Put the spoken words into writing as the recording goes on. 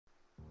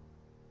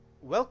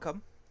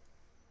Welcome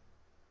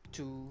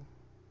to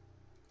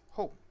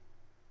home.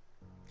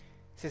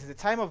 Since the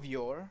time of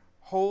yore,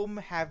 home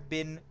have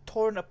been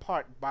torn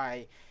apart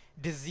by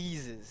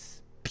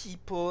diseases,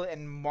 people,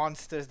 and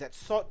monsters that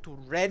sought to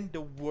rend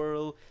the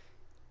world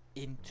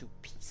into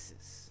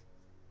pieces.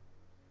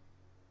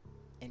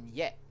 And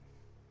yet,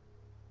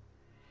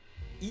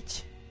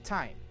 each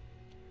time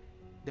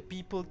the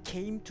people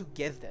came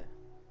together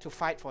to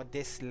fight for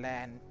this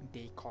land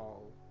they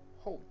call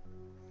home.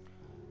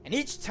 And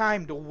each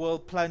time the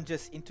world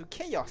plunges into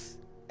chaos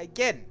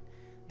again.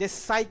 This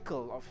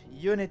cycle of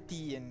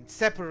unity and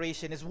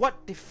separation is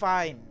what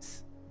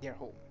defines their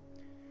home,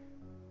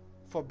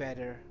 for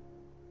better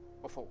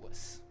or for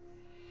worse.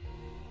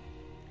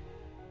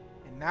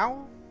 And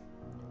now,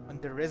 on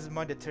the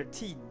Risma the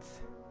 13th,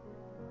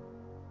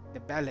 the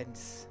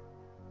balance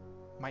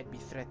might be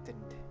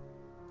threatened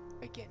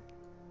again.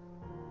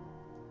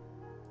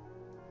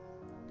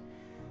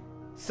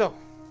 So,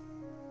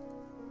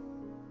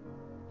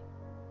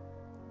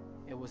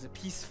 it was a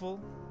peaceful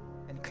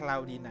and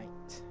cloudy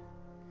night.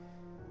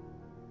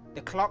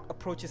 The clock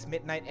approaches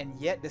midnight, and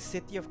yet the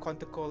city of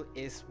Kontokol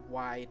is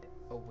wide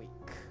awake.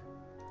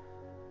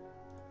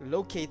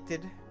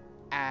 Located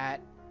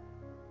at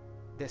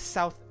the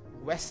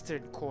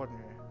southwestern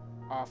corner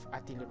of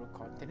Atiluru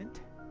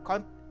continent,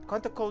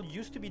 Kontokol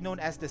used to be known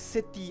as the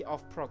City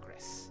of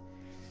Progress.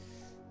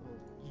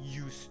 Well,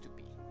 used to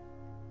be.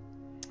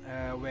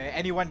 Where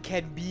anyone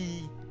can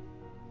be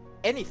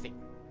anything.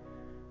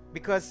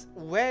 Because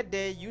where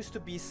there used to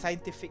be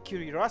scientific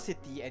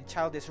curiosity and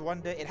childish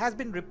wonder, it has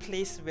been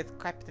replaced with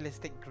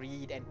capitalistic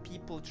greed and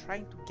people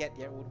trying to get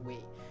their own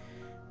way.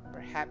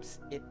 Perhaps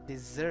it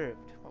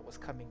deserved what was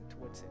coming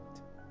towards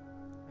it.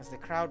 As the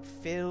crowd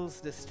fills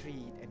the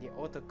street and the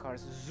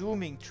autocars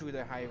zooming through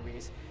the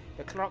highways,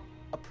 the clock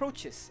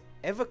approaches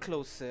ever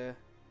closer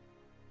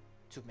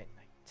to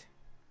midnight.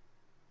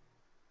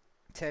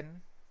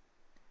 10,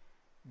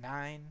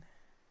 9,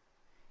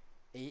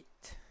 8,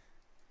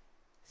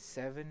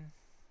 7,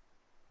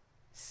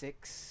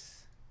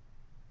 6,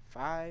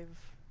 5,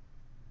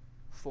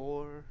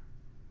 4,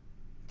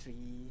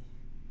 3,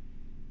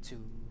 2,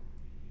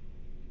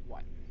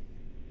 1.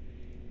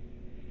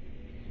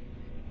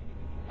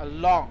 A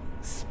long,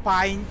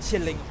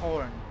 spine-chilling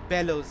horn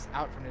bellows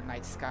out from the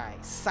night sky,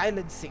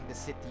 silencing the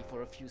city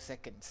for a few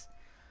seconds.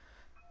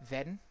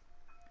 Then,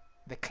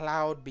 the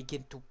cloud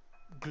begin to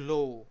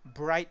glow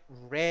bright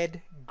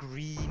red,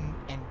 green,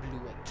 and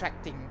blue,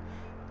 attracting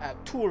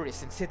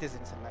tourists and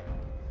citizens alike.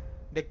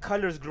 The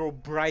colors grow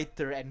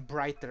brighter and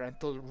brighter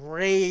until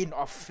rain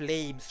of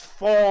flames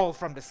fall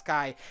from the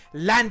sky,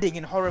 landing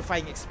in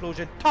horrifying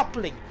explosion,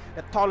 toppling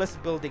the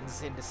tallest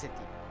buildings in the city.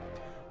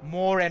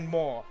 More and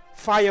more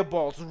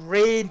fireballs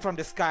rain from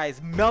the skies,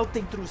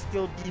 melting through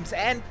steel beams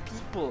and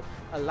people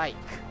alike.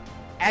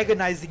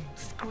 Agonizing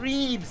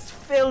screams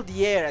fill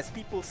the air as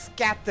people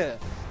scatter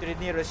to the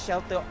nearest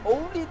shelter,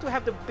 only to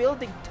have the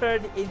building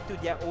turn into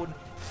their own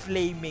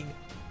flaming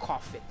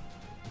coffin.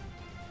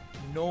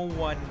 No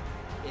one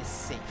is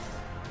safe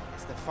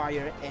as the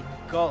fire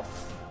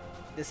engulfs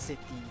the city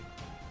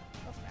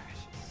of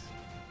ashes.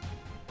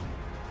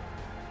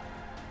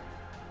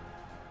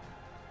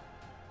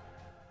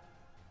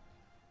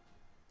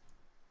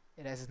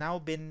 It has now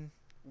been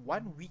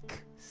 1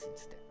 week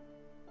since then.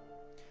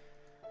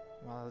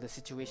 While the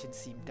situation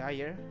seemed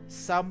dire,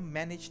 some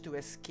managed to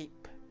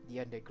escape the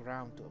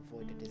underground to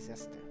avoid the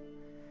disaster.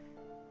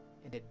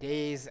 In the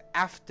days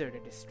after the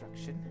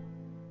destruction,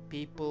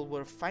 people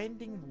were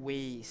finding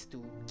ways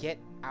to get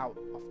out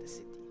of the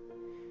city.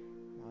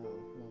 Well,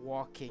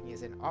 walking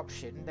is an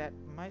option that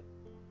might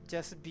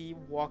just be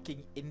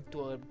walking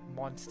into a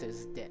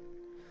monster's den.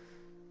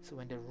 So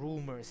when the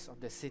rumors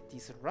of the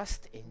city's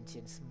rust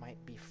engines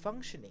might be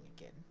functioning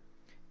again,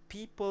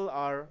 people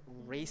are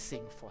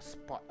racing for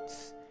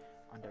spots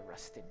on the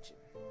rust engine.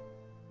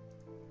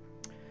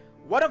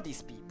 One of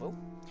these people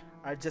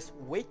are just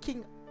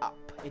waking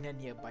up in a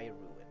nearby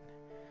ruin.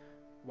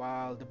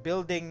 While the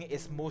building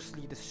is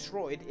mostly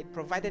destroyed, it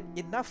provided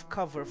enough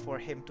cover for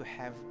him to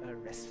have a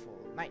restful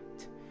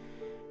night.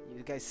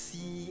 You guys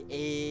see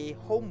a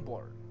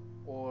homeborn,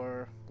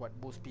 or what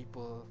most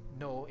people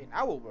know in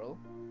our world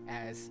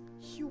as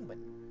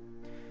human,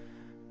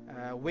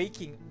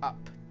 waking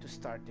up to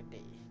start the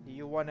day. Do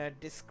you want to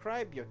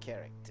describe your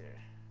character?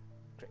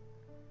 Great.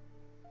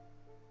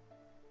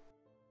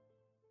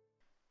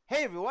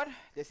 Hey everyone,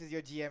 this is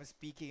your GM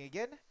speaking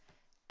again.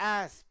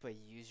 As per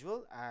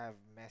usual, I've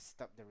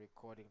messed up the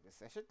recording of the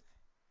session.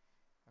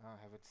 I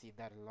haven't seen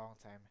that in a long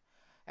time.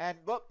 And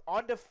well,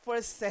 on the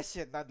first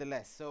session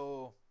nonetheless,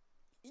 so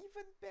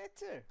even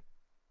better.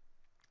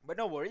 But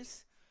no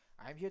worries,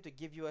 I'm here to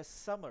give you a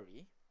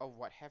summary of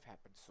what have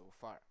happened so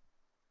far.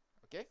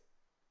 Okay?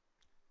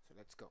 So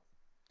let's go.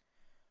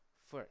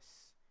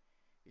 First,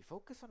 we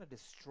focus on a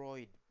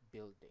destroyed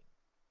building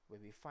where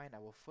we find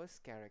our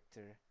first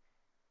character,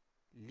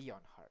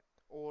 Leonhardt,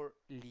 or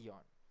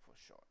Leon for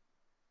short.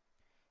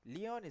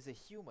 Leon is a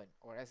human,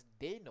 or as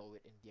they know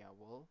it in their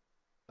world,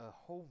 a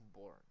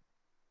homeborn.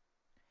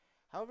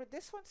 However,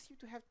 this one seemed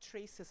to have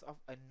traces of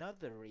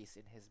another race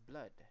in his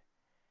blood.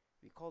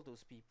 We call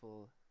those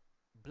people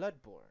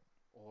bloodborne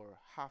or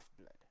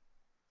half-blood.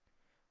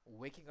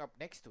 Waking up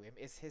next to him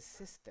is his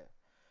sister,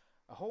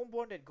 a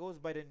homeborn that goes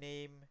by the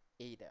name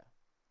Ada.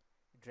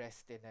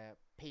 Dressed in a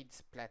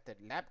paint-splattered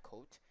lab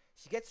coat,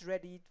 she gets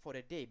ready for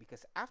the day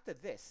because after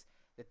this,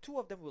 the two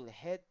of them will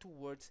head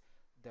towards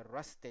the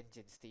rust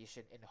engine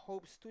station in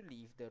hopes to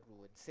leave the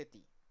ruined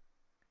city.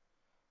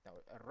 Now,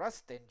 a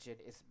rust engine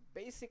is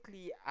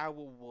basically our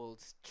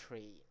world's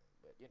train,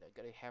 but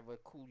gotta have a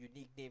cool,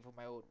 unique name for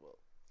my own world.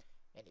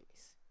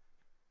 Anyways,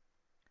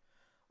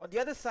 on the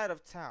other side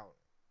of town,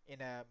 in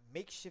a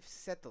makeshift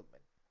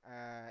settlement,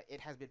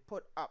 it has been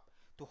put up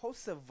to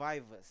host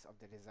survivors of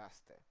the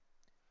disaster.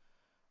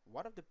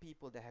 One of the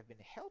people that have been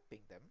helping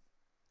them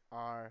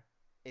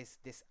is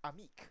this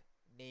Amik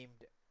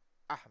named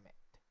Ahmed.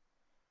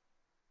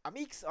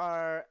 Amiks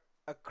are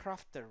a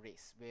crafter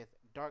race with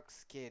dark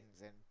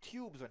skins and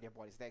tubes on their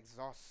bodies that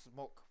exhaust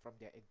smoke from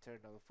their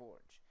internal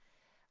forge.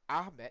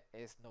 Ahmed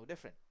is no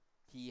different.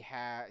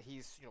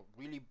 He's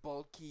really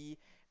bulky,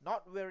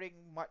 not wearing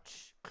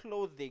much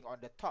clothing on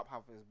the top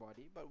half of his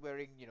body, but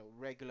wearing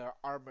regular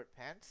armored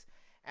pants,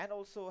 and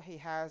also he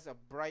has a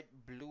bright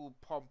blue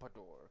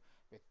pompadour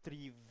with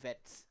three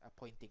vents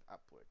pointing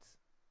upwards.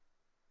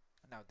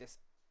 Now this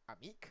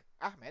Amik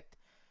Ahmed,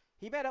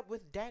 he met up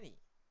with Danny,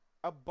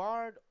 a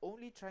bard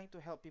only trying to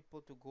help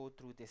people to go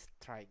through this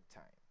trying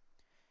time.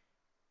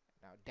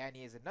 Now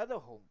Danny is another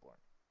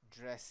homeborn,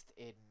 dressed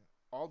in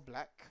all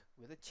black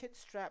with a chin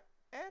strap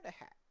and a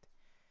hat.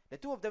 The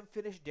two of them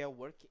finish their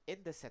work in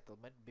the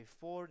settlement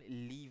before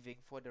leaving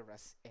for the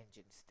rust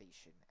engine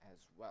station as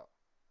well.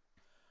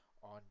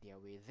 On their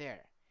way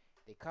there,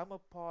 they come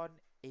upon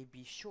a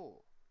Bisho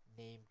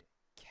named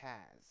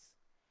Kaz.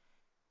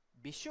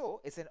 Bisho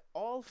is an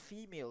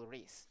all-female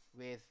race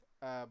with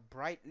a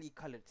brightly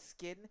colored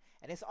skin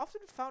and is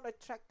often found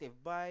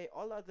attractive by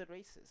all other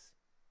races.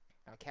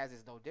 Now Kaz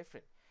is no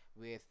different,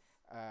 with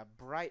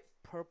bright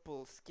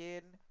purple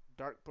skin,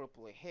 dark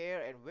purple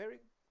hair, and wearing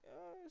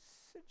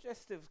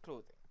suggestive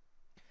clothing.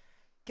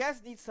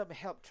 Kaz needs some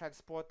help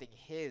transporting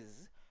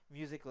his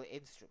musical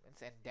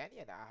instruments, and Danny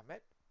and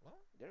Ahmed, well,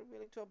 they're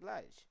willing to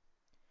oblige.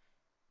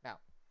 Now,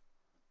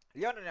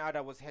 Leon and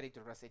Ada was heading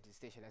to Rust Engine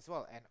Station as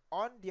well, and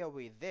on their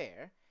way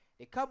there,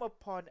 they come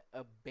upon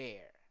a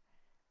bear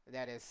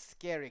that is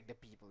scaring the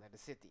people in the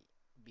city.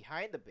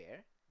 Behind the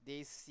bear,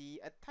 they see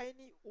a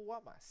tiny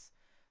Uwamas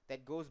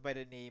that goes by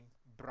the name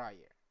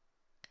Briar.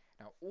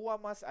 Now,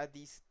 Uwamas are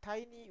these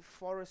tiny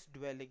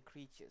forest-dwelling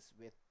creatures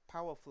with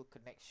powerful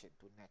connection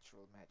to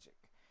natural magic.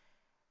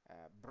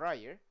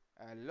 Briar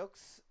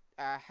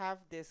have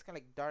this kind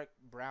of like dark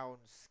brown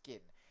skin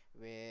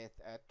with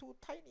two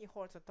tiny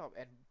horns on top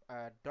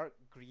and dark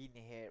green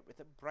hair with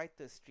a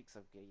brighter streaks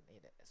of green in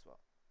it as well.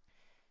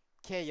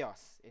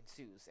 Chaos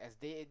ensues as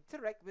they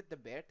interact with the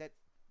bear that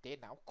they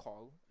now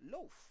call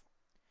Loaf.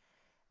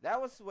 That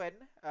was when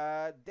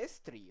this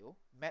trio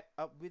met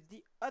up with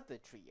the other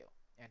trio,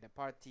 and the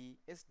party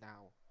is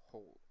now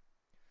whole.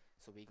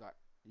 So we got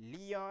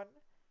Leon,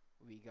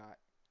 we got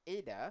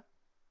Ada,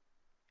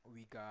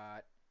 we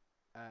got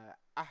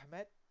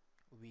Ahmed,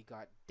 we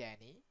got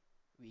Danny,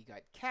 we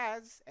got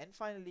Kaz, and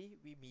finally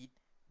we meet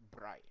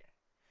Briar.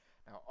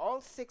 Now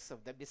all six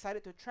of them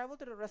decided to travel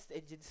to the Rust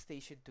Engine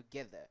station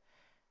together,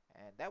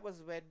 and that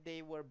was when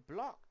they were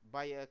blocked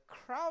by a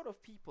crowd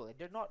of people and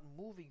they're not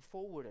moving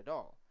forward at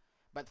all.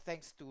 But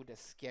thanks to the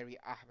scary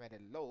Ahmed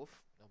and Loaf,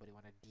 nobody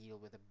want to deal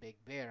with a big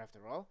bear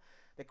after all,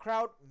 the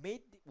crowd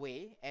made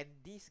way and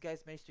these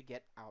guys managed to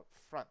get out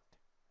front.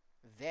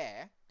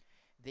 There,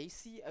 they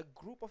see a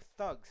group of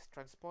thugs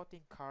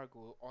transporting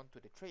cargo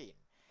onto the train,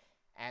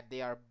 and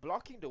they are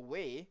blocking the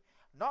way,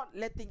 not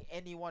letting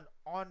anyone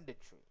on the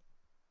train.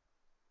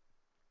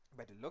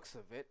 By the looks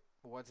of it,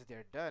 once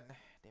they're done,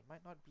 there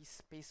might not be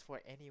space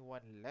for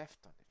anyone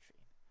left on the train.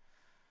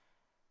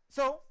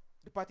 So,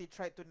 the party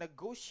tried to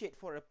negotiate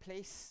for a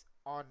place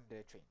on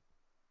the train.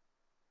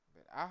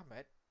 But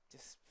Ahmed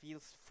just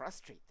feels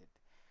frustrated.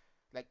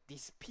 Like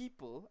these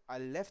people are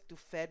left to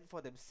fend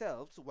for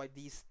themselves while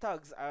these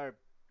thugs are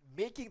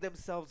making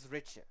themselves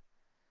richer.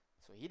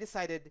 So he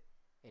decided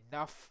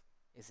enough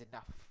is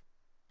enough.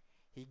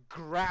 He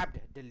grabbed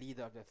the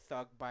leader of the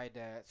thug by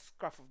the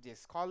scruff of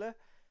his collar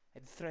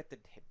and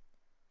threatened him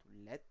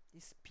to let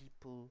these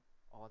people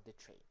on the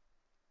train.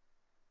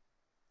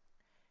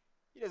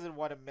 He doesn't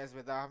want to mess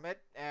with Ahmed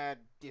and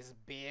this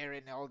bear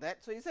and all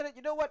that, so he said,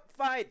 you know what,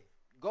 fine,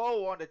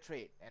 go on the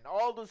train. And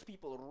all those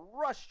people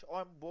rushed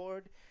on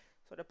board,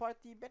 so the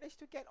party managed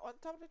to get on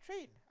top of the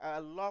train,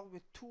 along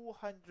with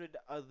 200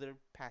 other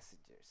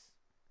passengers.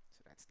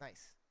 So that's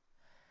nice.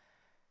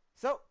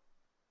 So,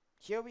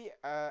 here we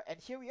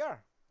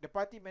are. The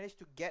party managed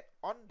to get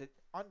on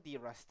the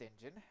Rust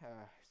Engine.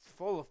 It's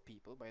full of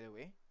people, by the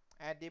way,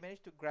 and they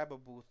managed to grab a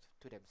booth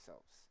to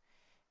themselves.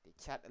 They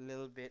chat a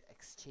little bit,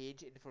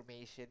 exchange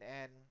information,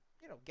 and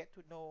get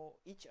to know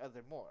each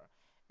other more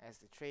as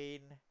the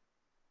train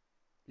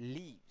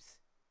leaves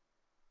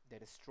the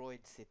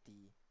destroyed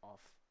city of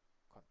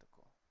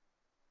Kontokol.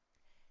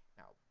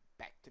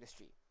 to the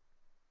street.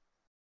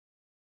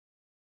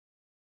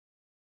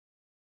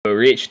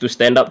 Rich to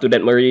stand up to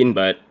that Marine,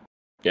 but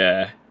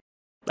yeah,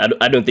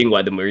 I don't think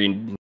what the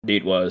Marine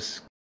did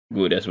was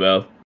good as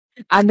well.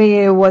 I mean,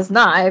 it was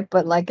not,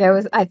 but like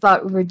I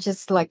thought we were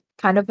just like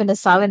kind of in a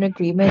silent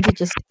agreement to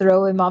just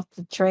throw him off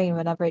the train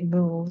whenever it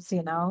moves,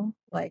 you know?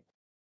 Like,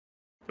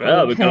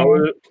 Well, okay.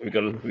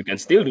 we can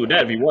still do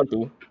that if we want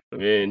to. I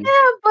mean,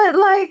 Yeah, but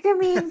like, I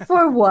mean,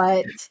 for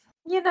what?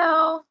 You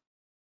know?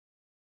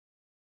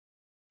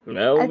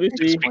 well, At we'll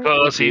this see. point,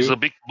 We'll Because he's see. a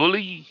big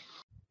bully.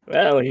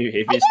 Well,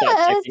 if I he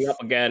starts acting guess.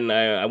 up again,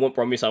 I won't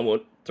promise I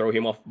won't throw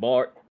him off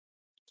board.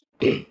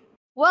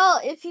 Well,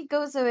 if he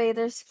goes away,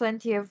 there's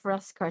plenty of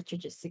rust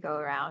cartridges to go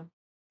around.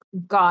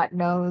 God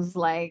knows,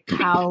 like,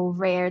 how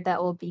rare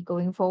that will be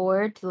going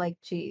forward. Like,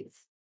 jeez.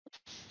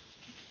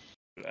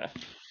 Nah,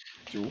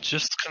 true.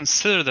 Just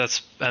consider that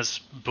as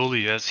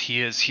bully as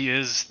he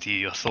is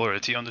the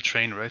authority on the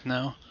train right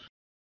now.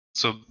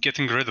 So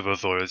getting rid of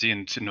authority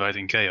and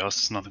inviting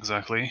chaos is not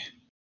exactly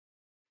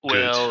good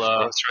Well,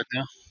 for us right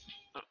now.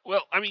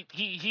 well, I mean,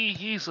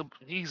 he's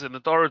an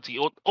authority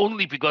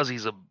only because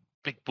he's a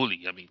big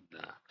bully. I mean,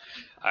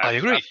 I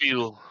agree. I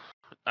feel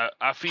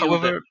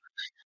However,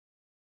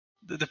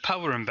 that the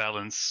power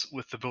imbalance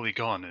with the bully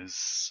gone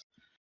is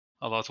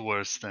a lot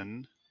worse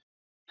than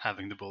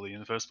having the bully in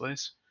the first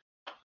place.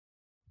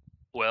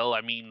 well,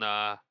 I mean,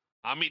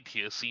 Amit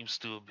here seems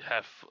to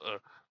have a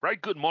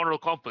right good moral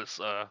compass.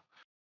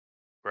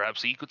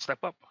 Perhaps he could step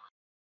up.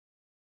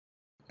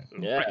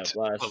 Yeah, Right.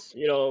 plus, Well,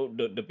 you know,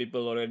 the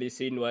people already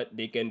seen what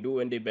they can do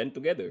when they band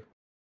together.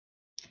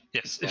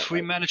 yes, It's not if we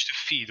like- manage to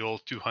feed all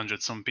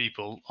 200 some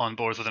people on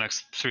board for the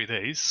next 3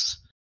 days,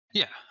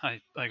 yeah, I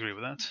agree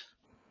with that.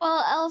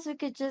 Well, else we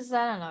could just,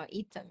 I don't know,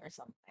 eat them or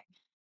something.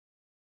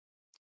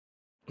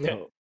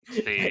 No.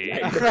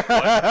 They-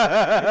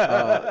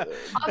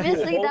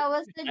 Obviously, No. that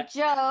was the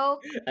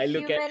joke. I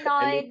look at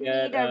Humanoid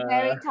meat are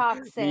very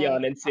toxic.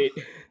 Leon and say,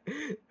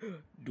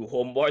 "Do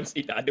homeborns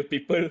eat other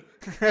people?"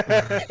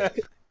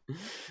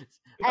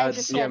 I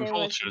just said Some it was a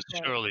cultures,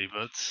 joke. surely,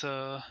 but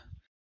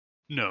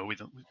no, we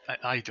don't.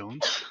 I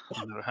don't.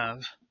 I never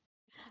have.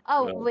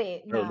 Oh Well,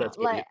 wait, Well, no. that's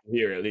good Like,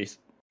 here at least.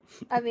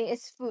 I mean,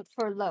 it's food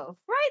for loaf,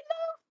 right?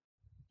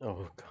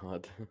 Oh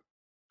God.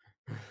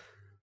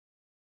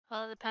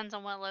 Well, it depends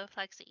on what Loaf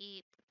likes to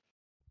eat.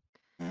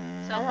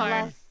 I So don't far,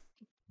 know.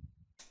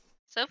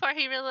 so far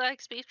he really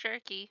likes beef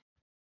jerky.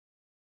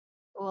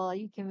 Well,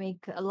 you can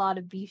make a lot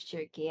of beef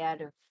jerky out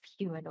of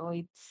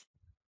humanoids.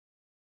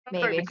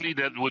 Maybe. Technically,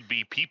 that would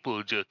be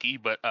people jerky,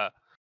 but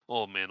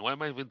oh man, why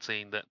am I even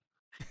saying that?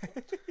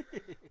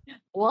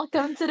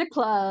 Welcome to the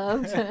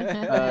club.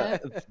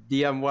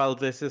 DM, while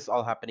this is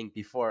all happening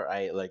before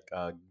I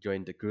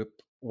joined the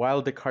group,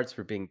 while the cards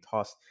were being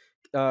tossed,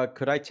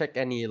 could I check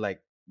any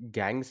like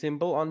gang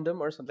symbol on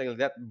them or something like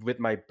that with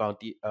my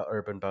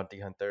urban bounty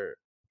hunter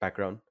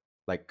background?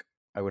 Like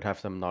I would have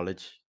some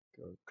knowledge.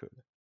 Could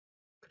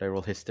I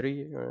roll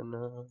history or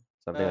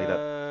something like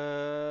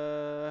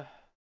that?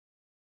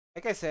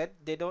 Like I said,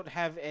 they don't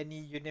have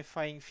any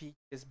unifying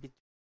features between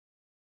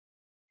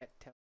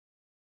that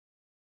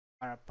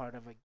are a part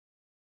of a.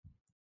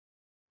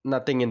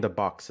 Nothing in the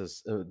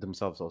boxes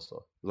themselves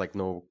also. Like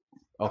no.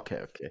 Okay,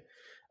 okay.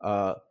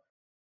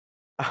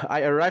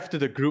 I arrived to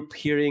the group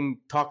hearing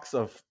talks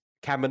of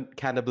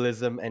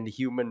cannibalism and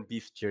human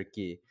beef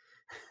jerky,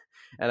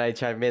 and I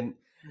chime in.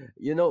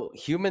 You know,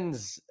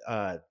 humans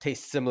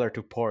taste similar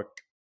to pork,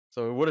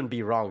 so it wouldn't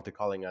be wrong to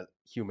calling a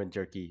human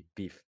jerky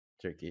beef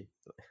jerky.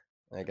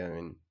 Like I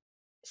mean,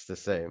 it's the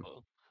same.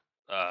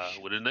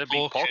 Wouldn't that be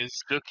Pork pork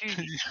is- jerky?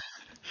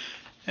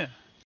 Yeah,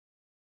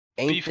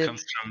 Ain't beef it?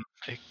 comes from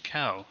a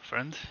cow,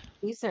 friend.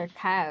 These are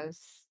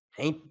cows.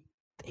 Ain't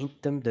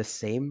them the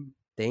same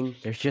thing?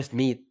 There's just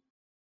meat.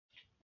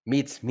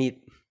 Meat's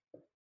meat.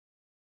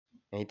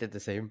 Ain't it the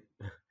same?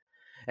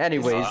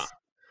 Anyways,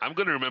 I'm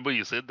gonna remember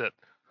you said that.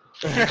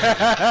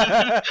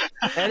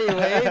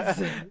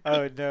 anyways,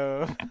 Oh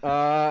no.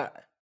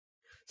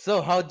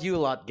 so how'd you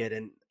lot get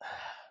in?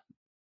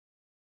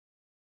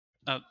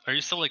 Are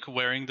you still like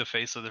wearing the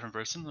face of a different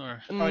person,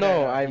 or no, No,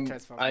 he I'm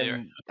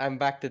transformed. I'm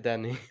back to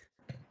Danny.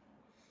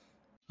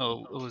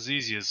 oh, it was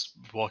easy as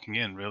walking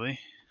in, really?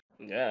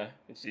 Yeah,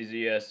 it's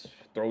easy as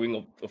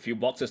throwing a few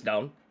boxes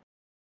down.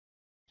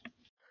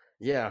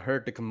 Yeah, I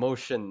heard the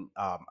commotion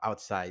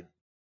outside.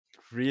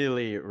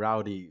 Really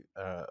rowdy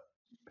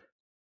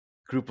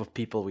group of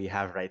people we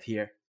have right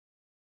here.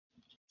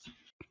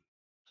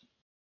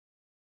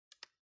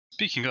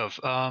 Speaking of,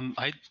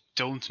 I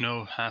don't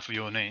know half of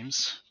your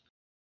names.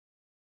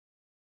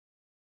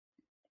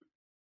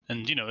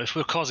 And you know, if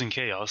we're causing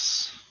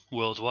chaos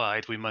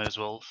worldwide, we might as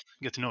well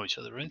get to know each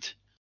other, right?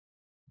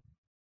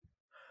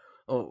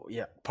 Oh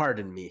yeah,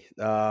 pardon me.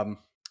 The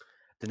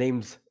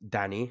name's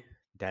Danny.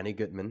 Danny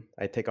Goodman.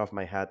 I take off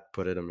my hat,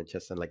 put it on my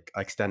chest, and like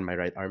extend my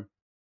right arm.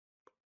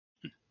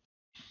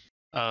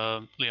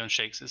 Leon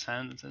shakes his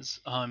hand and says,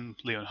 "I'm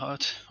Leon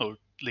Hart, or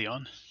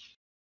Leon."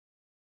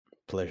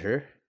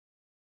 Pleasure.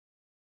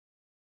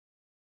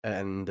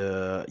 And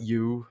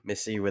you,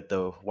 Missy, with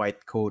the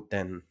white coat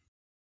and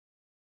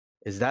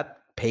Is that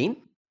paint,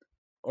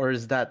 or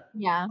is that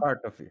Yeah.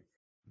 part of you?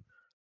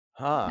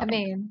 I Huh.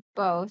 mean,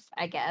 both,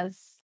 I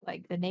guess.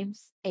 Like the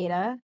name's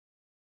Ada.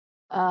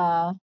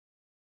 Uh,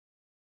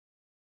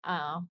 I don't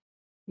know.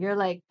 You're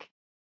like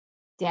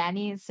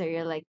Danny, so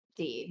you're like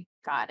D.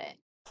 Got it.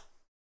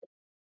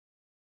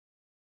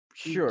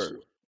 Sure.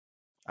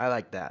 I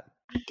like that.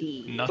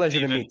 D. Not Pleasure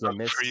to even meet you,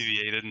 miss.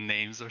 abbreviated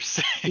names are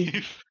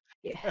safe.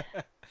 Yeah.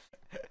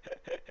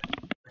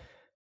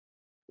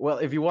 Well,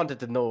 if you wanted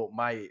to know,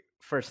 my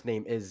first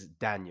name is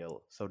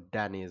Daniel, so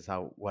Danny is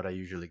what I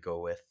usually go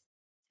with.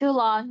 Too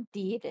long.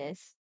 D it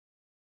is.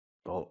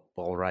 Oh,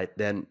 all right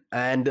then.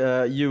 And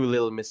you,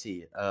 little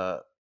Missy,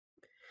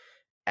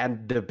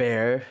 and the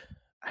bear,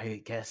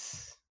 I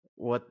guess.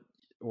 What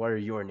are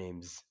your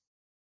names?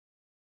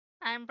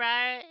 I'm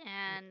Briar,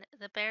 and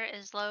the bear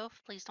is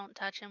Loaf. Please don't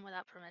touch him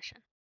without permission.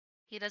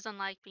 He doesn't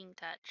like being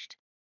touched.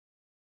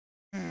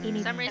 He For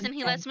needs some reason,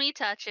 he consent. lets me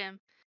touch him,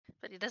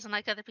 but he doesn't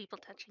like other people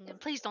touching him.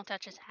 Please don't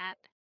touch his hat.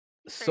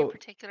 He's very So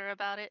particular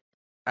about it.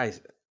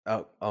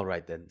 oh, all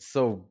right then.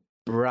 So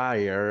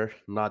Briar,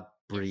 not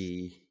Yes.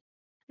 Bree,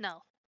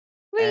 No.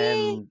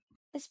 Wait, and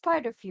it's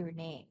part of your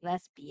name.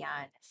 Let's be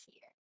honest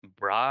here.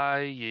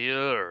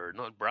 Briar,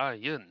 not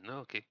Brian.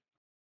 Okay.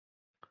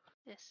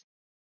 Yes.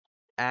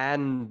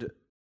 and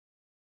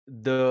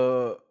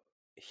the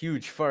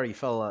huge furry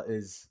fella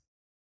is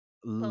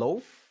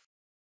Loaf,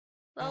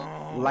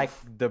 Loaf. like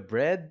the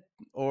bread,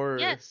 or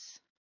Yes.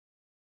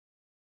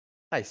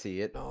 I see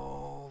it.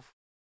 No.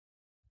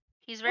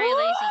 He's very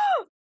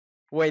lazy.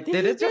 Wait,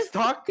 did you it just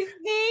talk? His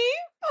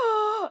name?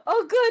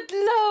 Oh, good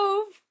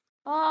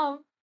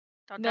loaf.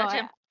 Don't No, touch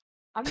him.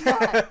 I'm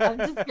not. I'm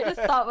just gonna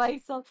stop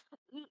myself.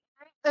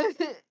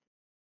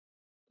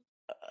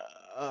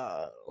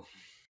 Uh,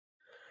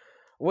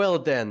 well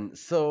then,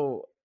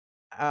 so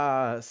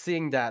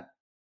seeing that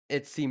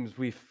it seems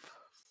we've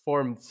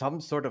formed some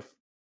sort of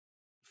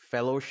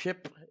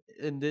fellowship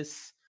in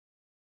this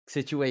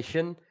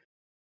situation,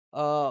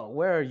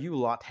 where are you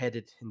lot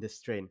headed in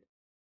this train?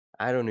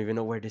 I don't even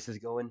know where this is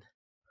going.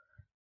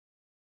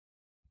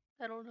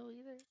 I don't know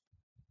either.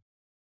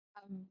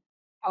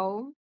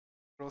 Home.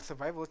 Roll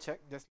survival check.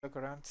 Just look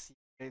around, see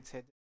where it's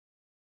headed.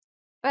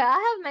 But I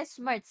have my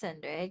smart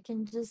sender. I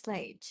can just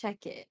like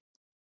check it.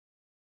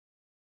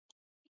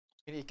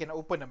 You can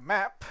open a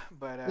map,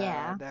 but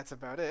Yeah. that's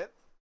about it.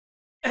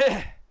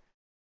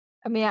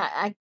 I mean,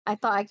 I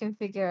thought I can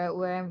figure out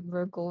where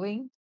we're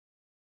going.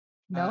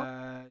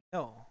 No.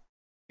 No.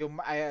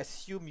 I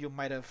assume you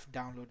might have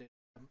downloaded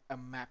a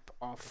map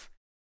of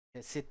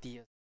the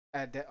city,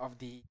 of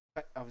the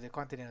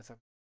continent or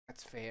something.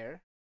 That's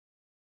fair,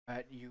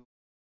 but you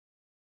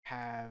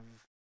have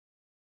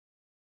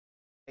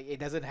it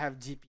doesn't have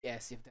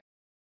GPS. If that,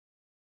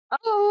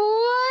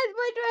 Oh, what?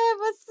 Why do I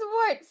have a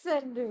smart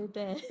sender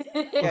then?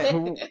 Yeah.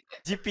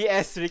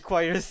 GPS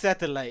requires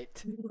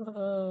satellite.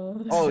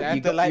 Oh,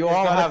 Satellite you is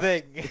all not have a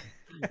thing.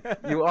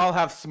 you all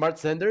have smart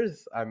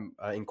senders? I'm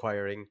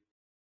inquiring.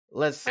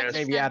 Let's Yes,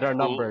 maybe add our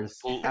pull- numbers,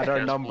 pull- add our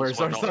yes, pull numbers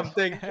one or off.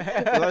 something.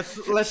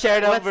 Let's share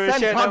let's numbers.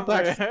 send Share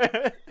contacts.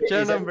 numbers.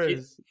 Share Is that-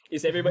 numbers.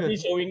 Is everybody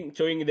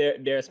showing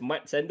their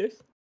smart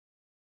senders?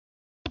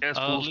 Yes,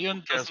 pulls,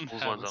 Leon yes, doesn't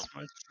pulls have one a down.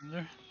 smart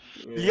sender.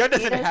 Leon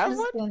doesn't Leo's have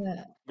just one.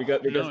 gonna-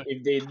 Because No.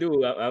 if they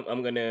do,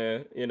 I'm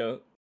gonna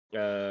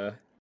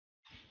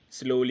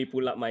slowly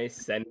pull up my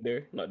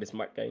sender, not the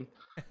smart kind,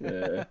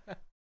 the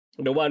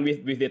one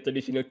with the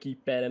traditional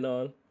keypad and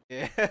all.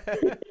 Yeah.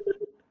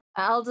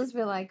 I'll just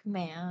be like,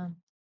 man.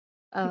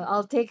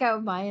 I'll take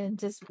out mine and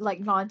just like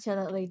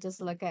nonchalantly just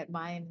look at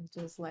mine and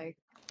just like,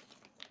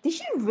 they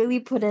should really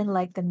put in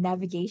like a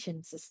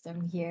navigation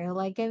system here.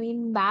 Like, I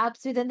mean,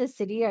 maps within the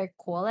city are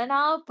cool and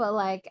all, but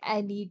like,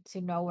 I need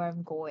to know where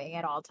I'm going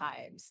at all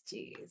times.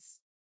 Jeez.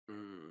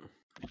 Mm.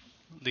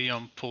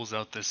 Leon pulls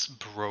out this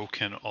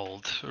broken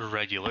old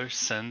regular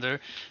sender.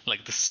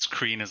 Like the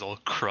screen is all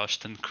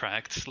crushed and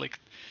cracked. Like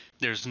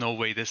there's no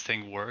way this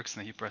thing works,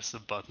 and he presses a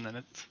button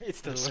and It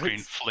still the screen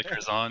works.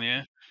 flickers on.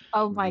 Yeah,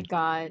 Oh my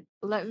god.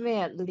 Let me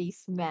at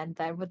least mend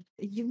that. But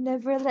you've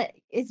never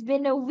it's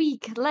been a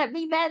week. Let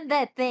me mend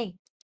that thing.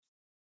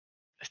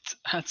 it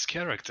adds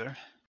character.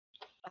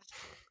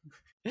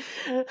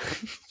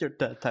 You're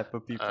that type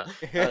of people. Uh,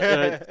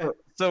 Right,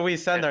 so we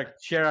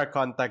share our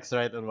contacts,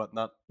 right, and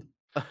whatnot.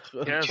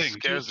 Yes, King,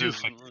 do Kaz you is,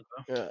 fix it,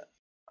 though? Yeah.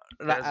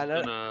 Kaz is And,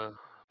 gonna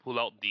pull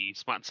out the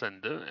smart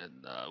sender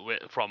and where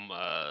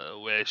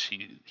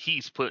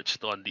he's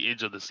perched on the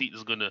edge of the seat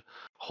is gonna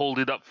hold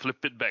it up,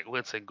 flip it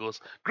backwards, and goes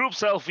group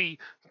selfie.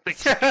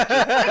 Takes a picture,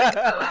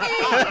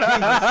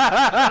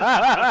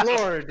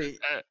 Lordy.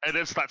 and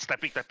then starts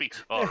tapping.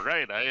 All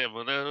right, I am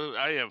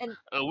And-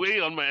 away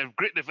on my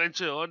great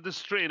adventure on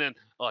this train, and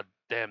oh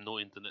damn, no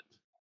internet.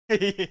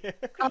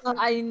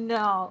 I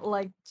know,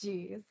 like,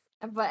 jeez.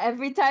 But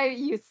every time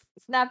you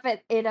snap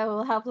at it, I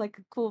will have like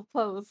a cool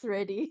pose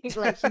ready.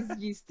 Like she's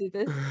used to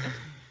this.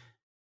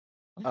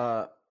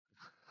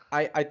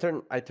 I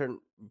turn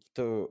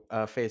to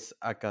face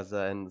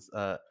Akaza and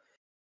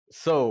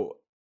so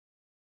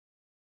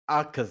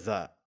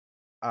Akaza,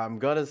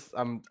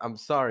 I'm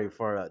sorry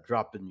for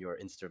dropping your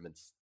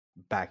instruments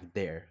back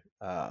there.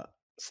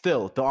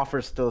 Still, the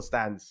offer still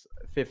stands.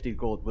 50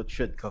 gold would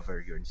should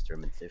cover your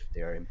instruments if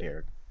they are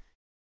impaired.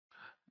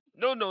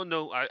 No, no,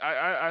 no.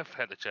 I've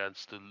had a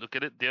chance to look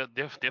at it.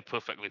 They're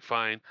perfectly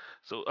fine.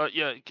 So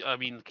yeah, I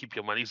mean, keep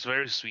your money. It's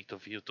very sweet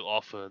of you to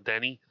offer,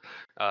 Danny.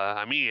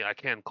 I mean, I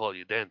can't call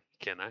you Dan,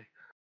 can I?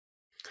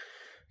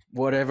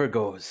 Whatever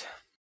goes.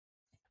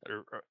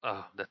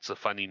 That's a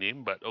funny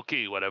name, but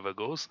okay, whatever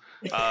goes.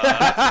 Oh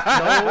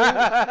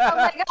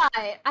my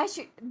god, I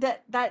should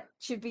that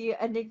should be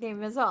a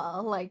nickname as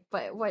well. Like,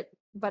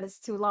 but it's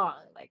too long.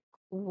 Like,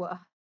 wha-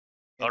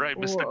 All right,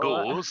 Mr. wha-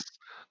 Goes.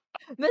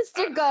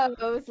 Mr.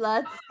 Goes,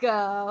 let's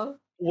go.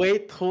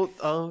 Wait, hold.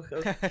 Oh,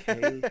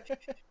 okay.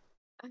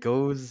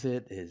 Goes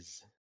it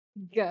is.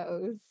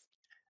 Goes.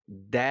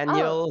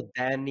 Daniel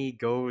Danny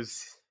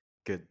Goes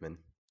Goodman.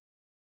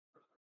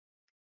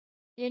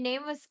 Your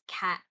name was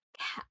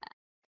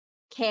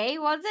K,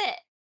 was it?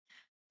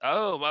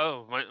 Oh,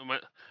 wow.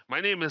 My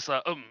name is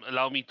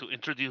allow me to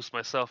introduce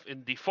myself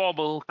in the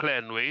formal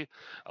clan way.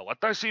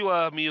 Watashi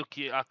wa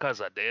Miyuki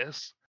Akaza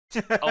desu.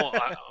 Oh,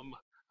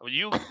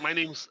 my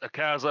name's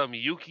Akaza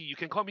Miyuki. You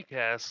can call me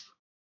Kaz.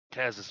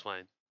 Kaz is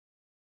fine.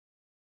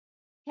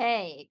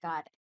 Hey,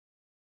 got it.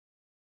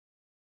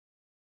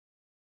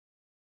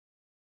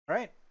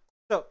 Alright.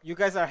 So you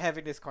guys are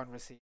having this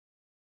conversation.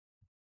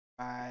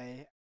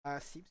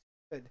 Seems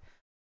good.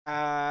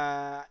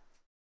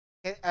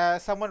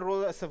 Someone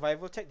roll a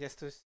survival check just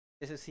to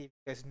see if you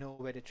guys know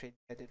where the train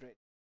headed right.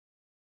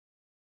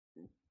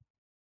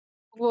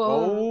 Whoa.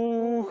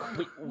 Oh,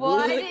 Why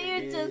What? do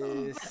you just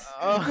Yes.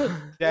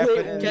 oh.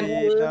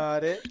 Definitely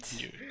not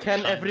it.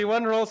 Can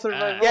everyone roll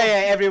survival?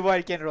 Yeah,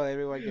 everyone can roll.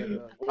 Everyone can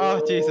roll.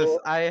 Oh Jesus!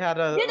 I had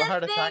a do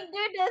heart the attack. thing,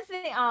 do the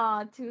thing?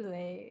 Oh, too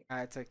late.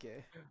 It's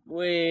okay.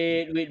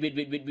 Wait.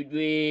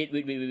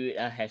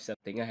 I have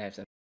something.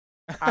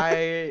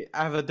 I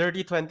have a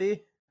dirty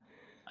 20.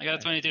 I got a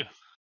 22.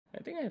 I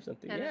think I have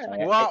something. That is Yeah.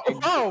 my- Wow!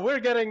 Oh, we're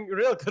getting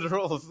real good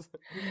rolls.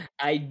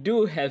 I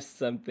do have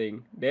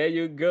something. There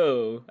you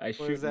go. I What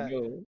should is that?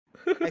 know.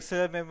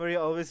 Excellent memory.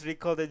 Always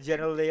recall the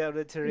general layout of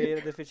the terrain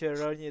and the feature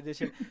around you.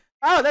 Addition.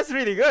 Oh, that's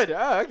really good.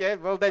 Oh, okay.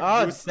 Well, then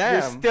Oh, you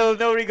damn. still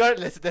know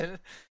regardless. Then.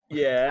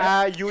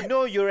 Yeah. You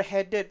know you're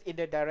headed in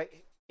the direct.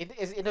 It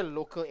is in a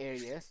local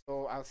area,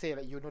 so I'll say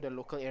like you know the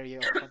local area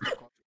of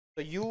Pontycock.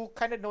 So you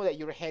kind of know that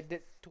you're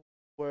headed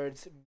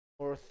towards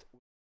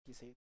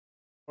northeast.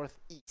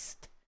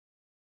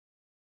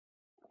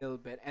 A little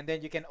bit, and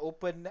then you can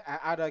open.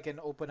 Ada can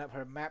open up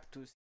her map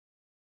to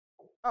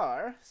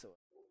R. So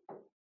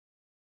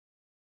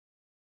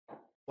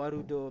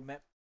Warudo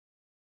map.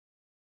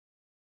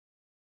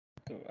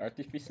 So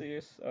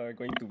artificers are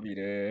going to be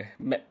the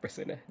map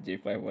person.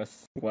 J5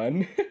 was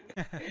one.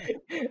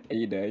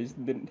 Ada is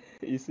in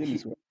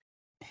this one.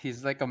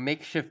 He's like a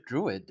makeshift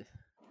druid,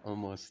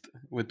 almost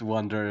with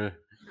wonder.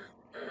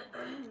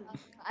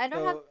 I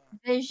don't have So,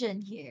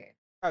 vision here.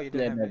 oh, you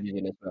don't Yeah, have that it.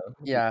 vision as well.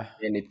 Yeah,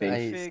 Anything.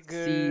 I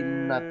see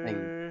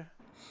nothing.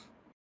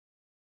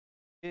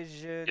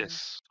 Vision.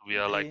 Yes, we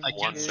are like I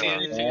can't see Yeah,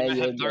 anything and I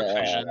yeah, have dark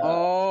vision.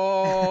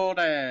 Oh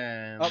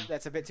damn! Oh,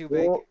 that's a bit too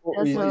big.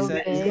 That's is, so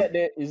that,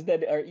 big. is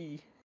that the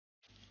RE?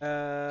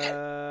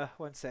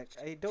 One sec.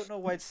 I don't know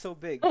why it's so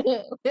big. One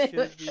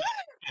Should be.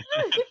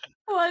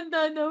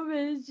 no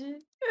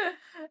vision.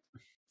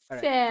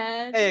 Alright.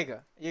 Sad. There you go.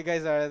 You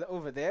guys are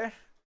over there,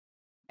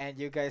 and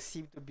you guys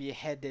seem to be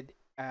headed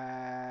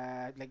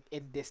like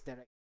in this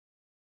direction.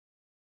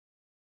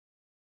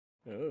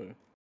 Oh.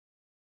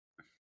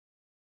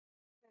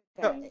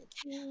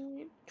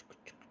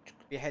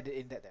 Be headed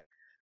in that direction.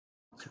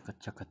 Chaka,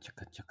 chaka,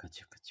 chaka, chaka,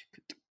 chaka,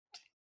 chaka.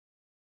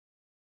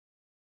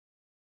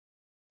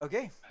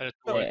 Okay. Headed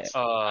So,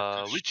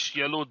 towards Which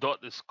yellow dot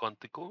is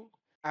Quantico?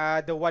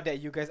 the one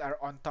that you guys are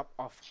on top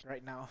of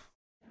right now.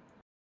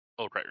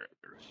 Oh, right.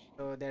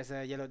 So there's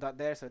a yellow dot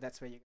there, so that's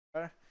where you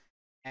are.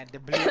 And the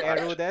blue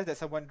arrow there that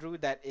someone drew,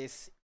 that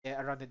is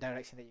around the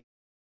direction that you.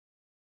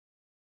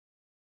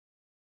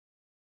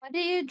 Why do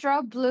you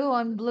draw blue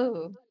on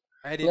blue?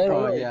 I didn't No, draw.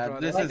 I no, didn't yeah, draw.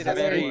 this That's is that's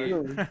very-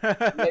 blue.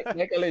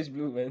 My color is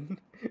blue, man.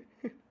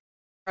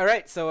 All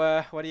right. So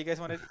what do you guys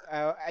want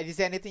to? Is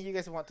there anything you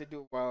guys want to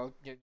do while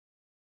you?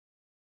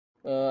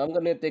 I'm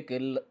gonna take a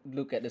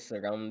look at the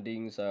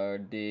surroundings. Are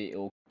they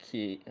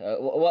okay?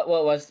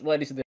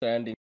 What is the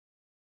surrounding?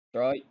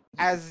 Right.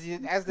 As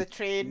the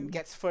train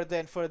gets further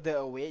and further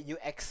away, you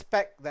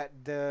expect that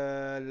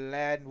the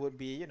land would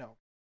be,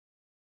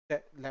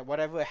 that like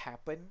whatever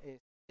happened is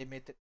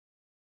limited.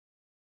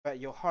 But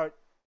your heart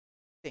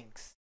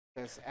sinks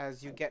because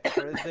as you get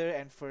further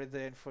and further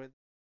and further,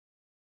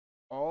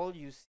 all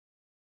you see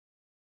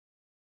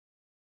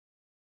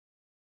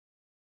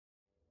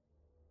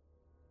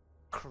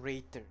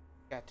crater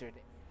scattered.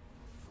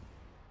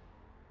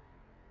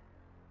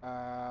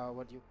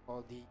 What do you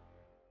call the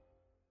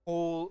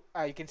hole?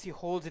 You can see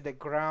holes in the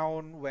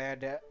ground where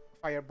the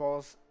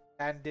fireballs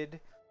landed.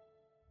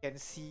 You can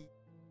see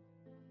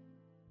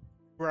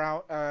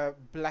brown,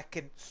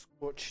 blackened,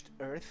 scorched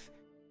earth,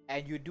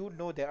 And you do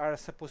know there are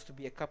supposed to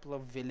be a couple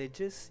of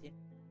villages in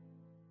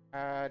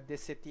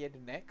this city and the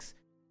next.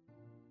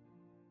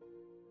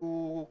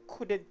 You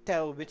couldn't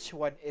tell which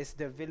one is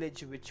the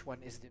village, which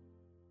one is the.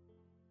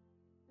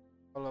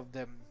 All of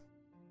them.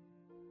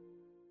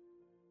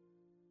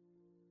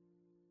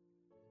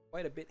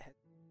 Quite a bit.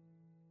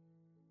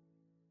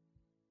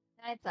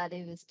 I thought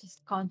it was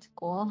just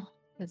Conticool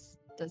because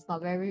that's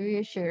not very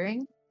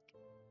reassuring.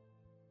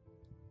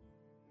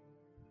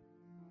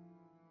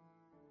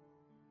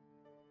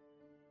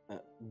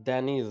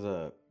 Danny's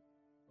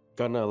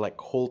gonna like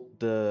hold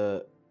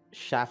the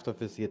shaft of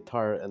his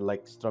guitar and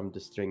like strum the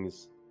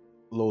strings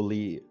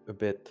lowly a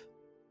bit,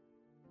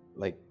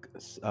 like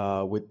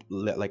with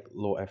like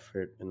low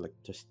effort, and like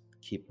just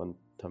keep on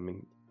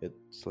thumbing it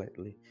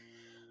slightly.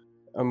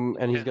 And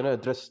he's Yeah. gonna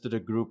address to the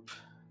group.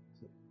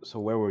 So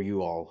where were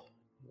you all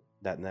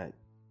that night?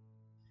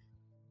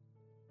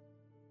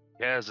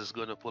 Gaz is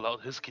gonna pull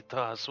out his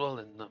guitar as well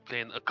and play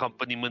an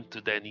accompaniment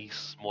to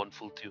Danny's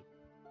mournful tune.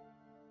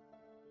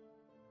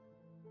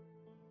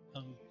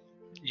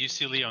 You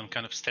see Leon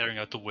kind of staring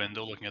out the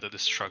window, looking at the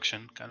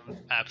destruction, kind of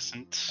an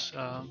absent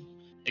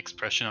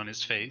expression on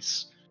his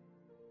face.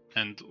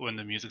 And when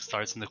the music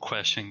starts and the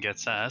question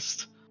gets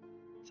asked,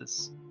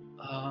 says,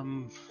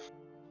 I'm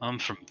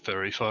from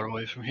very far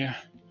away from here.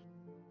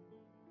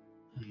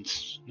 And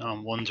now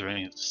I'm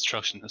wondering if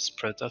destruction has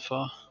spread that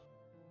far.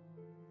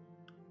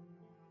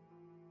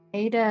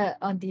 Ada,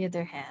 on the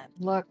other hand,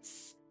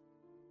 looks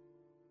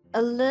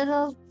a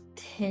little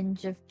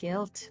tinge of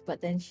guilt,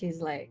 but then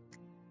she's like,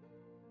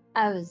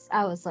 I was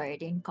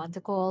already in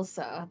Conticool,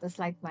 so that's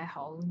like my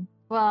home.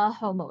 Well,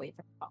 home away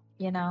from home,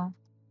 you know?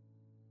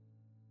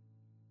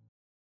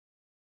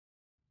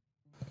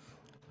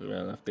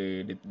 Well,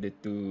 after the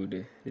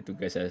two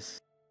guys has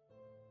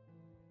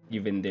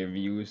given their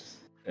views,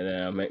 and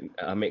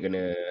I'm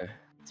gonna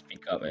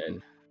speak up,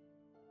 and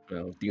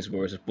well, things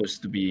were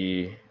supposed to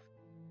be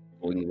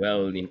going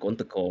well in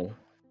Conticool.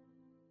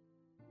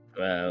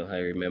 Well, I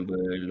remember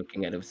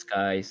looking at the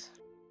skies,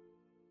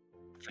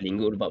 feeling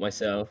good about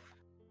myself,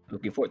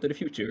 looking forward to the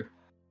future.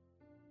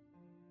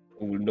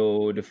 Who will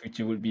know the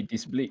future will be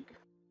this bleak?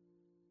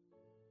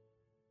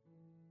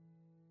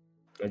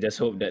 I just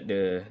hope that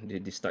the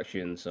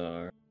distractions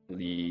are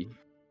only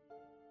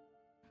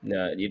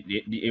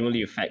it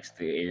only affects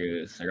the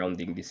areas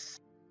surrounding this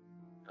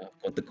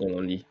Conticool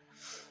only.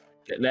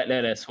 Let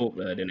us hope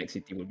the next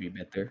city will be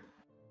better.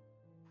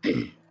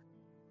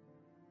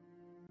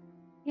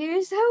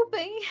 Here's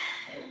hoping.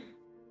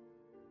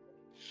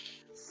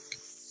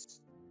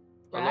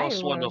 I Right,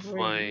 lost one where of were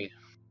my you?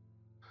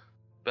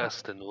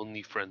 best and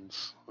only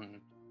friends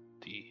in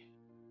the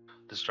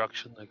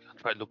destruction. I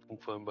tried looking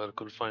for him, but I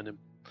couldn't find him.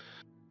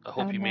 I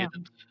hope Oh he no. made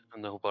it,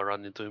 and I hope I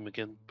run into him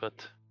again.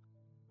 But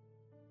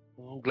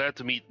I'm glad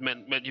to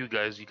met you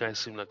guys. You guys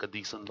seem like a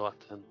decent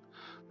lot, and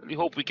really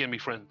hope we can be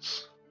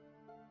friends.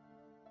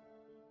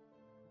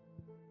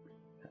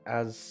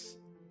 As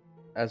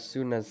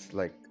soon as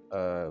like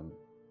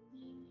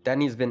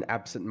Danny's been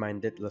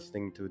absent-minded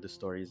listening to the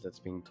stories that's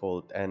being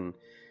told, and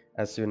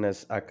as soon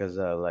as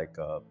Akaza like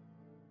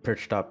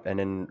perched up and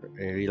then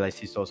realized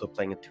he's also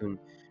playing a tune,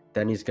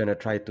 Danny's gonna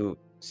try to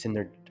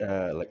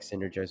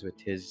synergize with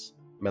his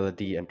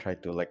melody and try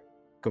to like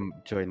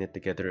join it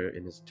together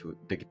in his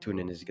the tune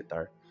in his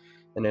guitar,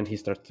 and then he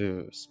starts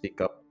to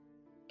speak up.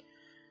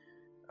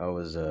 I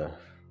was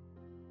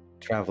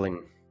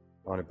traveling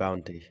on a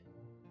bounty.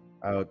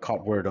 I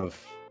caught word of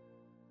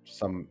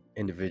some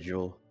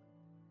individual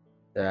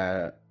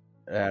that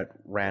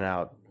ran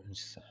out,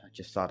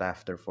 just sought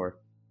after for,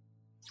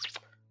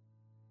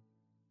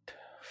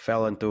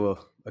 fell into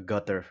a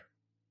gutter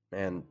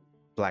and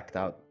blacked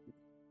out.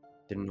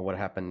 Didn't know what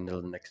happened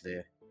until the next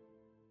day.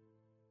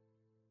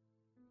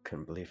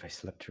 Couldn't believe I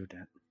slept through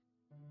that.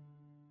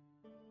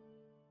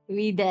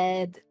 We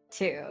did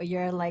too.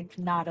 You're like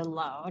not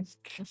alone.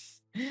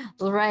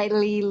 Right,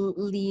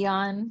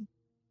 Leon?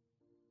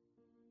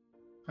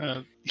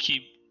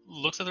 He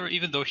looks at her,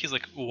 even though he's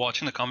like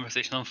watching the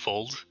conversation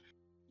unfold.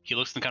 He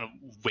looks and kind of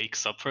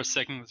wakes up for a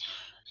second.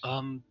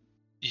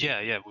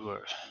 Yeah, we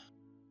were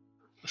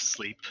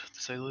asleep,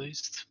 to say the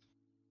least.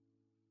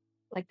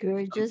 Like we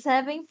were just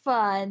having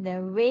fun,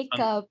 then wake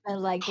up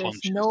and like there's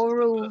no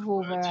roof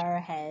over our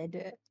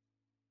head.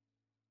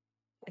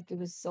 Like it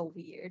was so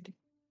weird.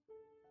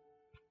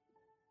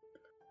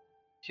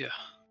 Yeah.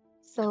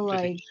 So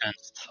like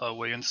chanced our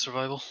way into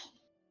survival.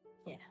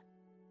 yeah.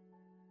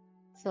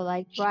 So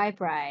like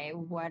Bri,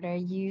 what were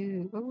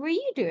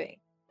you doing?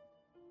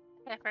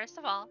 Okay, first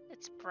of all,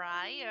 it's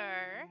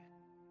Briar.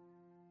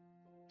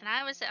 And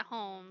I was at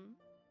home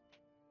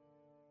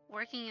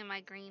working in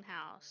my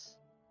greenhouse.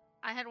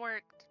 I had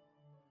worked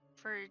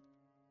for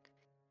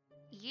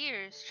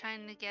years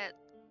trying to get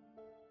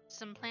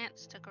some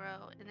plants to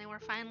grow, and they were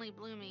finally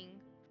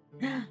blooming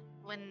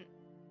when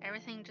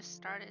everything just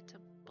started to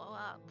blow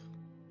up.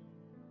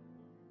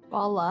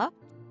 Ball up?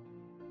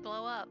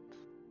 Blow up.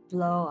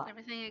 Blow up.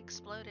 Everything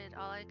exploded.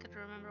 All I could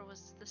remember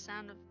was the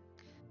sound of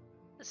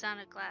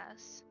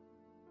glass.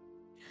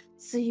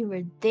 So you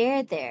were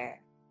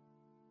there.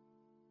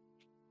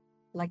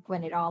 Like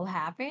when it all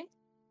happened?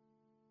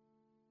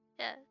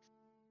 Yes.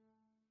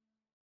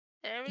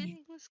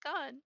 Everything was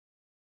gone.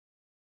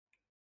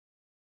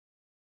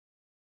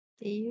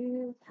 Do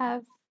you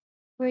have?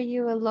 Were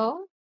you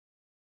alone?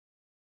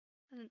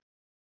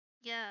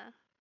 Yeah,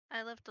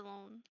 I lived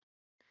alone.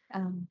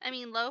 Um. I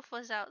mean, Loaf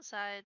was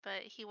outside,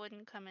 but he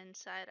wouldn't come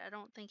inside. I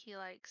don't think he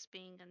likes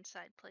being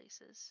inside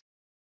places.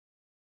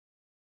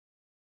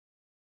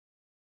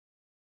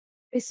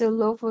 So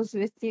Loaf was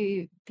with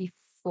you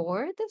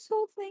before this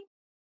whole thing?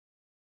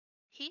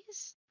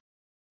 He's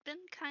been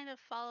kind of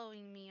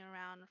following me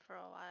around for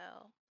a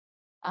while.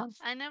 Um.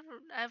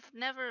 I've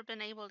never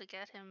been able to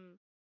get him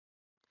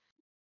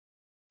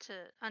to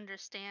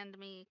understand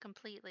me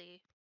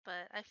completely,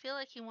 but I feel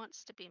like he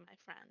wants to be my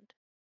friend.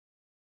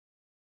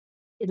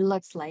 It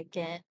looks like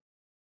it.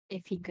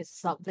 If he could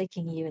stop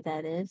licking you,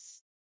 that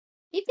is.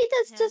 If he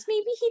does, Yeah. just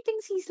maybe he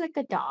thinks he's like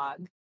a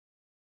dog.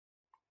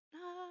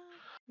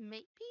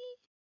 Maybe?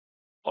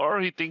 Or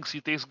he thinks he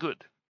tastes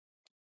good.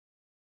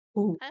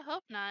 Ooh. I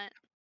hope not.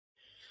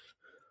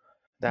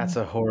 That's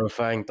a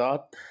horrifying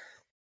thought.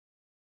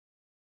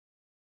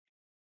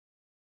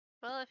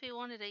 Well, if he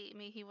wanted to eat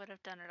me, he would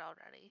have done it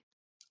already.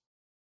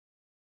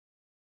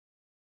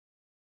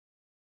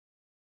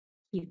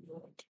 He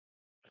would.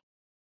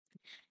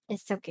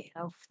 It's okay.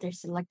 Oh,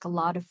 there's like a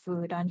lot of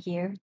food on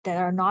here that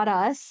are not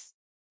us.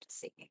 Let's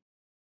see.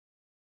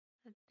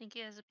 I think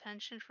he has a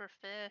penchant for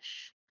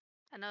fish.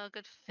 I know a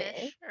good Fish?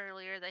 fish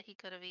earlier that he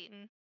could have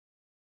eaten.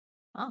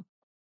 Oh.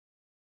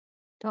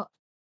 Don't.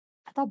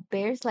 I thought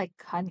bears like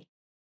honey.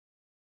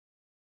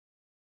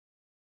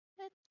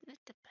 It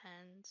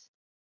depends.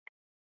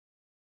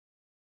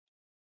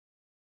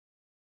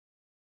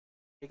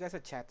 You guys are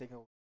chatting.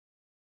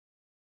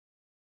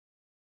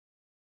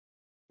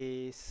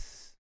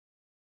 Is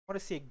I want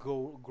to say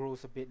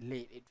grows a bit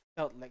late. It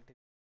felt like it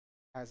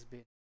has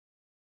been.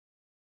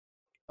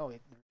 Oh,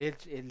 it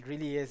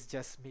really is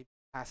just maybe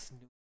past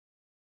noon.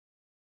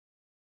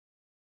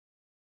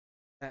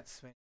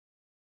 That's when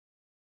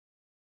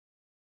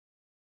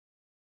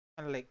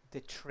kind of like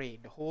the train,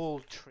 the whole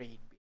train,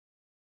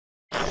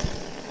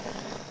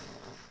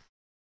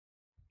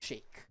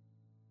 shake.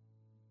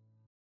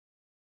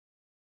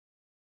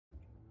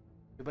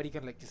 Everybody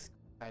can like just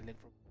silent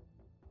for.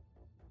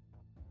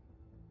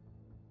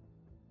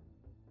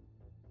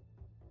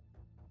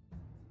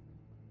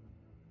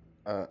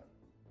 Uh,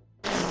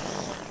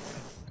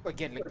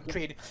 Again, like the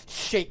train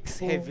shakes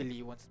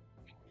heavily once,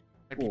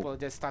 and Oh. people are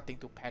just starting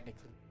to panic.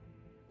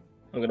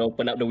 I'm gonna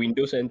open up the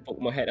windows and poke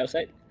my head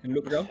outside and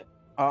look around.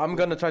 I'm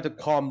gonna try to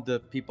calm the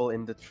people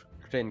in the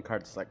train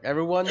carts. Like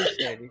everyone is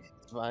steady.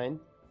 It's fine.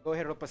 Go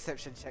ahead, roll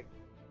perception check.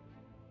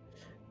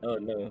 Oh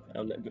no,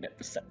 I'm not good at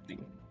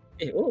percepting.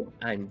 Oh,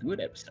 I'm good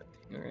at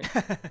percepting. All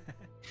right.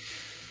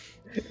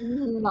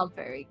 Not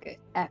very good.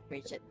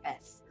 Average at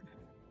best.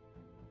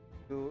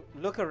 You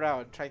look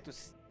around, try to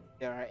see if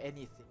there are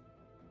anything.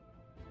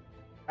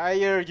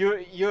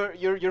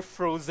 You're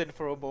frozen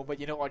for a moment,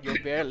 you know, on your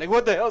bear. Like,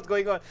 what the hell's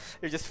going on?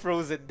 You're just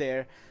frozen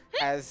there.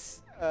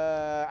 As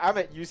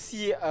Ahmed, you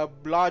see a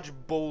large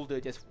boulder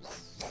just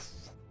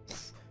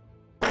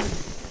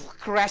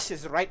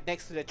crashes right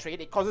next to the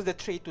train. It causes the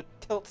train to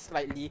tilt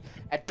slightly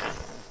and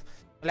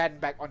land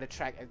back on the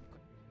track and go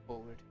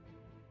forward.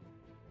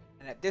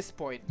 And at this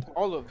point,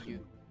 all of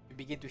you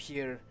begin to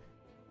hear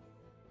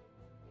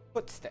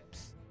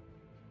footsteps.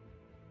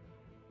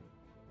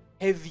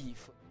 Heavy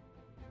footsteps.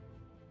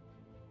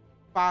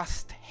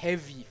 Fast,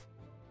 heavy.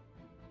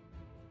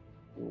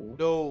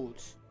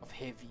 Loads of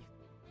heavy.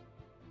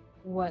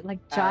 What, like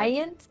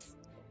giants?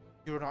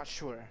 You're not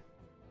sure.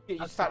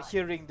 You start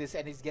hearing this,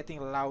 and it's getting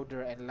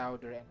louder and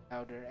louder and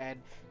louder. And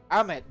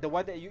Ahmed, the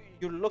one that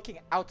you're looking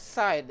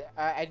outside,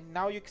 and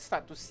now you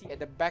start to see at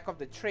the back of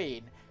the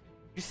train,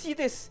 you see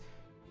this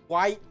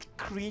white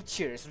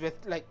creatures with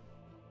like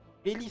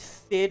really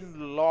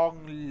thin,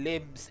 long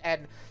limbs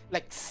and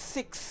like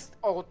 6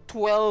 or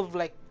 12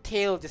 like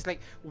tail just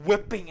like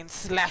whipping and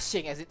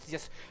slashing as it's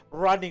just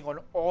running on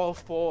all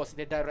fours in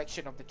the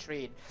direction of the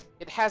train.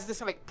 It has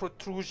this like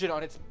protrusion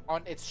on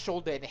its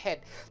shoulder and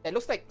head that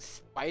looks like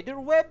spider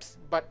webs,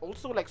 but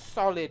also like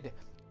solid,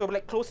 so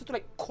like closer to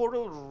like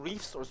coral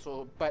reefs or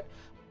so, but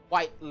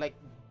white like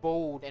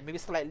bone and maybe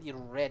slightly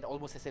red,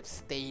 almost as if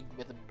stained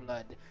with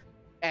blood.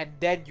 And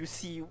then you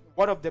see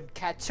one of them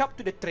catch up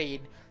to the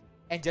train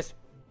and just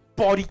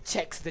body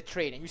checks the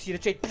train, and you see the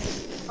train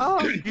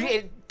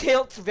it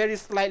tilts very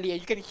slightly, and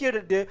you can hear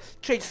that the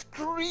train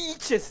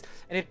screeches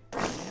and it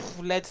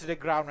lands to the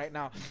ground right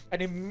now.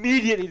 And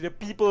immediately the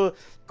people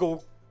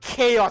go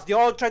chaos. They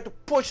all try to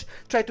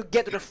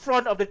get to the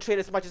front of the train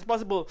as much as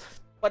possible,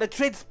 but the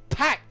train's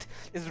packed.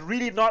 There's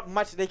really not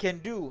much they can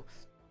do.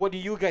 What do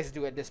you guys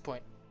do at this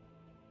point?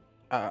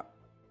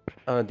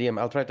 DM,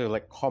 I'll try to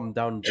like calm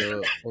down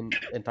the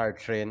entire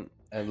train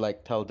and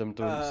like tell them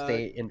to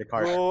stay in the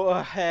car. Go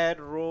ahead,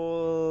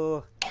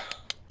 roll.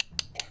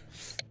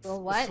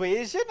 Roll what?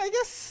 Persuasion, I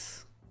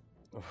guess.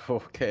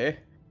 Okay.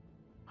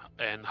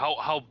 And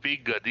how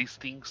big are these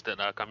things that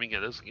are coming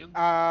at us again?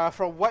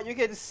 From what you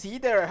can see,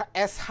 they're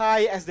as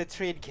high as the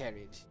train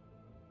carriage.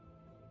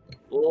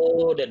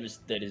 Oh, that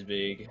is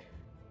big.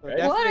 So Right.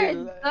 What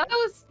definitely, are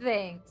those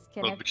things?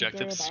 Can I figure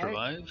Objective it out?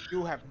 survive.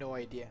 you have no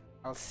idea.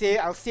 I'll say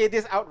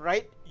this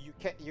outright. You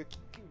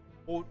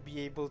won't be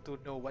able to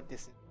know what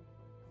this is.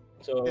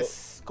 So, This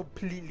is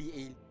completely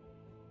alien.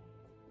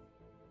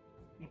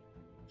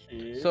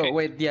 So Okay.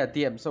 wait, yeah,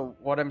 DM. So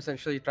what I'm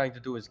essentially trying to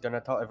do is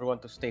gonna tell everyone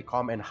to stay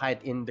calm and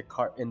hide in the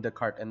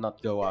cart and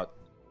not go out.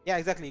 Yeah,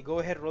 exactly. Go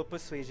ahead, roll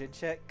persuasion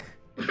check.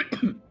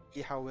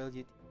 See how well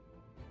you.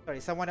 Sorry,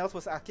 someone else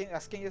was asking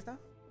just now.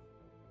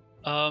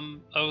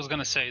 I was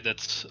gonna say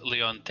that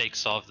Leon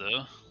takes off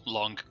the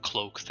long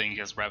cloak thing he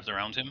has wrapped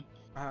around him,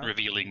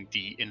 revealing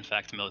the, in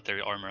fact,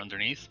 military armor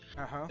underneath.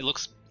 Uh-huh. It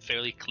looks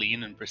fairly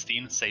clean and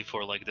pristine, save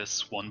for like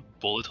this one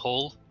bullet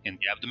hole in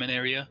the abdomen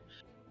area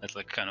that's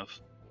like kind of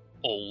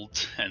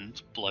old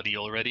and bloody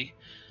already.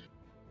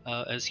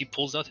 As he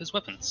pulls out his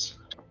weapons.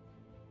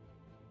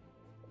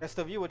 Rest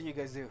of you, what do you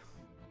guys do?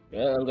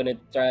 well, I'm gonna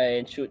try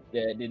and shoot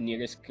the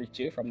nearest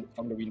creature from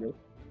the window.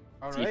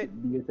 All See if right.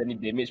 it deals any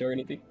damage or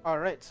anything. All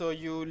right, so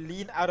you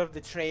lean out of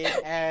the train,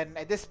 and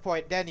at this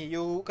point, Danny,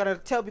 you gotta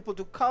tell people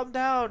to calm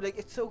down. Like,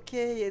 it's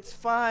okay, it's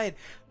fine.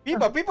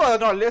 People are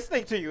not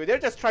listening to you. They're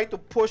just trying to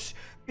push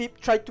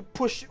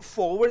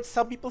forward.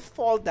 Some people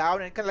fall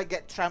down and kind of like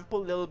get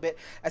trampled a little bit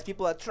as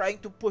people are trying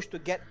to push to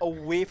get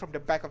away from the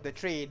back of the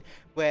train.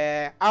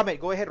 Where Ahmed,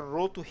 go ahead and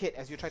roll to hit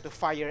as you try to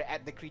fire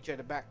at the creature in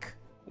the back.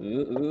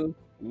 Ooh.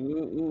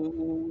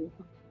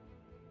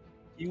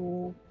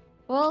 You.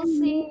 We'll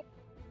see.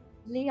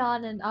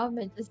 Leon and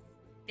Ahmed just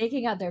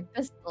taking out their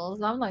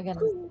pistols. I'm not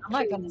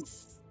gonna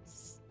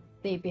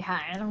stay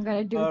behind. I'm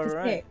gonna do All it to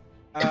right.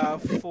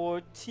 stay.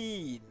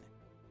 14.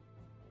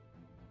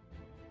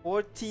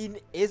 14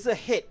 is a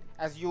hit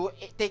as you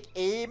take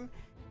aim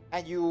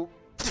and you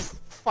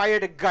fire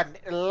the gun.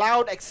 A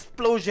loud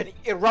explosion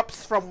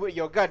erupts from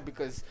your gun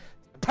because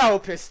power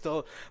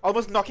pistol,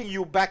 almost knocking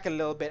you back a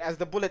little bit as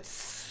the bullet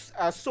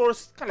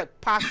soars kind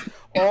of past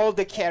all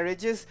the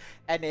carriages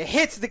and it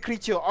hits the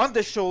creature on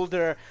the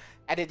shoulder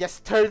and it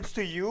just turns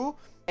to you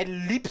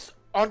and leaps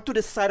onto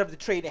the side of the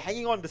train,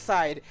 hanging on the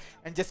side,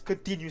 and just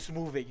continues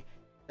moving.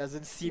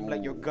 Doesn't seem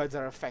like your guns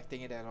are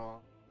affecting it at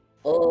all.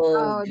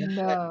 Oh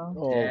no.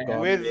 Oh god.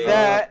 With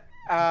that,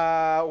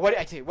 what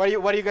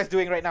are you guys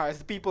doing right now? As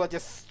the people are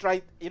just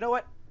you know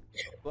what?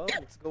 Well,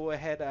 let's go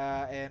ahead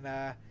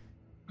and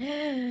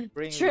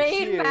bring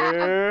Train it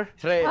map.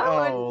 here.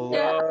 Oh,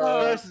 no.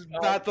 First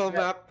battle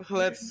map.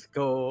 Let's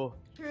go.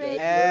 Train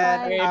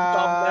And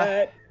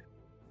map.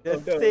 the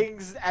Oh, no.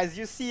 things, as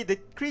you see, the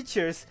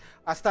creatures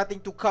are starting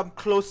to come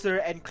closer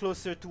and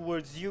closer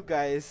towards you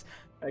guys.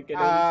 I can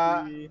Uh,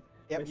 only see.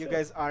 Yep, you Myself.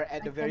 guys are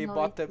at I the very can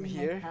only bottom see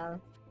here. myself.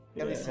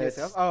 Can you Yeah. see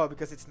yourself? Oh,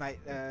 because it's night.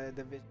 The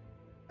vision.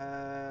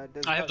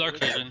 Does I have not dark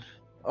really- vision.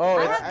 Oh,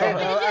 I it's have I dark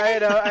know,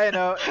 vision. I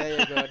know. There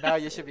you go. Now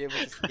you should be able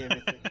to see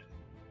everything.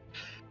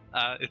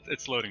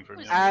 It's loading for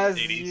me. As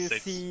you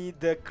 86. see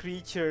the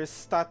creatures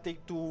starting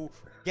to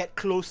get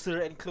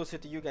closer and closer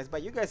to you guys,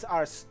 but you guys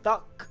are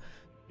stuck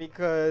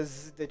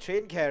because the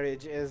train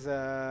carriage is,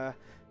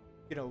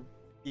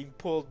 being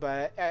pulled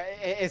by,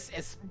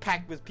 is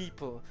packed with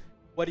people.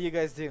 What do you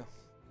guys do?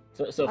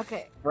 So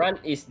Okay. front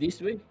is this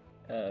way?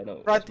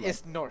 No. Front that's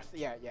is north.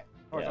 Yeah.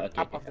 North Yeah, on okay,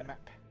 top okay. of the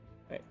map.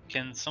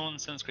 Can someone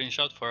send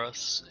screenshot for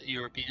us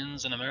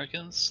Europeans and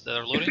Americans that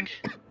are loading?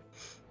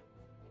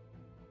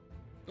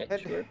 Yeah,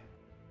 Head- sure.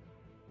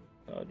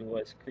 How do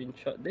I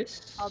screenshot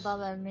this? Hold on,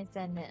 let me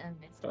send it.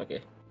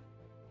 Okay.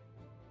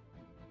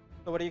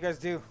 So what do you guys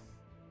do?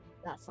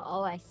 That's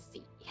all I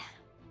see.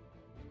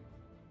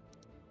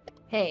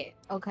 Hey,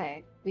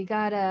 okay. We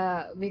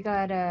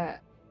gotta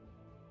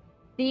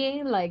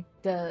seeing like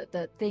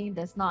the thing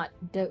does not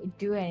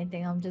do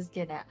anything. I'm just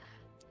gonna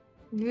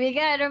we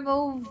gotta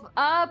move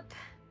up,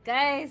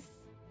 guys.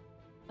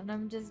 And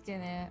I'm just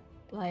gonna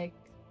like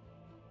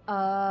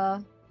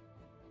I'm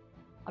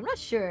not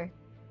sure.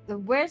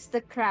 Where's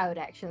the crowd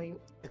actually?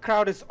 The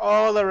crowd is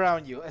all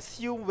around you.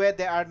 Assume where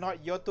there are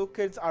not your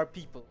tokens are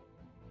people.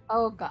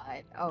 Oh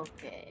god,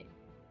 okay.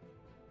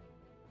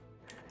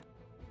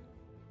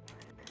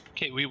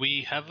 Okay,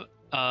 we have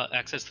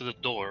access to the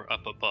door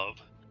up above.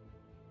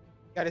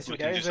 That is true. We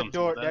There can do is a something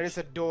door. with There that. is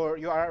a door.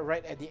 You are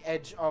right at the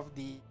edge of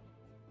the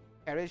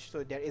carriage,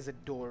 so there is a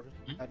door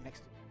next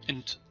to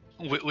And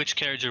which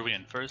carriage are we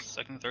in? First,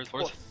 second, third,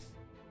 fourth? fourth.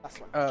 That's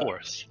one.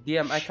 Fourth.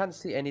 DM, I can't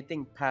see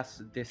anything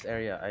past this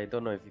area. I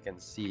don't know if you can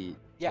see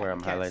Yeah, where you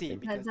I'm can't see highlighting.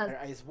 because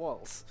That's- there is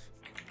walls.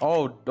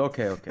 Oh,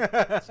 okay.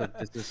 So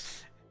this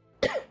is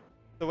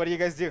So what do you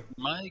guys do?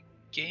 My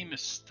game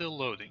is still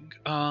loading.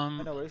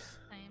 No worries.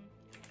 Same.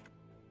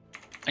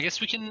 I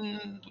guess we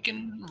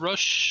can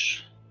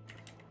rush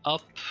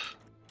up.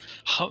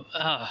 How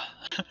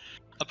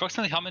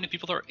approximately how many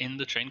people are in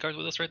the train cart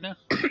with us right now?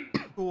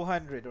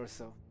 200 or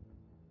so.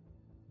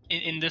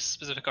 In this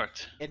specific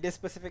cart. In this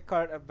specific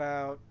cart,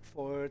 about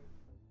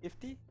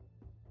 450.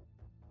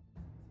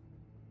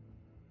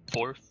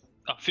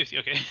 Oh, 50.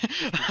 Okay.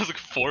 I was like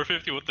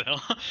 450. What the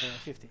hell?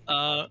 50.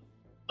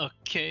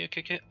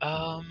 Okay.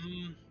 All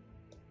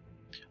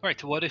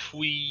right. What if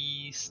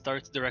we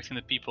start directing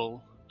the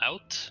people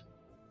out,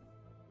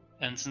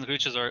 and since the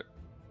creatures are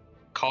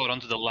caught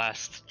onto the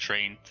last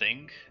train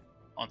thing,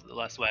 onto the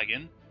last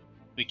wagon,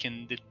 we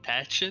can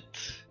detach it.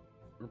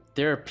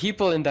 There are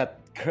people in that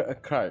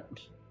cart.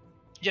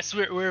 Yes,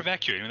 we're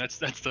evacuating. That's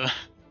the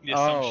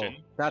Oh, assumption.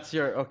 that's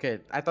your okay.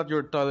 I thought you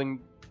were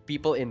telling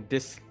people in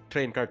this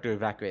train car to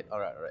evacuate. All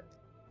right.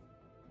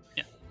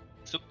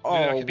 So we Oh,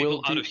 evacuate people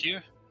will out be- of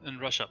here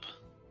and rush up.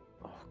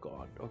 Oh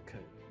God. Okay.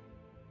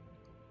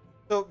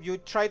 So you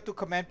try to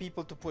command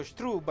people to push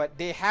through, but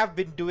they have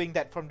been doing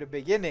that from the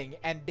beginning,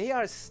 and they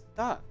are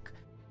stuck.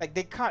 Like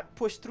they can't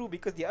push through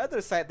because the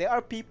other side, there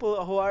are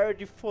people who are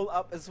already full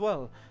up as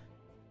well.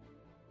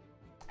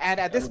 And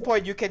at this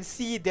point, you can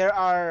see there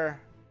are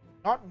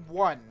not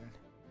one,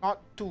 not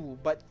two,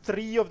 but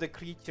 3 of the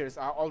creatures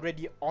are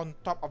already on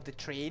top of the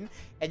train,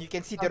 and you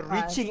can see they're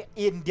Okay. reaching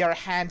in their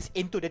hands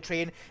into the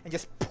train and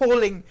just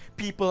pulling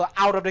people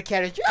out of the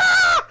carriage.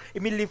 Ah!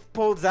 Immediately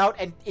pulls out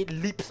and it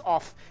leaps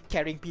off,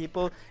 carrying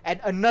people, and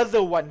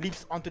another one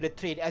leaps onto the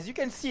train. As you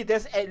can see,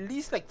 there's at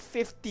least like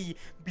 50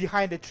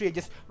 behind the train,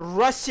 just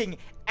rushing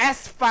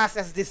as fast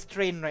as this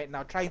train right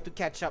now, trying to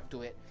catch up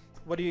to it.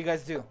 What do you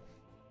guys do?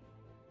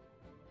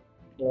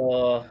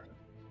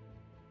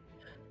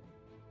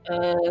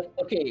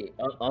 Okay,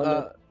 on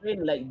a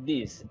train like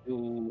this,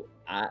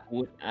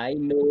 would I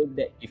know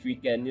that if we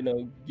can,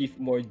 give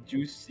more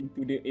juice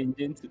into the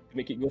engine to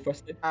make it go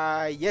faster?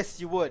 Yes,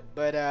 you would,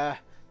 but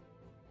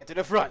get to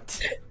the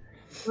front.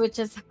 Which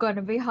is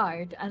gonna be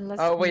hard unless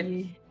Oh, wait.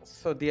 we.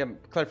 So DM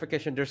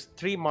clarification. There's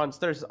 3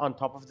 monsters on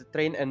top of the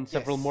train and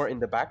several Yes. more in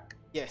the back.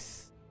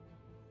 Yes.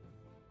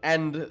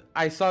 And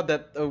I saw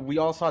that we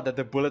all saw that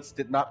the bullets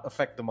did not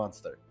affect the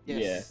monster.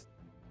 Yes.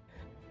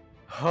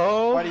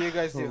 Oh, What do you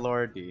guys do?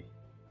 Lordy.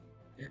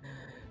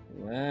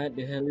 What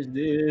the hell is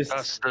this?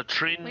 Does the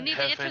train We need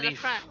to have get to any? the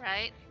front,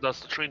 right? Does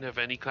the train have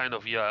any kind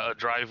of a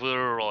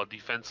driver or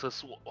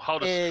defenses? How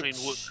does the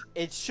train work?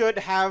 It should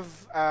have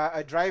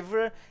a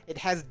driver. It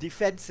has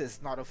defenses,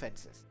 not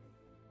offenses.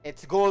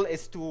 Its goal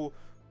is to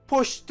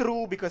push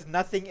through because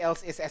nothing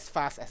else is as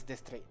fast as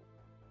this train.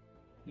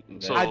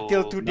 So-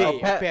 Until today,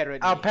 Appa-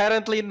 apparently.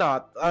 Apparently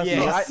not.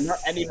 Yes. So Not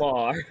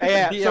anymore.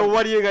 Yeah, so DM.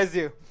 what do you guys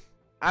do?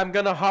 I'm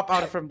gonna hop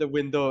out from the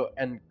window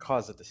and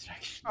cause a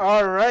distraction.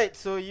 Alright,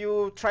 so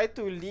you try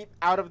to leap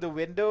out of the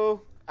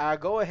window.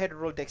 Go ahead and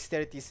roll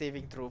dexterity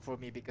saving throw for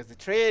me because the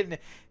train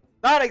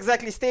not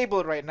exactly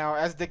stable right now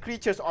as the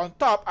creatures on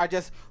top are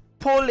just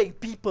pulling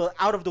people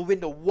out of the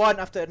window one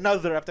after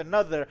another after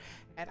another.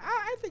 And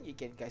I think you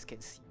guys can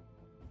see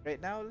right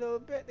now a little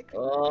bit. The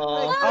creatures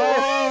Oh. like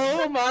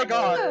Oh my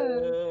God.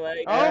 Oh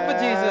my Oh, god. but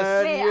Jesus.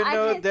 And, Wait, you I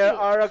know, can there see.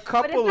 are a is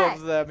couple that?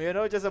 of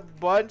them, just a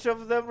bunch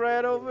of them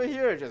right over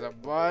here. Just a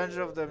bunch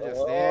of them just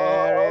Oh,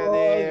 there in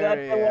the that's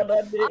the area. one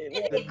I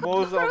did. Hey,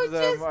 Most of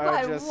them cockroaches, are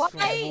but just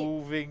why?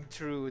 moving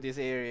through this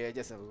area.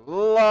 Just a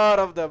lot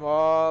of them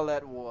all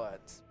at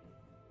once.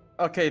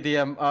 Okay,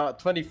 DM.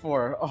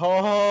 24.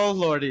 Oh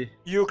Lordy.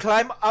 You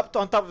climb up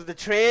on top of the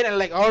train and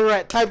like,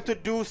 alright, time to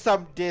do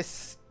some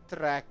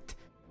distract.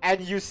 And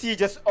you see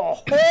just a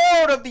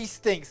horde of these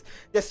things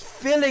just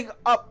filling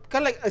up,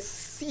 kind of like a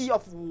sea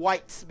of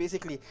whites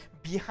basically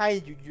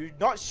behind you. You're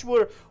not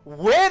sure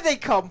where they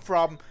come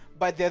from,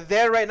 but they're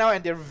there right now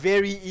and they're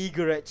very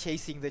eager at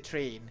chasing the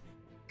train.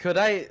 Could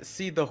I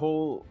see the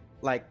whole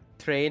like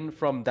train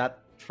from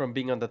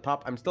being on the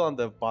top? I'm still on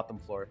the bottom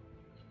floor.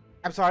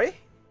 I'm sorry?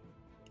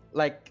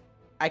 Like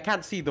I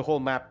can't see the whole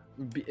map.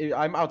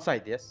 I'm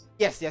outside. Yes.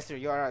 Yes, sir,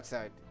 you are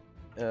outside.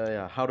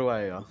 Yeah. How do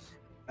I?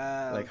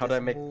 Like, how do I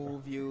just make-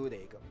 move you? There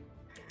you go.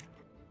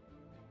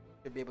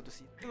 You'll be able to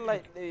see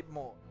slightly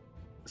more.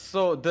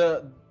 So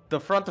the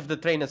front of the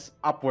train is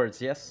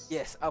upwards. Yes.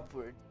 Yes,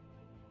 upward.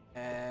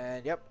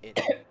 And yep, it.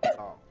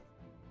 Oh.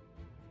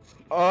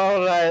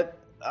 All right.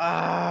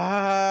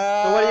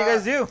 So what do you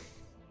guys do?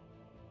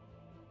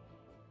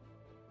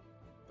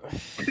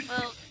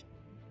 Well,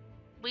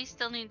 we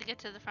still need to get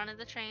to the front of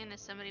the train if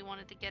somebody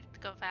wanted to get it to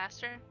go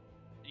faster.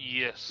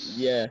 Yes.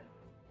 Yeah.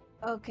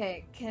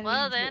 Okay, can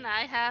Well, we... then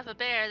I have a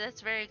bear that's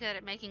very good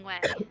at making way.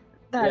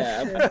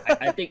 That's true.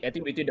 I think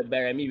between the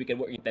bear and me we can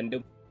work in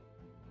tandem.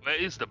 Where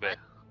is the bear?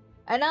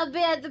 And I'll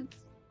be at the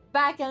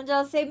back and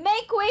I'll say,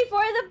 make way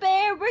for the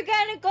bear. We're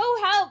gonna go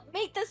help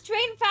make this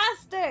train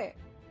faster.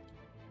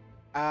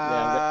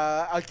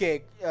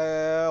 Okay.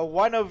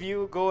 One of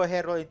you go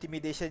ahead roll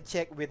intimidation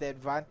check with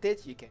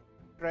advantage. You can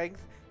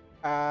strength.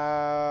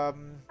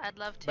 I'd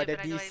love to, But the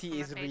I go DC from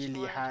is a mage really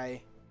lord.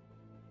 high.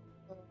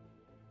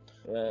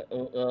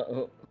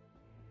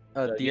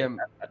 DM.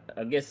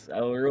 I guess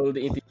I'll roll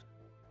the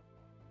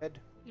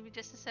Give me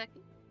just a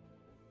second.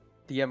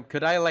 DM.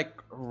 Could I like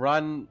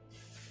run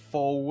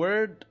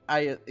forward?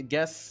 I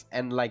guess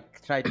and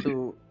like try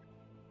to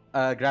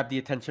grab the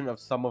attention of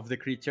some of the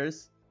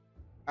creatures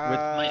with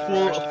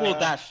full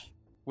dash.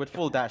 With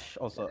full dash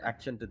also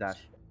action to dash.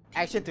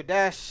 Action to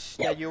dash.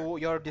 Yeah,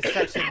 your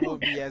distraction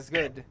won't be as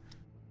good.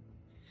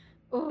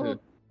 Oh,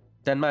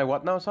 Then my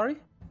what now? Sorry.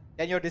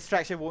 Then your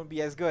distraction won't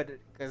be as good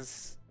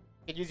because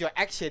you can use your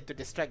action to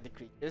distract the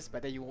creatures,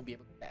 but then you won't be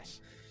able to dash.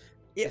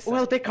 Yeah, Yes,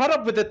 well, sir. they caught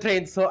up with the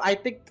train, so I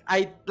think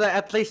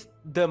at least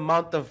the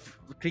amount of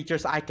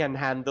creatures I can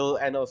handle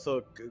and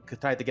also could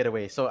try to get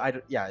away. So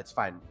yeah, it's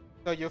fine.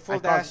 So you full I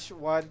can't- dash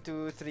 1,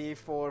 2, 3,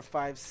 4,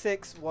 5,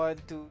 6. 1,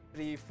 2,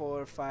 3,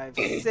 4, 5,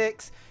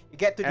 6. You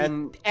get to the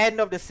And- end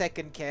of the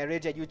second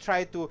carriage and you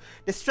try to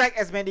distract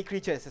as many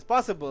creatures as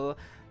possible.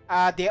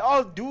 They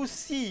all do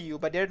see you,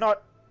 but they're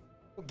not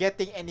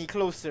getting any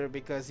closer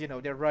because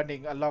they're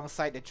running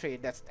alongside the train.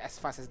 That's as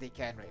fast as they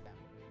can right now.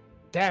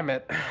 Damn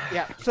it.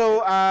 Yeah.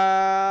 So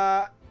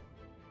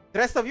the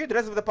rest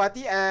of the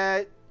party,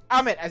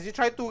 Ahmed, as you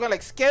try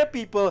to scare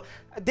people,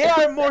 they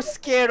are more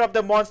scared of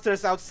the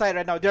monsters outside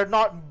right now. They're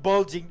not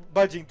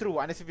budging through.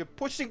 Unless if you're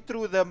pushing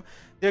through them,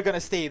 they're gonna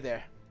stay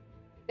there.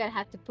 gonna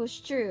have to push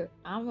through.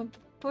 I'm gonna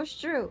push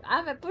through.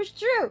 I'm gonna push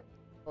through.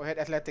 Go ahead,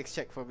 athletics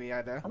check for me,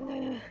 Ada.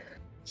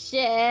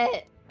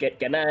 Shit.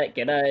 Can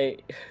I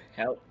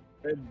help?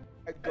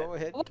 Go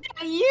ahead. What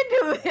are you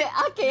doing?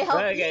 Okay, help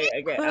Okay,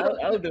 you. okay,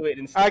 I'll do it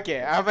instead.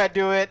 Okay, Ahmed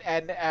do it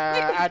and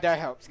Ada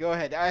helps. Go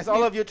ahead. As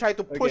all of you try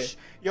to push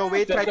your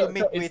way, try to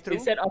make way through.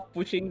 Instead of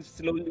pushing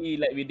slowly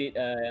like we did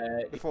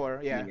Before,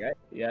 yeah. right?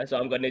 Yeah, so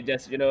I'm gonna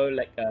just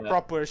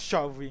Proper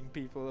shoving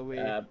people away.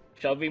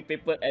 shoving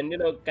people and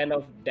kind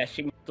of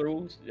dashing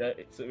through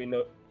so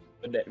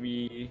that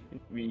we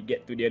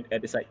get to the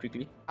other side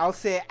quickly. I'll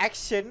say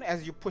action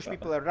as you push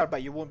people around,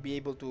 but you won't be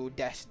able to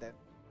dash them.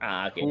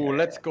 Okay. Ooh,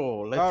 let's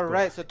go. Let's All go.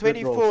 right, so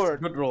Good rolls, 24.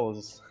 Good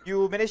rolls.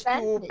 You managed to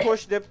Bandit.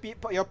 push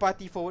your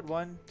party forward.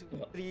 1,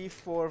 2, 3,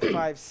 4,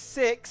 5,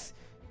 6.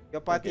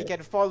 Your party Okay.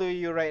 can follow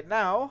you right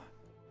now.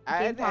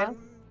 Okay, And Bob.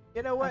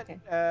 you know what? Okay.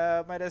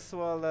 Might as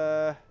well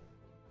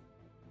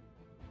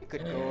we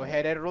could go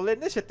ahead and roll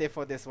initiative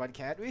for this one,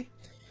 can't we?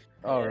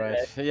 All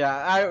right.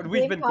 Yeah,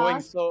 we've Big been going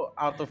boss. so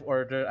out of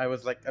order. I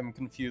was like, I'm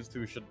confused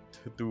who should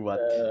do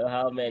what.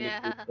 How many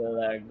Yeah.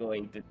 people are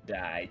going to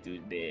die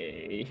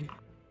today?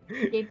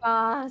 Okay,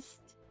 boss.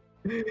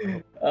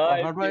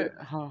 How do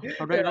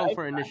I roll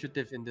for I-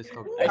 initiative in this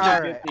talk? I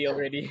Alright. did 50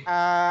 already.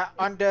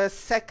 On the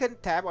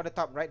second tab on the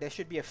top right, there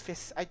should be a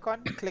fist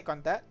icon. Click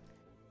on that.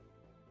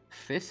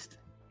 Fist?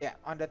 Yeah,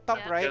 on the top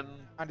Yeah. right,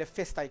 Then on the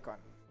fist icon.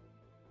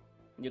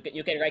 You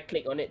can right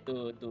click on it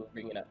to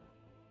bring it up.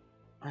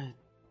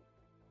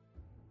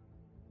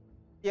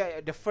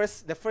 Yeah, the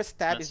first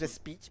tab is the That's-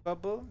 speech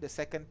bubble. The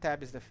second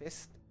tab is the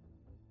fist.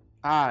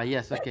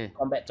 Yes, okay.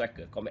 Combat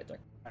tracker. All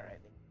right.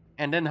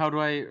 And then how do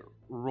I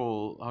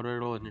roll? How do I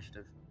roll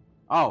initiative?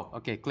 Oh,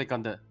 okay. Click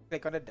on the.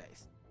 Click on the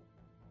dice.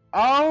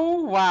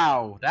 Oh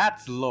wow,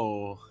 that's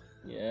low.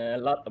 Yeah,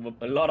 a lot of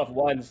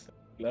ones.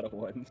 A lot of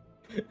ones.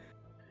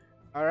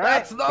 All right.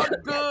 That's not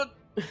good.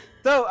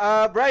 So,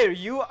 Briar,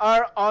 you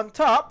are on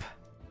top.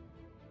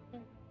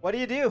 What do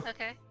you do?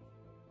 Okay.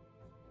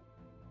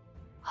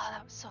 Oh,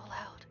 that was so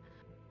loud.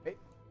 Wait.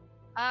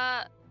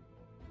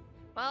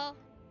 Well,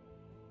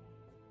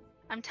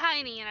 I'm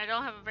tiny and I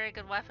don't have a very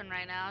good weapon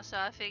right now, so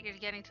I figured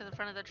getting to the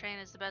front of the train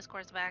is the best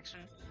course of action.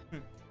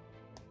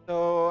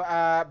 So,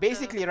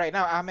 basically, right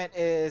now, Ahmed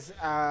is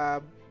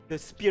the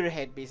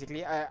spearhead,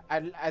 basically.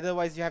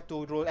 Otherwise, you have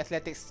to roll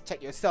athletics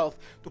check yourself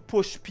to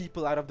push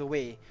people out of the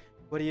way.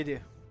 What do you do?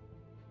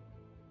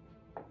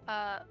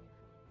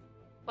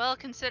 Well,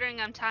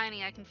 considering I'm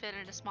tiny, I can fit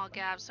into small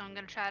gaps, so I'm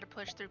gonna try to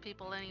push through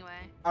people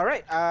anyway. All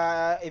right.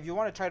 If you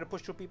want to try to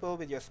push through people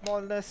with your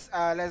smallness,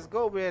 let's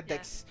go with Yeah.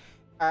 dex.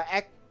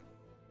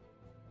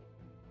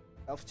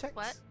 Stealth checks.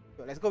 What?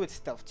 So let's go with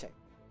stealth check.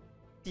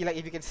 See, like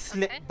if you can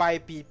slip Okay. by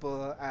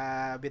people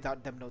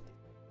without them noticing.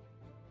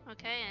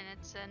 Okay, and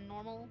it's a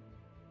normal.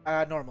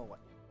 Normal one.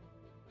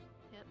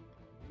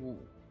 Ooh.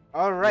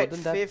 All right,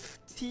 than that.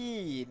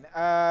 15.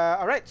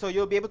 All right, so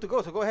you'll be able to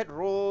go. So go ahead,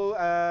 roll.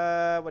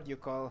 What do you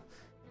call?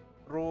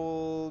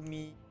 Roll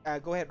me.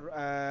 Go ahead.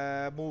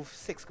 Move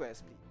 6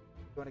 squares, please.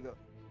 You wanna go?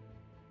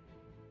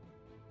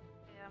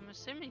 Yeah, I'm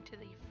assuming to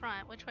the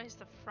front. Which way is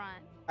the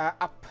front? Up.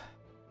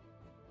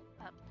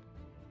 Up.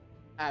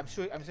 I'm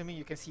assuming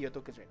you can see your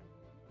tokens right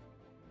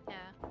now.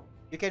 Yeah.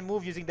 You can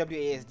move using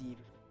WASD.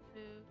 2,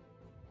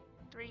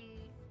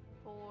 3,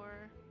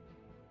 4,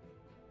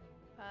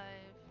 5,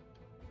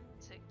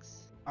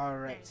 6. All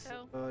right, There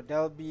you so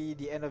that'll be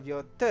the end of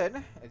your turn.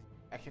 As you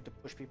action to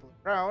push people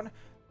around.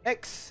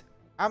 Next,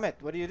 Ahmed,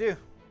 what do you do?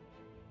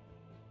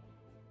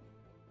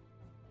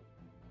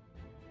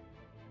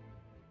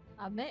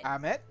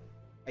 Ahmed,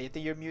 you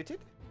think you're muted?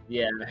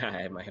 Yeah,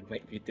 I might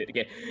muted.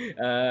 Okay.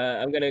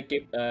 I'm gonna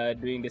keep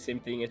doing the same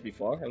thing as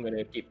before. I'm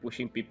gonna keep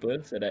pushing people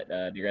so that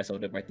the rest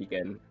of the party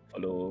can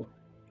follow.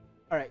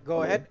 All right,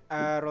 go Okay.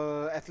 ahead.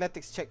 Roll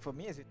athletics check for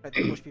me as you try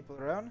to push people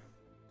around.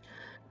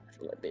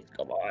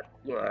 Come on,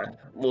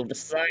 move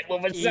aside,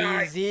 move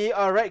aside. Easy.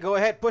 All right, go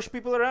ahead. Push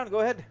people around.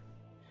 Go ahead.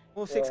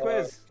 Move 6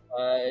 squares.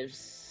 5,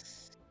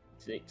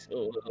 6.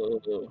 Oh.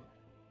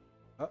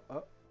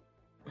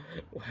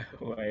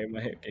 Why am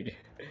I okay?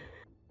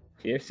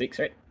 Here 6,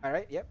 right? All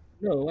right. Yep.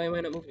 No, why am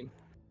I not moving?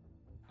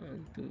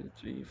 1, 2,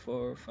 3,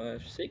 4,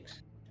 5,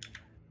 6.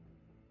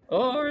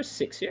 Or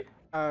 6 here.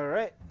 All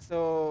right.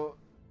 So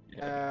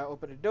Yeah.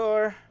 open the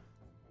door.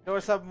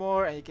 Doors up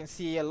more, and you can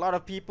see a lot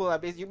of people.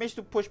 You managed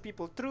to push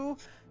people through.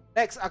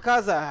 Next,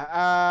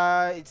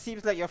 Akaza. It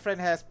seems like your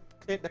friend has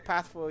cleared the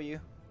path for you.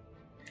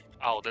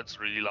 Ow, that's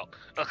really loud.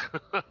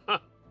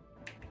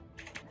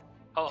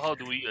 How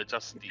do we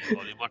adjust the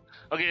volume on?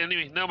 Okay,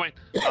 anyway, never mind.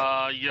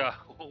 Yeah,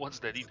 what's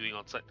Daddy doing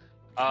outside?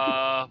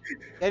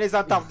 Then it's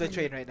on top of the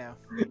train right now.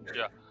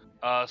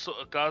 So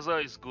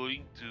Akaza is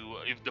going to,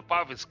 if the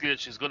path is clear,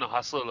 she's gonna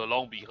hustle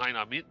along behind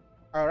Amit.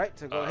 All right,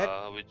 so go ahead.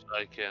 Which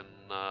I can.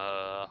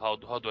 How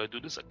do I do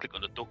this? I click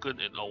on the token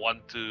and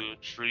 1, 2,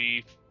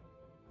 3,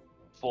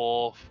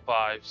 4,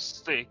 5,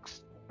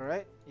 6. All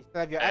right. You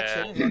still have your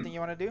action. Is there anything you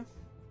want to do?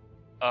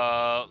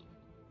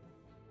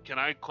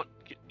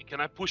 Can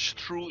I push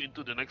through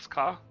into the next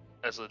car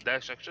as a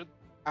dash action?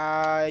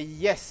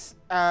 Yes.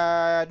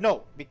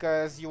 No,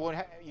 because you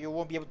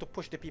won't be able to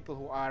push the people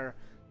who are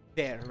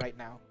there right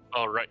now.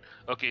 All right.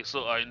 Okay.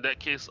 So in that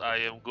case, I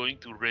am going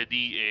to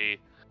ready a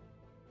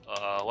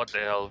what the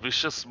hell,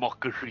 vicious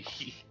mockery.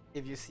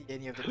 If you see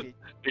any of the people.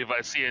 If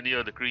I see any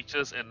of the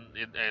creatures, and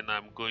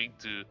I'm going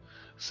to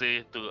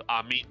say to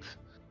Amit,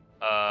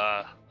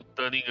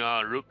 turning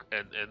Rook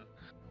and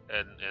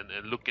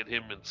look at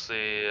him and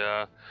say,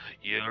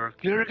 "You're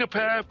clear the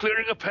path,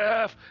 clear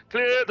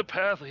the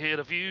path ahead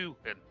of you,"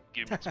 and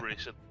give him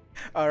inspiration.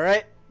 All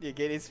right. You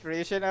get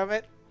inspiration of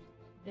it.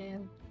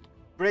 Damn.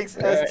 Brings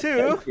us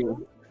to. Thank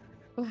you.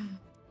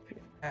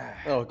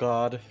 Oh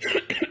god.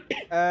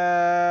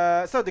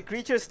 So the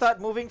creatures start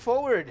moving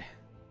forward.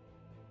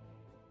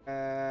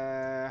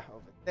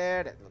 Over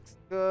there, that looks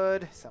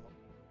good. Some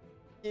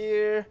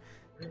here.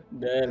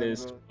 That some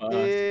is go fast.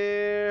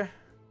 here.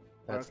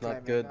 That's Or not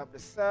climbing good. Up the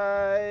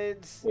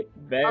sides. Wait,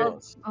 there.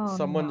 Oh,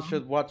 Someone no.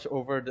 should watch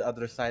over the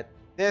other side.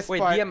 This Wait,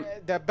 part, DM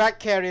the back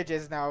carriage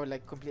is now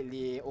like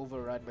completely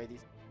overrun by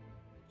these.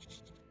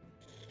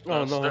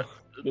 Oh Does no. that-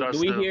 Do Does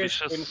we the hear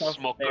vicious screams of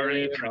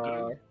mockery terror trigger?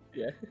 or...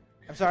 Yeah.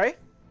 I'm sorry.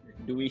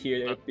 Do we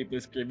hear people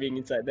screaming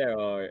inside there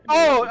or?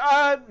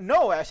 Oh,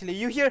 no. Actually,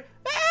 you hear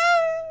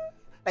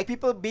like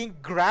people being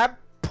grabbed,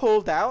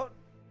 pulled out,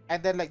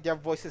 and then like their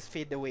voices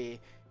fade away.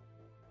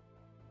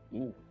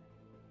 Ooh.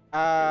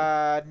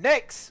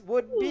 Next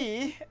would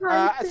be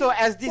so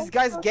as these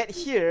guys get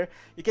here,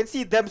 you can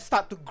see them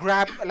start to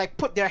grab, like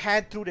put their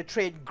hand through the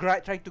train,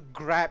 trying to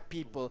grab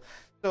people.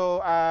 So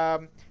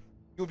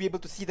you'll be able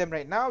to see them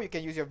right now. You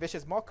can use your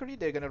vicious mockery.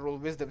 They're gonna roll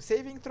wisdom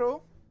saving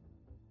throw,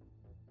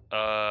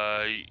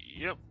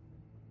 Yep.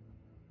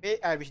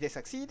 which they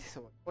succeed.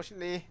 So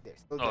unfortunately, they're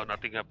still Oh, dead.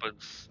 nothing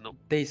happens. Nope.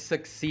 They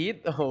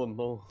succeed? Oh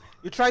no.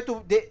 You try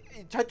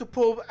to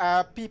pull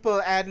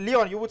people, and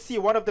Leon, you would see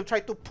one of them try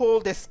to pull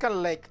this kind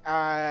of like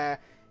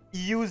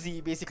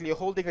Yuzi, basically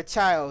holding a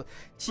child.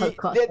 Oh,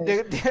 God.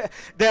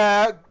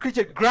 The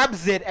creature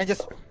grabs it and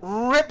just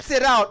rips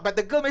it out, but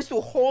the girl managed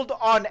to hold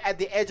on at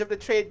the edge of the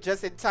train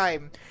just in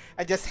time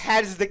and just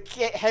hands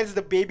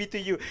the baby to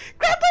you.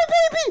 Grab my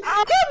baby!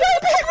 Grab my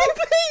baby,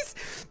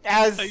 please!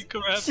 As I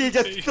grab she the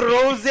just baby.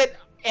 throws it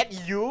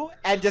at you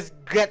and just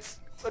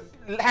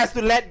has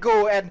to let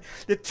go, and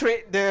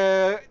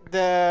the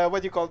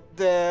what do you call,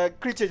 the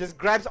creature just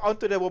grabs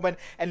onto the woman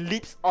and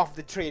leaps off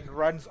the train,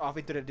 runs off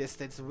into the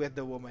distance with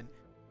the woman.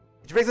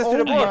 Which brings us to Oh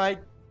the board. my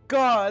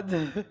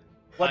god.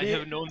 What I do you-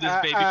 have known this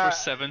baby for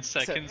 7 so-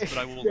 seconds, but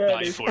I will That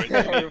die is for it,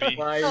 terrifying.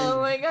 baby. Oh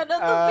my god,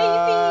 not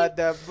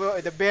the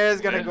baby! The bear is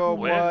gonna When- go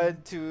when? 1,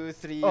 2,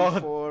 3, Oh.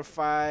 4,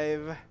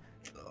 5,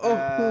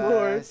 Oh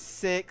lord.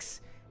 6.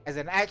 As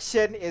an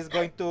action, is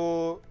going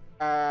to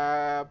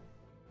kind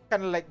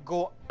of like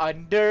go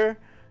under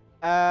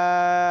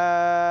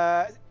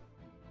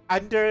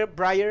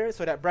Briar,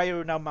 so that Briar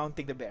will now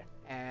mounting the bear,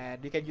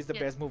 and you can use the Yeah.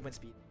 bear's movement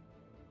speed.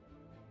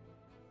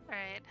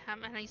 Alright, how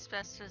many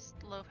steps does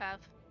Loaf have?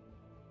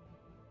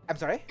 I'm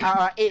sorry.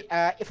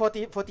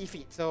 40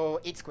 feet, so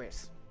 8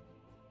 squares.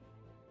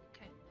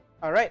 Okay.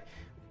 All right.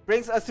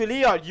 Brings us to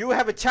Leon. You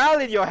have a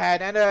child in your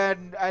hand and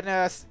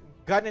a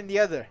gun in the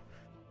other.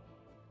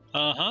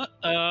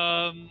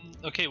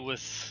 Okay,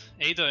 with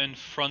Ada in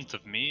front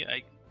of me,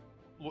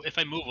 if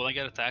I move, will I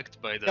get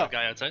attacked by the No.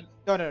 guy outside?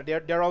 No,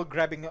 they're all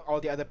grabbing all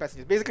the other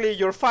passengers. Basically,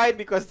 you're fine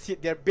because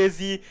they're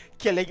busy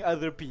killing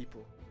other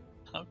people.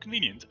 How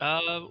convenient.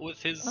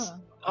 With his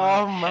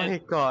Oh head- my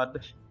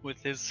god.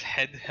 with his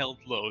head held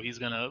low, he's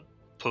gonna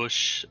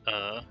push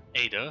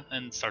Ada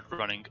and start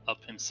running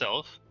up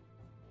himself.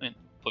 I mean,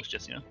 push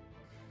just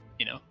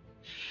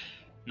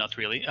not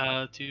really.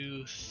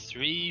 2,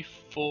 3,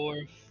 4,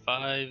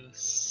 5,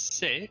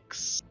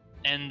 6,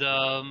 and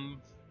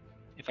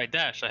if I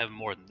dash, I have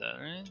more than that,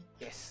 right?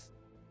 Yes.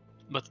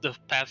 But the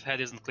path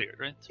ahead isn't cleared,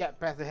 right? Yeah,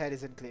 path ahead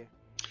isn't clear.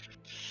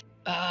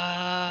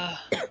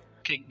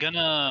 Okay,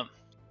 gonna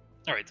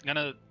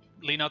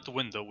lean out the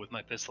window with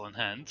my pistol in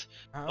hand,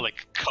 Uh-huh.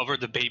 like cover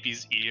the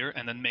baby's ear,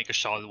 and then make a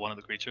shot at one of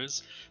the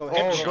creatures Go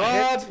ahead, Oh go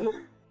ahead.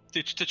 god.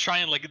 to try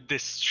and like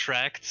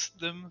distract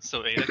them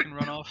so Ada can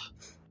run off.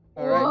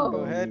 All right, go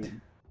Whoa.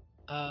 ahead.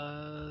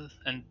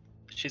 And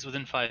she's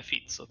within 5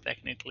 feet, so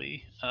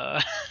technically,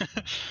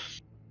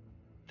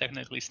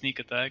 technically sneak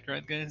attack,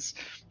 right, guys?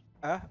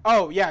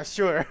 Oh yeah,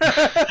 sure.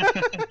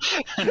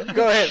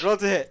 Go ahead, roll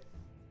to hit.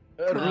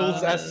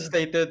 Rules as Uh,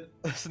 stated,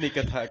 sneak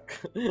attack.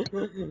 that's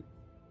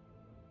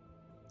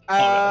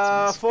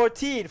a miss.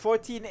 14.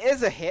 14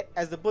 is a hit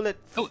as the bullet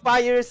Oh.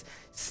 fires,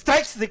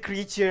 strikes the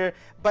creature,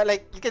 but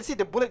like you can see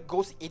the bullet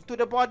goes into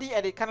the body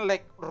and it kind of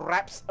like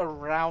wraps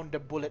around the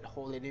bullet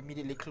hole and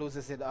immediately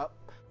closes it up,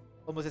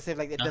 almost as if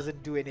like it Huh.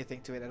 doesn't do anything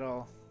to it at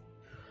all.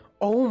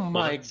 Oh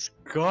my that's-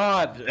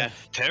 god!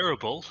 That's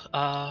terrible.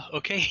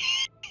 Okay.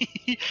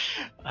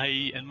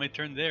 I end my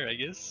turn there, I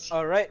guess.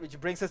 All right, which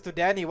brings us to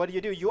Danny. What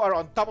do? You are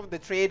on top of the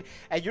train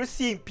and you're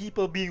seeing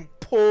people being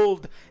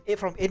pulled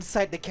from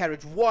inside the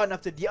carriage, one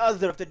after the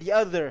other after the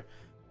other.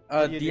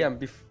 What do you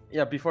do?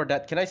 DM, before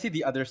that, can I see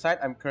the other side?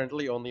 I'm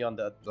currently only on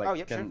the like. Oh,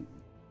 yep, sure.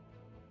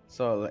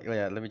 So like,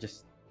 yeah, let me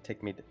just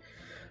take me.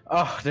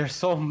 Oh, there's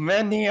so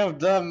many of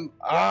them.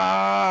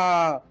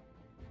 Ah.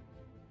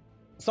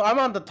 So I'm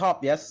on the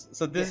top, yes.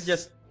 So this is Yes.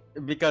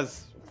 just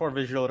because for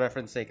visual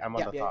reference sake, I'm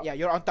on the top. Yeah,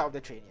 you're on top of the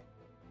train. Yeah.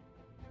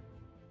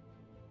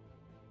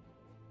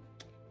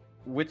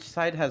 Which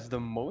side has the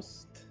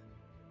most?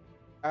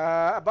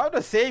 About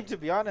the same, to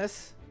be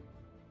honest.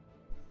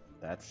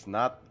 That's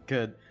not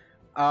good.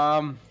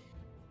 Oh,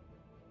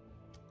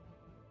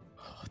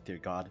 dear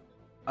God.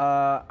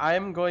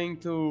 I'm going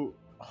to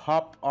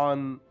hop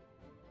on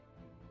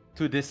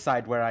to this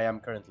side where I am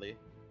currently.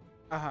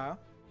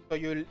 So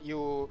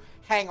you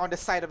hang on the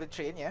side of the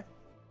train, yeah.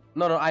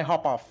 No, I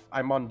hop off.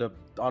 I'm on the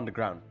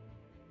ground.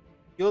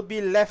 You'll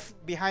be left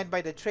behind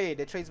by the train.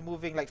 The train's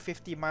moving like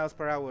 50 miles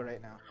per hour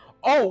right now.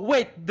 Oh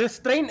wait, this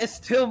train is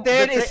still.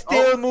 Train the is tra-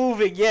 still oh,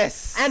 moving,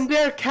 yes. and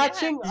they're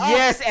catching up.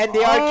 yes, and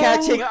they are Oh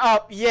catching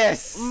up,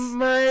 yes.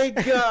 My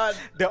God.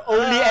 The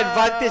only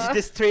advantage Ah.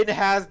 this train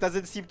has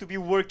doesn't seem to be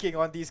working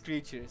on these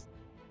creatures.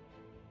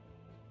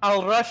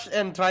 I'll rush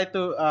and try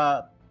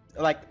to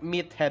like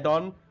meet head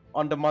on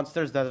the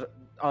monsters that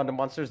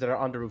are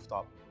on the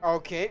rooftop.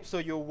 Okay, so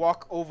you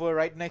walk over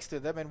right next to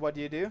them, and what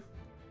do?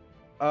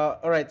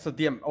 Alright, so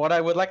DM, what I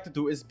would like to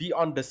do is be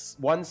on this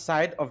one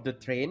side of the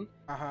train,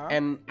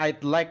 and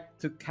I'd like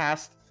to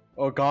cast.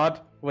 Oh God,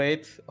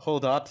 wait,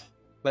 hold on.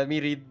 Let me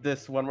read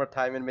this one more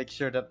time and make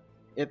sure that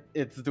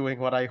it's doing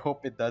what I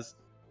hope it does.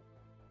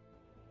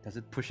 Does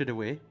it push it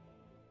away?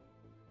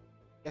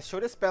 Just show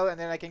the spell, and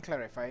then I can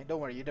clarify. Don't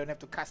worry, you don't have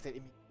to cast it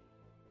immediately.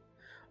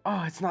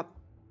 Oh, it's not.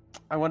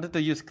 I wanted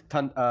to use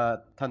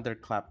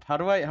thunderclap. How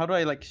do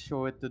I like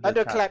show it to the chat?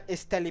 Thunderclap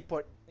is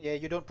teleport. Yeah,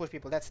 you don't push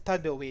people. That's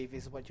thunder wave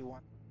is what you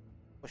want.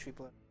 Push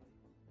people.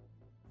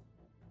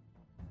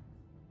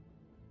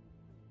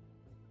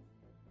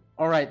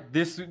 All right,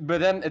 but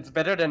then it's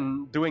better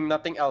than doing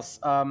nothing else.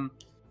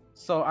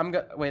 So I'm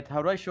gonna wait.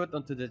 How do I show it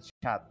onto the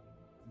chat,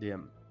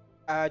 DM?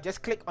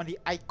 Just click on the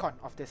icon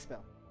of the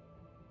spell.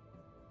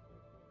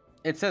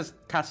 It says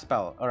cast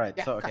spell. All right,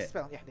 Yeah, so okay. cast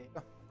spell. Yeah, there you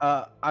go.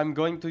 I'm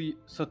going to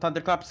so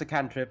thunderclap is a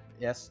cantrip.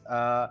 Yes.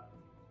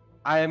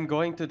 I am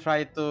going to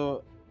try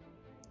to.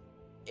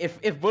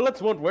 If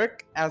bullets won't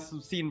work, as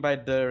seen by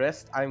the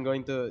rest, I'm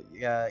going to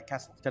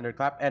cast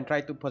thunderclap and try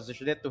to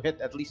position it to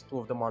hit at least 2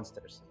 of the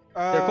monsters.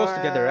 They're close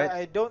together, right?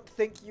 I don't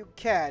think you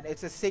can.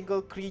 It's a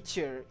single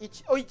creature.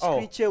 Each Oh.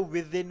 creature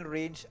within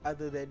range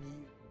other than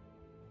you.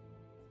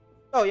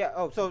 Oh yeah.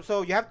 Oh,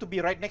 so you have to be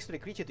right next to the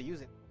creature to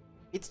use it.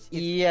 It's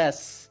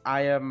Yes,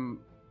 I am.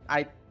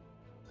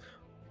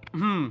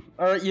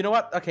 Or you know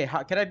what? Okay,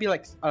 can I be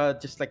like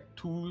just like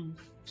 2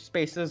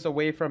 spaces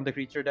away from the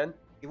creature then?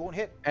 it won't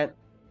hit. And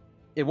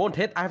it won't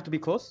hit. I have to be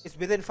close. It's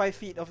within 5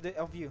 feet of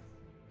you.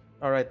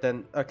 All right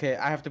then. Okay,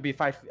 I have to be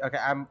 5. Okay,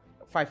 I'm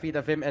 5 feet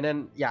of him, and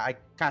then yeah, I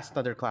cast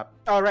thunderclap.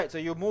 All right, so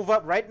you move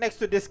up right next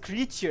to this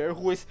creature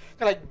who is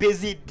kind of like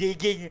busy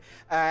digging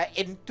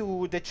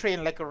into the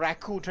train like a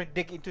raccoon trying to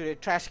dig into the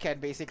trash can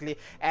basically,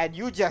 and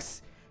you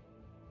just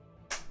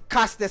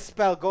cast the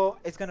spell. Go.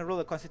 It's gonna roll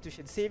a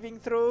Constitution saving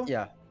throw.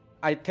 Yeah,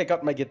 I take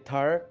out my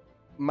guitar,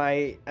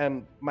 my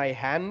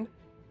hand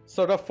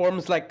sort of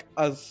forms like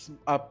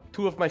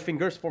 2 of my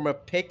fingers form a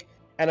pick,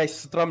 and I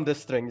strum the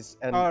strings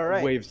and All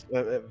right. waves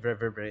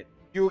reverberate.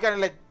 You kind of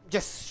like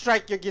just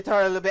strike your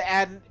guitar a little bit,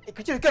 and the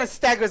creature kind of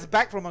staggers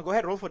back from it. Go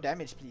ahead, roll for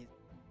damage, please.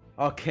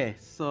 Okay,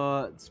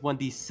 so it's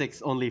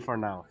 1d6 only for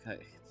now. Okay,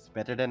 it's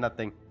better than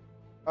nothing.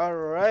 All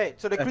right,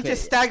 so the creature Okay.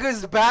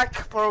 staggers back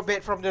for a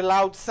bit from the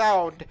loud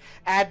sound,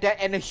 and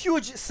a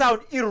huge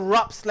sound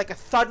erupts like a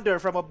thunder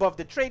from above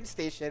the train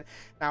station.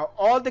 Now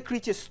all the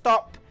creatures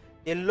stop.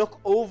 They look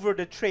over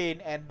the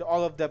train, and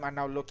all of them are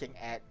now looking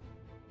at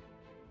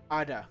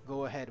Ada.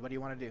 Go ahead. What do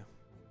you want to do?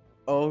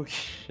 Oh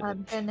shit.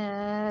 I'm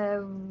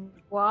gonna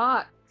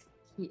walk,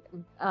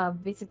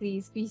 basically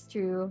squeeze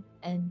through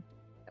and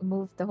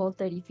move the whole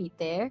 30 feet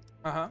there.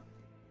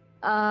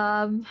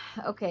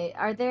 Okay,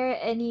 are there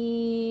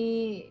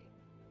any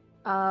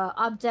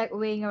object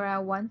weighing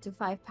around 1 to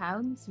 5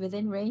 pounds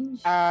within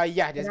range?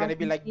 Yeah, there's gonna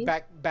be Around like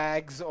 50?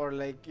 bags or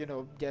like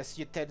just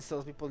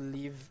utensils people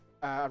leave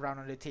around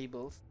on the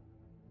tables.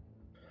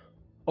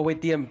 Oh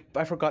wait, DM,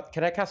 I forgot.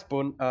 Can I cast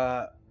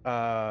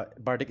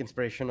bardic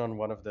inspiration on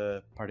one of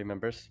the party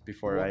members You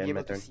before won't I be end my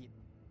able to turn? see it.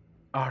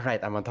 All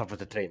right, I'm on top of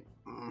the train.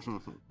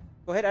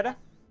 Go ahead, Ada.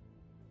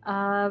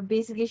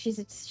 Basically, she's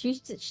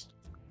just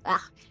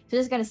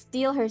gonna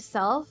steel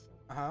herself.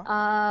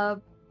 Uh-huh.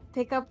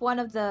 Pick up one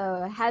of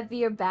the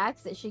heavier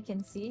bags that she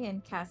can see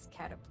and cast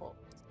catapult.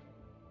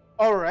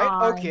 All right.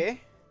 on-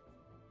 Okay.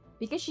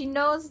 Because she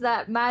knows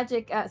that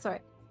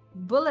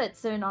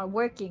bullets are not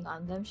working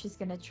on them. She's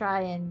gonna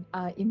try and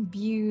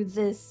imbue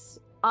this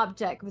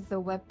object with a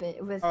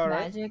weapon with All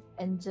right. magic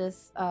and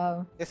just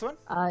This one.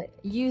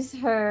 use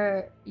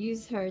her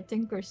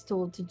Tinker's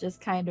tool to just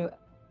kind of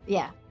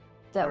that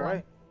All one.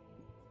 right.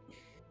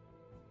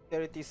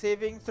 Dexterity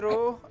saving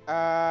throw.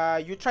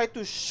 You try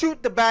to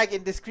shoot the bag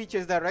in this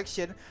creature's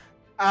direction.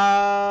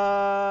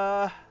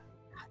 I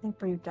think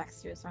pretty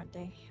dexterous, aren't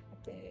they?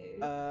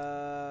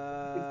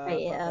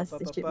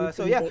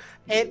 So yeah,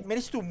 it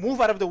managed to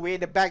move out of the way.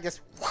 The bag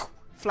just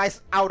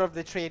flies out of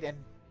the train and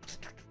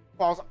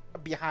falls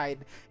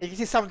behind. And you can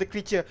see some of the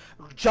creature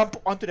jump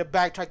onto the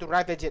bag, try to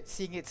ravage it.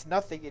 Seeing it's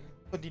nothing, it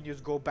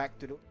continues go back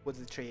towards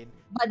the train.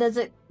 But does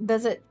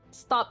it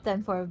stop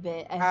them for a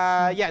bit?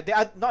 Yeah, they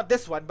are not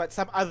this one, but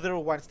some other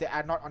ones that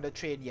are not on the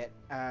train yet.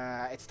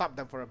 It stopped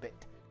them for a bit.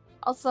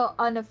 Also,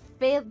 on a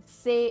failed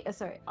save,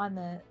 on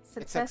a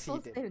successful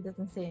succeeded. save, it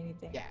doesn't say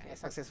anything. Yeah, Okay,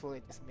 it's successful.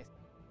 It just missed.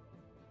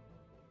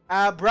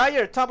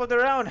 Briar, top of the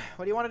round.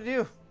 What do you want to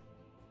do?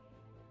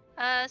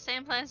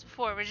 Same plan as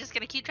before. We're just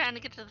gonna keep trying to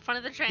get to the front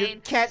of the You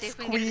train. can't See if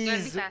we can get it going any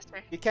squeeze.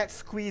 faster. You can't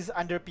squeeze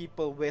under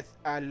people with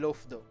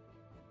loaf though.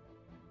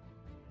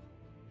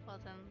 Well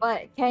then.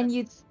 But can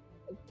you that's-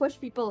 push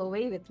people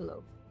away with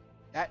loaf?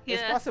 That is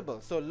Yeah. possible.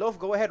 So loaf,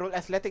 go ahead, roll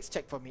athletics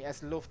check for me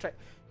as loaf try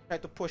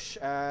to push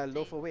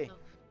loaf away.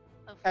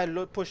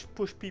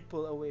 Push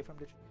people away from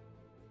the.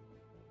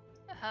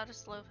 How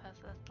does Loaf have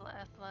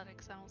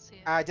athletics? I don't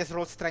see it. Just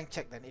roll strength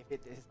check then if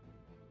it is.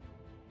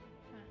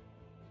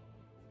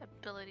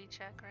 Ability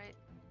check, right?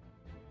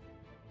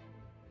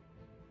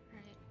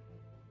 Right.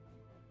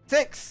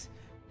 6.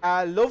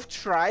 Loaf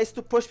tries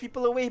to push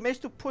people away. He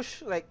managed to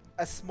push like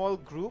a small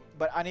group,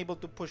 but unable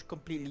to push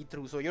completely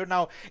through. So you're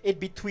now in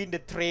between the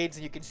trains,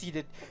 and you can see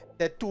that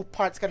the two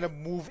parts kind of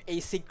move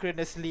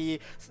asynchronously.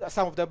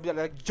 Some of them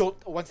like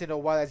jolt once in a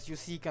while, as you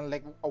see, kind of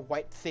like a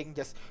white thing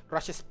just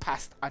rushes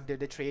past under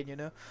the train. You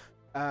know.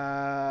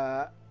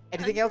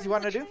 Anything else you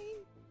want to do?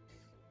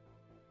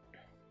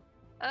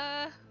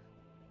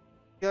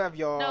 You have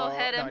your No,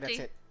 head that's empty.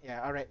 it.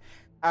 Yeah. All right.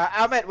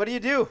 Ahmed, what do you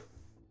do?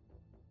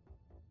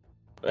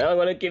 Well, I'm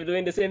gonna keep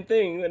doing the same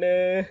thing.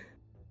 Gonna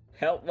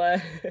help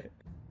my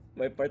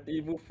my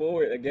party move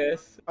forward, I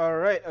guess. All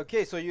right.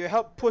 Okay. So you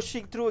help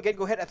pushing through again.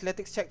 Go ahead,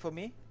 athletics check for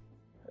me.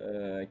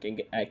 I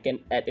can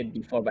add it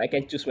before, but I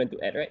can choose when to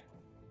add, right?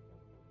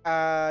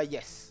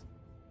 Yes.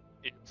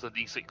 It's a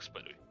D6,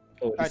 by the way.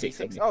 Oh,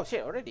 D6. D6. Oh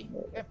shit, already.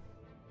 Okay.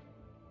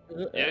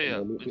 Yeah.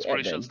 No need to add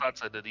Inspiration then.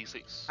 starts at the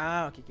D6.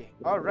 Okay.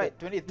 All right.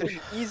 23.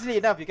 Easily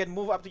enough. You can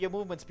move up to your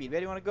movement speed. Where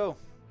do you want to go?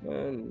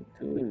 1,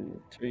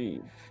 2,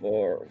 3,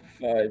 4,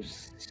 5,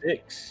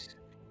 6.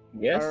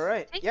 Yes. All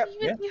right. Take Yep. me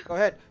with you. Go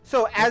ahead.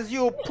 So as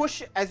you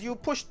push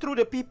through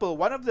the people,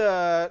 one of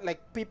the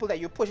like people that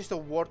you push is a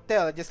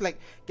Wartel. Just like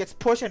gets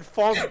pushed and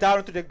falls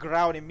down to the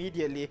ground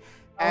immediately,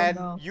 Oh, and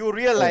no. you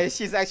realize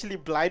she's actually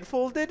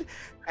blindfolded,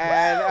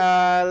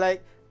 and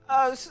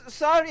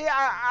sorry,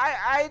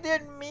 I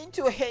didn't mean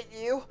to hit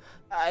you.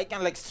 I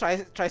can like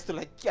tries to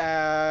like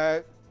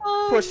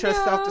Oh, push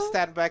herself to no.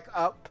 stand back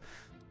up.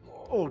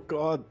 Oh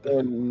God.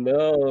 Oh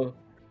no.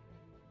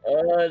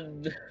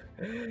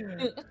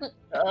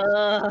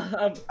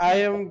 I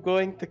am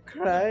going to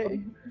cry.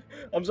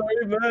 I'm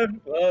sorry,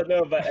 man. Oh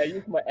no, but I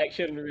used my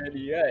action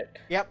already, right?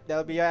 Yep,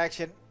 that'll be your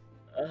action.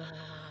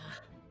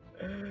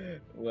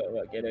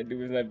 What can I do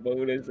with my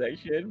bonus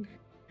action?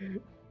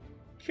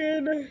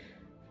 Can I?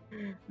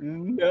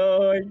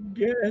 No, I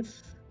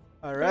guess.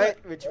 All right,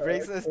 which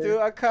brings us to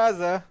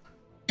Akaza.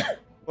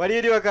 What do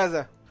you do,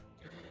 Akaza?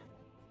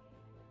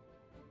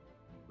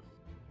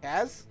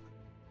 Kaz?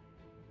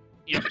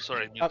 Yep,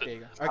 sorry. muted. Okay,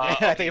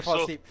 okay. I think you fall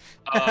so, asleep.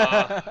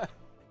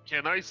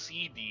 Can I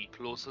see the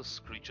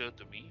closest creature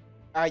to me?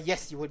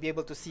 Yes, you would be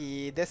able to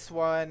see this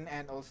one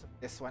and also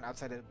this one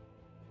outside of.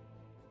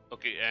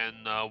 Okay,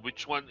 and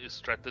which one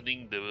is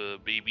threatening the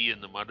baby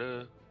and the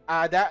mother?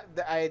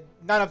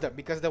 None of them,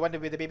 because the one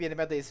with the baby and the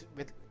mother is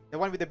with the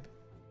one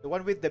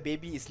with the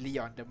baby is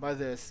Leon. The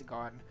mother's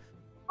gone.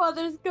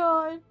 Mother's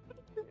gone.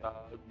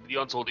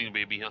 Leon's holding the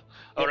baby, huh?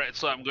 Alright,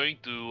 so I'm going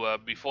to,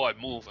 before I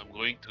move, I'm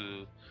going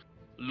to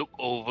look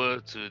over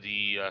to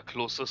the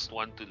closest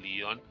one to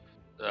Leon,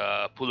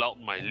 pull out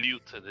my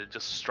lute, and then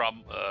just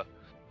strum a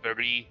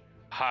very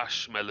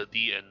harsh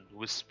melody and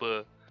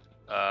whisper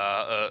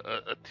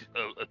a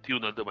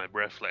tune under my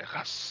breath, like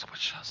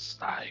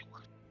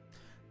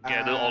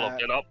gather all of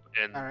that up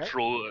and alright.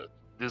 throw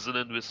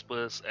dissonant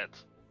whispers at.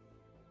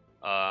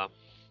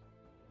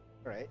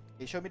 Alright.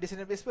 You show me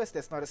Dissonant Whispers.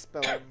 That's not a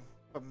spell I'm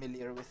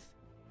familiar with.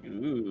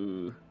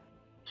 Ooh.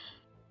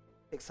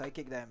 Take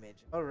psychic damage.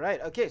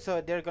 Alright, okay,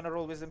 so they're gonna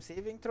roll wisdom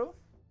saving throw.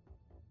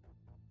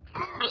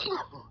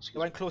 The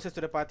one closest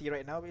to the party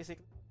right now,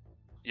 basically.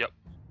 Yep.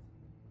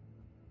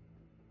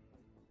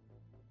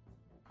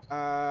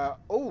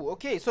 Oh,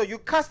 okay. So you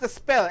cast the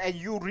spell and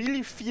you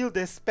really feel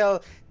the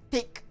spell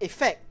take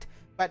effect,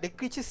 but the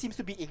creature seems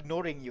to be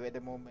ignoring you at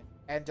the moment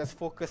and just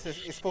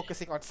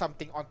focusing on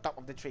something on top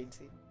of the train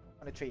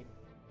on the train.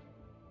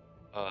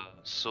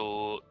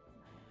 So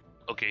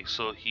okay,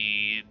 so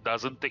he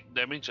doesn't take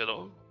damage at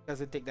all.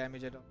 Doesn't take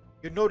damage at all.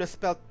 You know the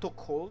spell took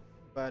hold,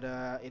 but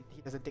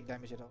he doesn't take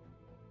damage at all.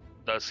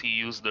 Does he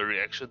use the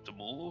reaction to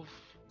move?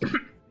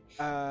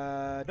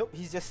 Nope.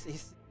 He's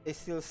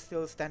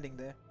still standing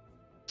there.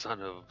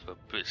 Son of a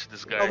bitch!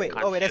 This guy. Oh wait,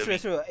 can't that's hear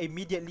true.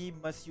 Immediately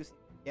must use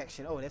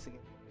reaction. Oh, that's okay.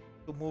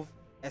 To move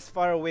as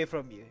far away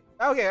from you.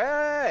 Okay,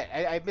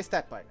 I missed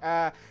that part.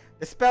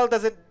 The spell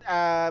doesn't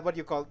what do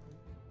you call?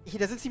 He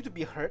doesn't seem to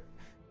be hurt,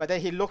 but then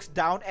he looks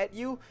down at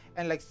you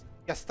and like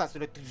just starts to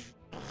like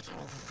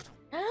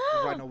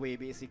run away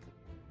basically.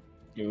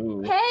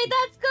 Ooh. Hey,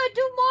 that's good.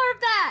 Do more of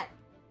that.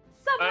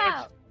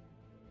 Somehow.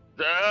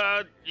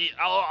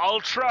 I'll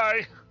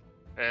try.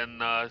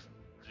 And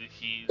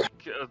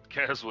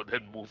Kaz would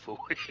then move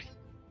away.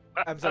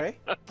 I'm sorry.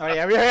 Oh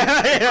yeah,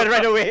 yeah,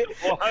 run away.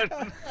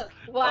 One.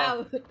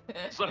 Wow.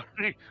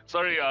 Sorry. So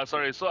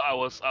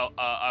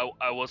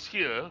I was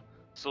here.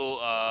 So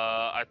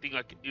I think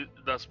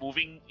does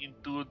moving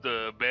into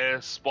the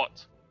bear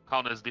spot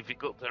count as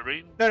difficult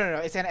terrain?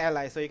 No. It's an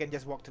ally, so you can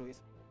just walk through it.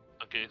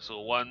 Okay, so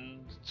 1,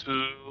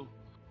 2,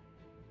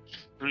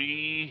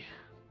 3,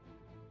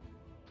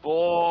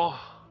 4.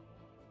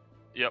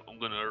 Yep, I'm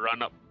gonna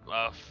run up.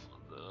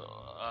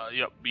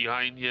 Yep,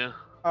 behind here.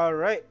 All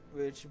right,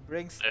 which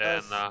brings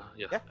And us.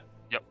 Yep,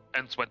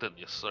 and Sweaten.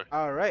 Yes, sorry.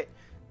 All right,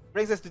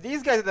 brings us to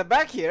these guys at the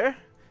back here.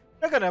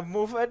 They're gonna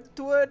move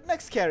to a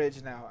next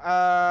carriage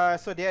now.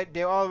 So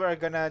they all are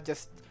gonna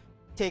just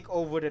take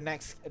over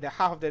the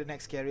half of the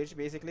next carriage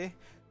basically.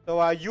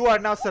 So you are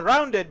now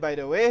surrounded, by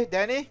the way,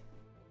 Danny.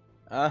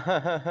 How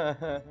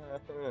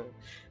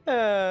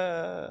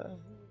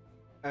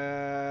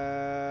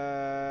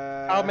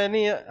How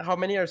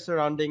many are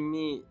surrounding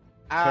me?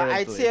 I'd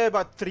currently? say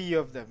about 3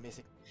 of them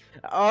basically.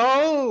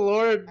 Oh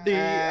lordy!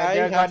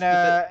 They're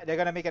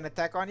gonna make an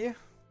attack on you.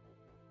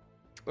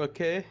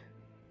 Okay.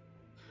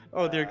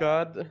 Oh dear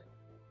God!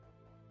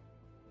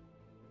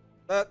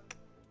 Look.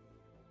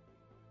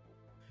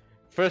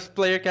 First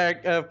player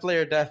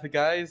player death,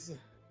 guys.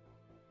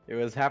 It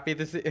was happy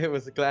to see. It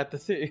was glad to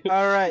see.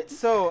 All right,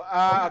 so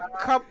a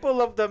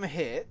couple of them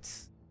hit.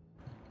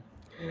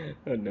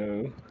 Oh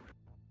no.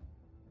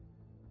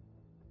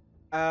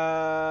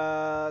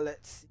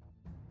 Let's see.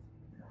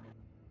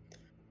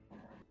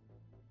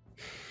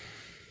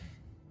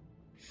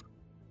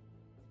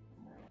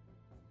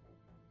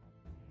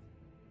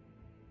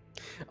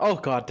 Oh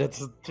God,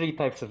 that's 3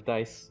 types of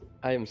dice.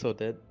 I am so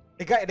dead.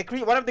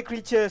 One of the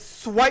creatures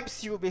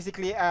swipes you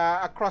basically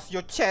across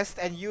your chest,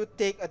 and you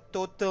take a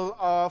total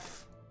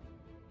of.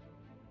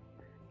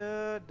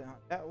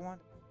 That one.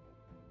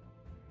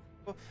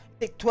 You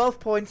take 12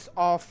 points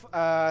of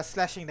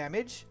slashing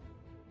damage.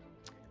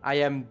 I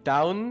am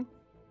down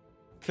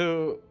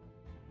to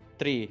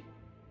 3.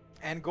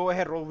 And go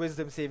ahead, roll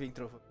wisdom saving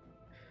throw.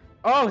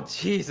 Oh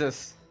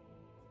Jesus!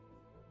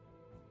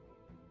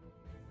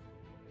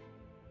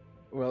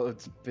 Well,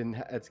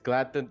 it's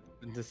glad to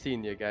see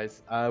you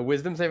guys.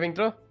 Wisdom saving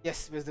throw.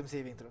 Yes, wisdom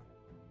saving throw.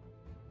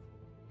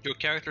 Your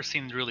character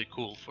seemed really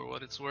cool for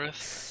what it's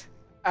worth.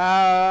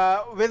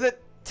 With a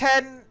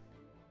 10,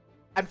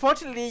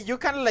 unfortunately, you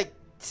kind of like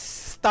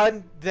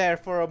stunned there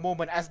for a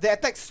moment. As the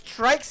attack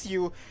strikes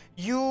you,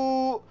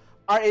 you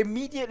are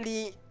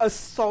immediately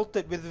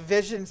assaulted with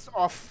visions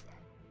of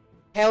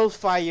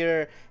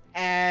hellfire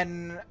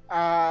and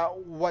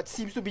what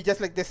seems to be just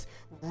like this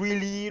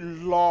really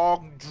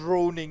long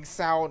droning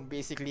sound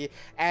basically,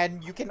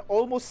 and you can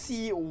almost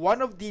see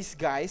one of these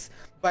guys,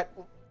 but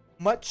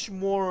much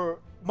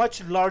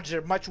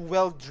larger, much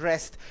well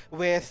dressed,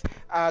 with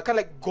kind of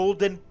like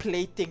golden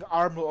plating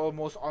armor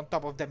almost on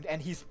top of them,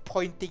 and he's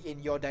pointing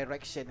in your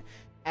direction.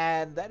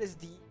 And that is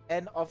the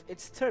end of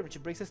its turn,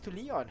 which brings us to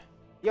Leon.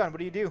 Leon, what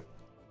do you do?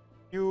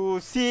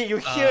 You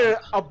hear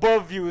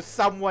above you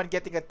someone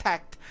getting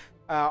attacked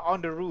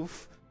on the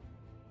roof.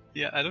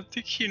 Yeah, I don't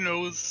think he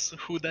knows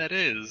who that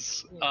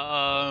is.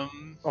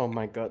 Oh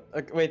my God.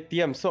 Wait,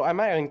 DM. So am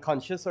I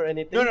unconscious or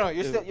anything? No,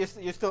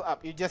 you're still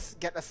up. You just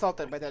get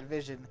assaulted by that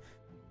vision.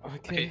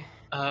 Okay.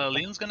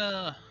 Leon's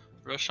gonna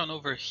rush on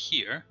over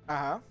here.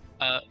 Uh-huh.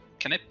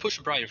 Can I push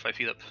Briar 5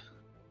 feet up?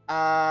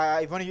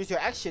 If you want to use your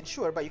action,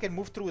 sure, but you can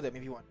move through them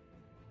if you want.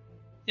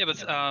 Yeah, but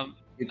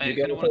You I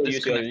can wanna also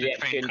use your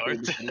disconnect the train reaction to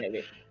card. disconnect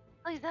it.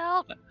 Please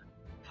help.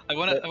 I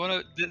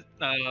wanna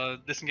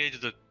disengage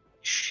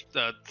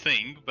the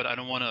thing, but I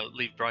don't wanna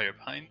leave Briar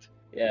behind.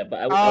 Yeah, but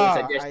I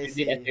would suggest I you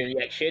do it as see. a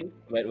reaction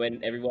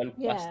when everyone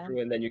passes Yeah.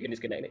 through, and then you can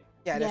disconnect it.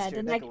 Yeah, that's Yeah, true.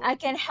 then that could work. I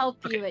can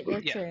help you Okay, at your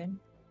yeah. turn.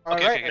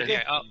 Alright, Okay, okay.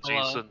 yeah,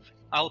 Jason.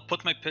 I'll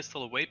put my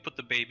pistol away, put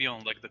the baby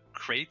on like the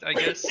crate, I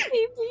guess,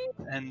 Baby.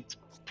 and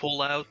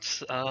pull out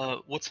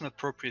what's an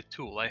appropriate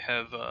tool. I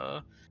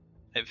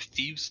have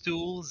thieves'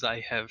 tools, I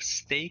have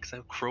stakes, I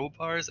have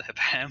crowbars, I have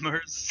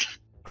hammers.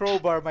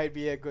 Crowbar might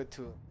be a good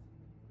tool.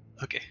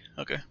 Okay.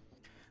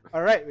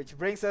 All right, which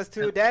brings us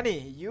to Danny.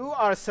 You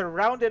are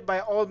surrounded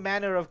by all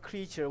manner of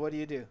creature. What do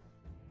you do?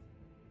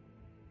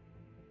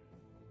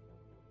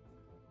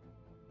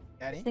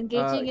 Danny?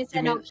 Engaging is you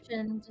an mean-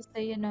 option, just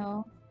so you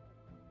know.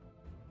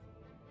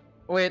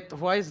 Wait,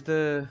 why is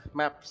the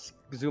map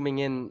zooming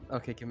in?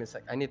 Okay, give me a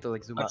sec. I need to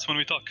like zoom out. That's when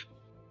we talk.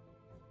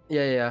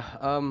 Yeah.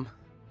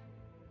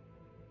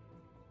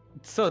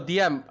 So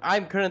DM,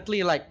 I'm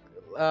currently like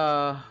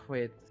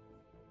wait.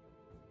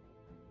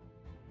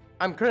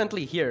 I'm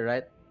currently here,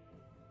 right?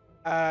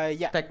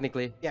 Yeah.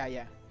 Technically.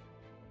 Yeah.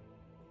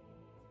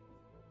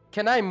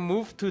 Can I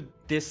move to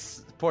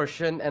this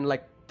portion and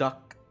like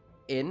duck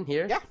in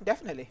here? Yeah,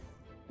 definitely.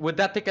 Would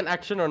that take an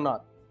action or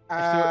not?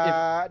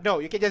 if- No,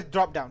 you can just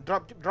drop down.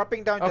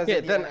 Dropping down doesn't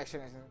Okay, need then- an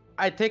action.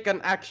 I take an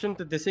action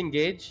to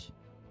disengage.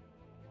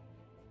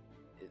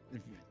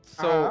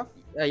 So Uh-huh.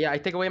 yeah, I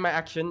take away my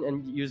action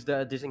and use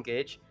the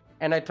disengage,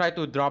 and I try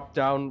to drop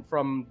down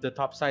from the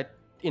top side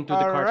into the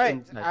All cart right.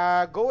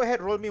 inside. Go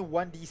ahead. Roll me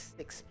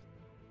 1d6.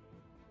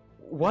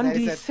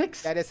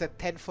 1d6. That is a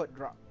 10-foot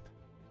drop.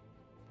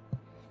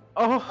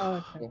 Oh,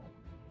 Oh, okay.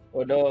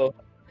 Oh no.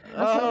 So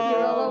you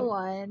roll a oh,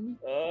 1.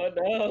 Oh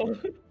no.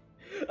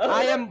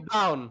 I am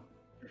down.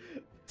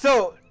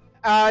 So,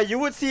 you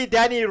would see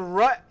Danny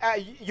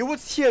you would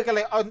hear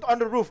like on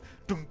the roof,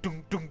 dung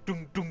dung dung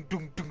dung dung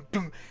dung dung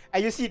dung,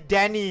 and you see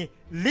Danny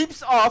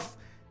leaps off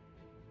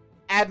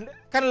and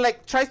kind of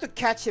like tries to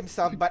catch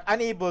himself but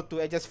unable to,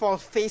 and just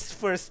falls face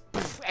first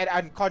and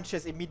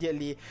unconscious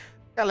immediately,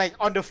 kind of like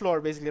on the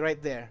floor basically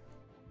right there.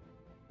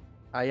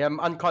 I am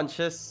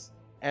unconscious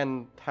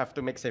and have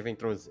to make saving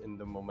throws in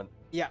the moment.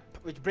 Yeah,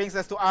 which brings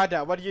us to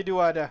Ada. What do you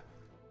do, Ada?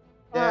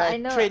 The I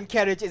know- train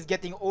carriage is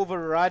getting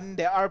overrun.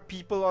 There are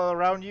people all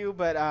around you,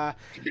 but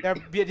they're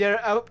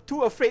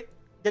too afraid.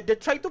 They're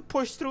trying to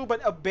push through,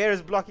 but a bear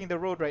is blocking the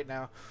road right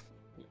now.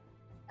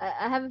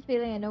 I have a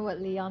feeling I know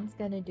what Leon's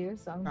gonna do,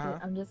 so Uh-huh.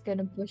 I'm just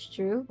gonna push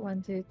through.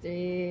 1, 2,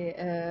 3.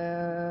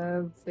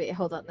 Wait,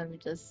 hold on. Let me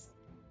just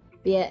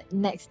be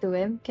next to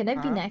him. Can I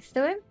be Uh-huh. next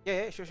to him?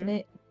 Yeah, sure.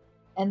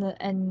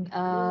 And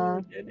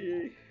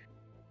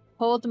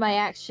hold my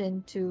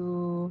action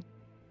to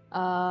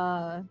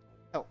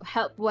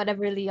help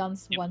whatever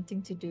Leon's Yep.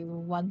 wanting to do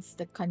once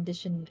the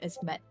condition is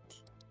met.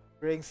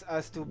 Brings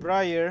us to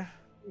Briar.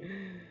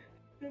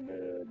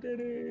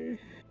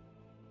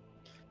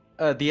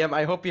 DM,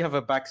 I hope you have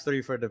a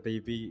backstory for the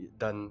baby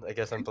done. I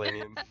guess I'm playing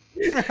him.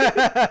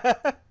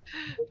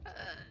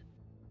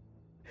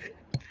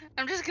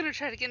 I'm just gonna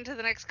try to get into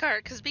the next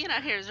cart because being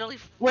out here is really.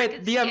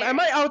 Wait, freaking DM, am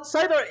I scary.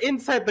 outside or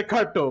inside the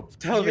cart though?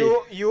 Tell me.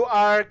 You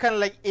are kind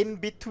of like in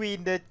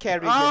between the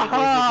carriages.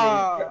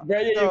 Aha!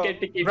 Brian, you So, can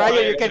take it. Brian,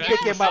 you Brian, can you pick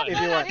can him up if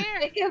decide. you I'm out want. here.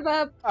 Pick him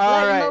up.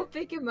 All Let right. Mo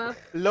pick him up.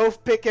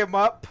 Loaf pick him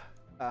up.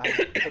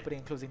 Opening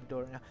and closing the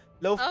door now.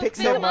 Loaf Oh, picks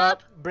pick him him up,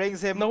 up.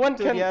 brings him No one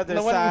to can- the other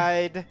no one-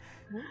 side,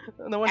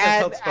 No one has and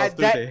health spells, at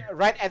do they? that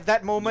right at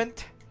that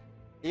moment,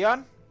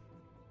 Leon,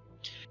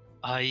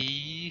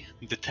 I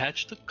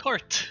detach the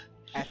cart.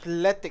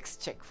 athletics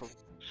check for.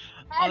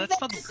 Oh,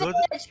 that's not good.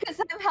 Because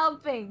I'm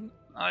helping.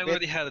 I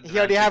already had. He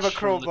already have a advantage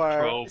from the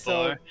crowbar, so-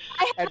 crowbar.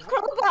 I have And- a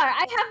crowbar.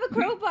 I have a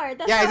crowbar.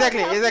 That's Yeah, how I'm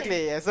exactly, helping.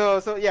 exactly. Yeah,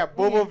 so yeah,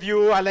 both Yeah. of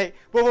you are like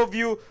both of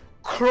you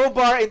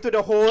crowbar into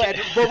the hole, and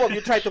both of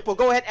you try to pull.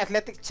 Go ahead,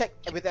 athletics check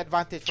with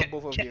advantage from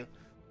both of you.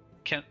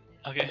 Can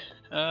okay.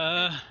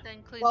 That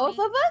includes Both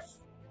me. of us?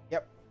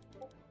 Yep.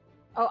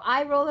 Oh,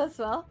 I roll as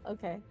well?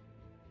 Okay.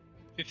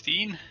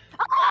 15.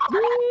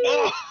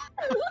 Oh!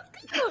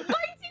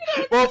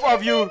 Both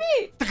of you.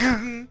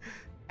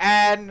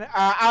 And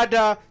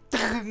Ada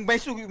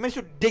managed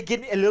to dig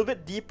in a little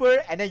bit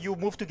deeper, and then you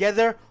move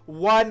together.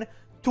 1,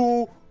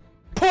 2,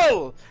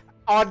 pull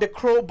on the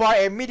crowbar.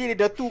 Immediately,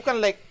 the two kind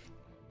of like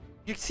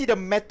you see the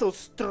metal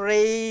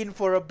strain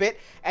for a bit,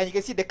 and you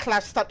can see the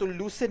clasp start to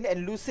loosen,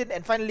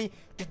 and finally,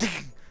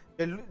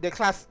 the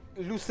clasp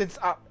loosens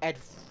up, and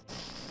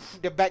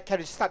the back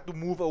carriage start to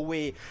move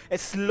away. It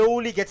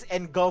slowly gets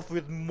engulfed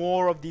with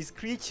more of these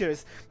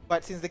creatures.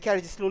 But since the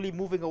carriage is slowly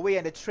moving away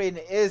and the train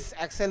is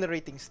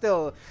accelerating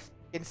still,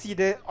 you can see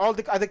all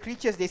the other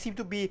creatures, they seem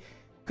to be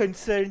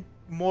concerned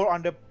more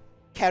on the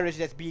carriage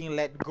that's being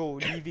let go,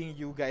 leaving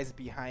you guys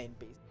behind,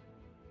 basically.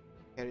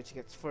 Carriage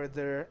gets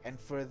further and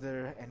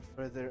further and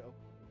further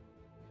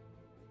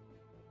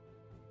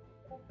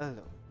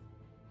alone.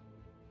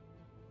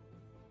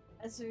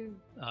 As we...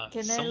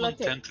 Can I Someone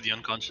look at- tend to the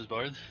unconscious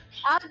bard.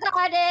 I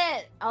got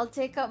it! I'll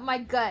take up my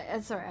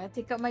gun. Sorry, I'll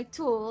take up my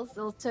tools.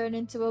 It'll turn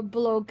into a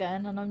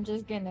blowgun, and I'm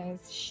just gonna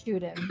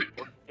shoot him.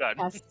 God.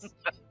 Yes.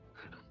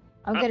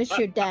 I'm gonna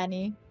shoot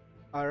Danny.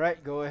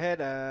 Alright, go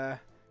ahead. Oh,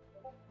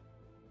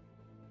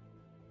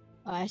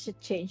 I should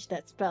change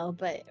that spell,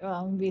 but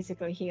well, I'm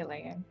basically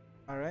healing him.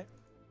 Alright.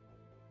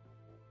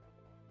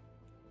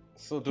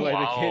 So do I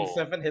regain Wow.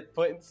 7 hit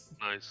points?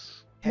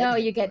 Nice. No, 10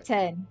 you hit get points.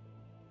 10.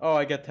 Oh,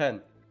 I get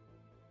 10.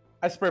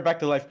 I spur back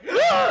to life.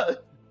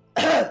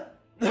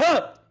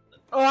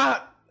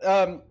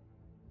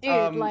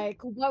 Dude, like,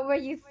 what were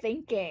you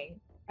thinking?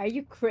 Are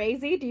you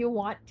crazy? Do you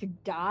want to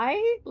die?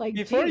 Like,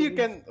 Before you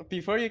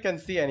jeez. can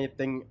see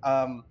anything,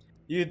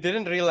 you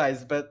didn't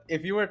realize, but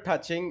if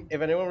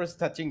anyone was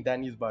touching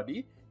Danny's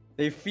body,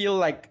 they feel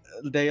like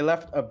they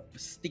left a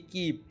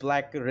sticky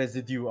black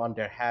residue on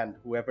their hand.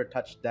 Whoever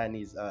touched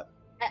Danny's I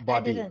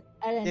body. didn't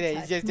Yeah, touch.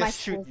 it's just My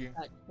shoot tools you.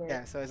 touched it,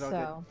 Yeah, so it's all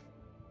good. so.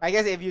 I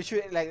guess if you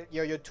shoot like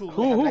your tool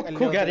Who- will have who- like a who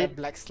little got bit of it?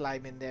 black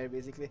slime in there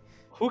basically.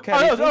 Who Oh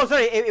carried no, who? oh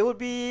sorry, it would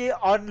be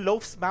on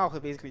Loaf's mouth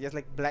basically, just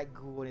like black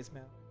goo on his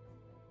mouth.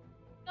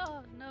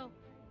 Oh no.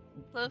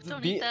 Loaf, The-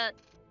 don't the- eat that.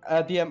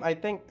 DM,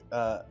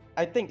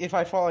 I think if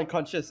I fall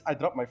unconscious, I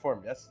drop my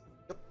form. Yes.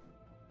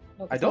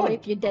 No, I so don't.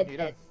 if you did You it,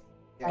 don't.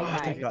 Yeah,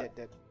 I you died.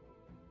 did.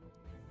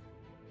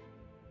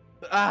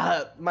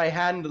 My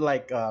hand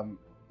like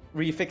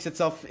refix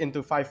itself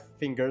into 5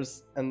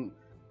 fingers, and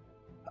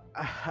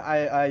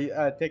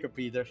I take a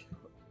breather.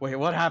 Wait,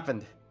 what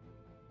happened?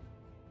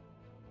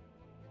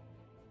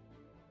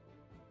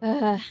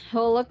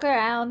 We'll look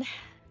around.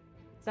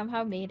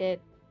 Somehow made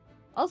it.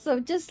 Also,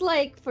 just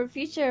like for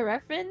future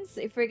reference,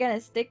 if we're gonna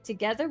stick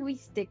together, we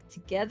stick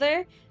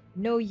together.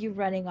 No, you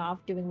running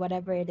off doing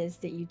whatever it is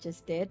that you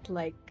just did.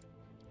 Like,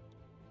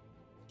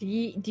 do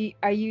you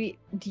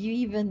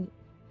even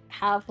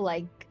have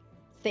like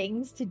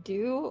things to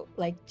do?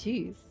 Like,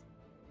 jeez.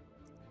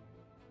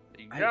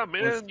 Yeah, I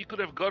man, was- you could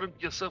have gotten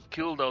yourself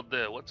killed out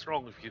there. What's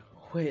wrong with you?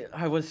 Wait,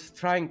 I was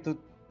trying to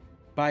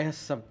buy us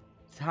some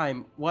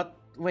time. What?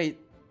 Wait,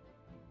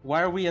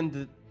 why are we in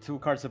the 2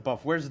 cards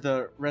above? Where's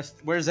the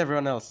rest? Where's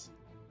everyone else?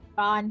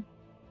 Gone.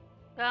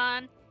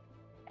 Gone.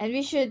 And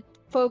we should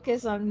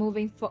focus on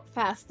moving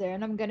faster.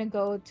 And I'm gonna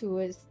go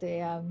towards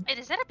the Wait,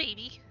 is that a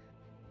baby?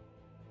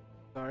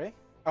 Sorry?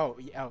 Oh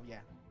yeah, oh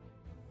yeah.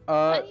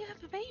 Why do you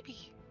have a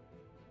baby?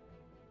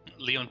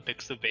 Leon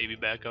picks the baby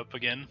back up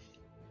again,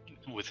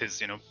 with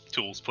his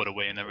tools put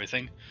away and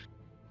everything.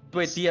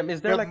 Wait, DM,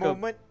 is there Your like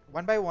moment,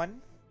 one by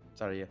one.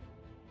 Sorry, yeah.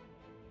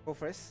 Go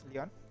first,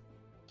 Leon.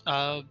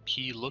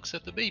 He looks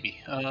at the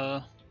baby.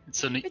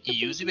 It's an It's a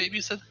EUZ baby,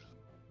 you said?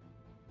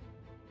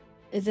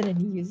 Is it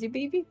an easy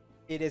baby?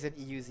 It is an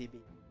EUZB.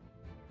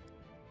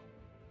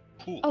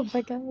 Cool. Oh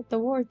my god, the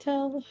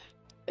wartail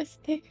is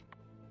there.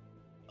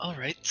 All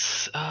right.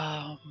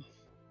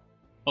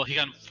 Well, he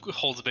kind of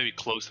holds the baby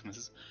close and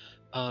says,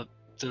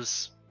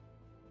 "Does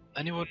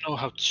anyone know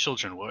how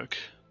children work?"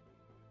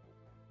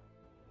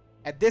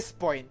 At this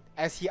point,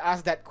 as he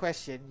asked that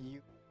question,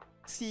 you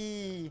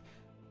see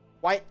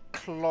white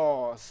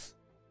claws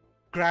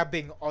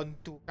grabbing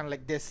onto kind of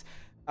like this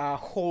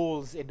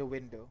holes in the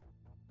window.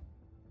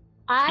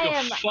 I You're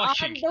am on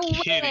fucking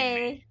the kidding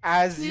way. me.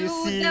 As you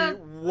To see, the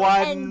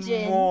one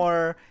engine.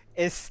 more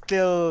is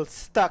still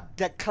stuck,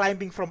 like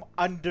climbing from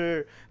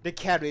under the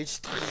carriage.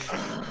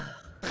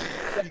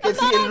 You can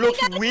see it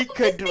looks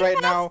weakened right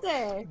now,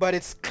 but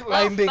it's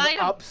climbing fight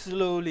 'em. up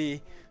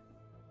slowly.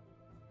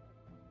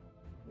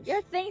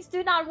 Your things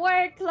do not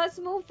work. Let's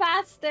move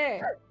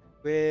faster.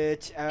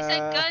 Which You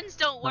said guns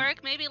don't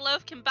work. Maybe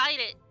Loaf can bite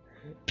it.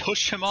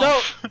 Push him So-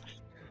 off.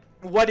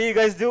 what do you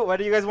guys do? What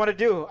do you guys want to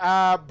do?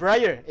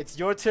 Briar, it's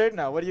your turn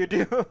now. What do you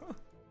do?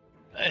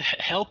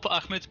 Help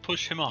Ahmed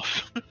push him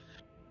off.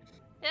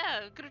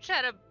 Yeah, I'm gonna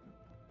try to.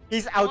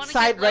 He's wanna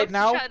outside get right Loaf to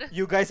now. try to-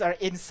 You guys are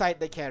inside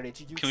the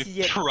carriage. You Can see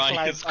we it pry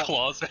climb his up.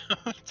 claws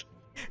out?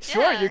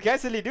 Sure, Yeah. you can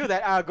easily do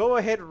that. Go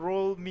ahead,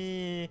 roll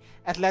me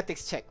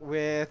athletics check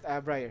with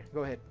Briar.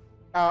 Go ahead.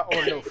 Or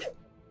Loaf.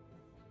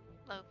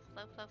 Loaf.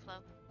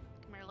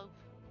 Come here,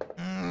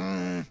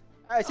 Loaf.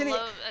 Actually,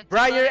 Loaf,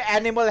 Briar athletics-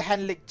 animal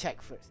handling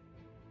check first.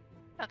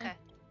 Okay.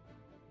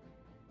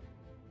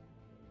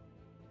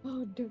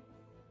 Oh no.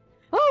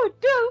 Oh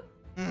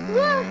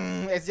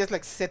no. It's just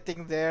like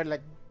sitting there,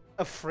 like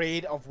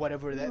afraid of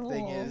whatever that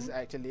thing is. No.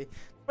 Actually,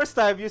 first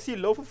time you see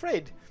Loaf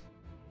afraid.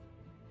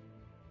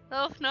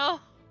 Loaf, no.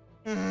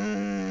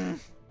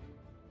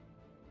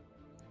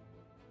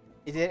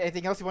 Is there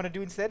anything else you want to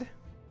do instead?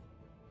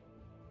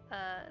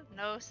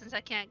 No. Since I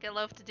can't get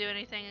Loaf to do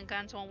anything and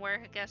guns won't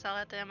work, I guess I'll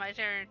have to end my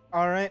turn.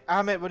 All right,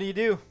 Ahmed, what do you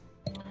do?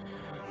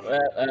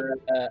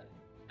 Well,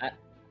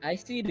 I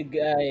see the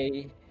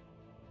guy.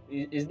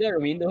 Is there a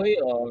window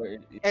here or? is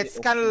It's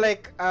it kind of open?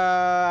 like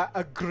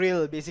a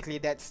grill, basically.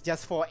 That's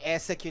just for air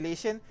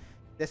circulation.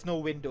 There's no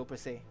window per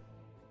se.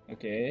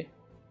 Okay.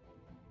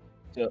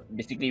 So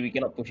basically, we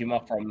cannot push him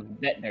off from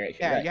that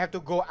direction, Yeah, right? you have to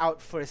go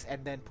out first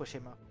and then push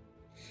him up.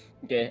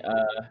 Okay.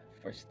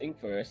 First thing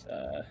first.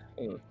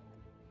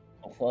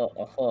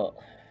 Offer.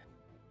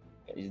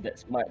 Is that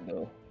smart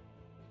though?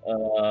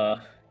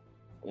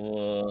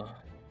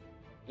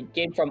 It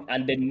came from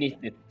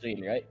underneath the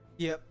train, right?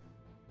 Yep.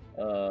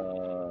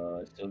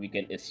 So we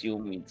can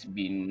assume it's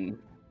been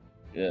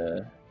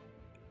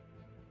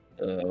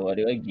what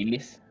do I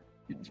Gillis?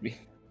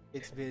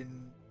 It's been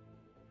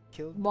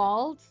killed.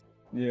 Mauled.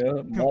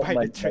 Yeah,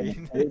 By the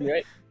train.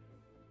 right?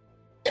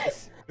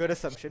 Yes, good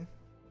assumption.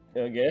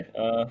 Okay.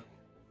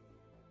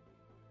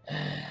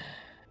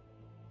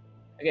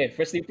 Okay.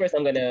 First thing first,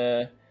 I'm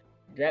gonna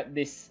grab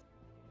this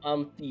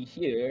auntie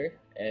here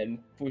and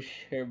push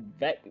her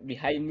back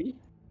behind me.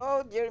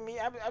 Oh, Jeremy,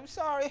 I'm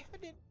sorry. I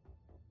didn't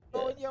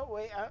go in your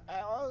way.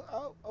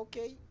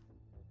 Okay.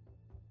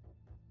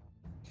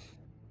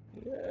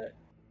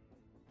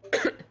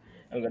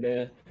 I'm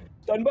gonna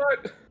stand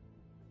back.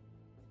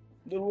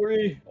 Don't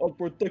worry, I'll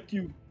protect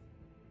you.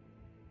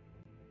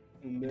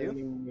 And then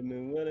I'm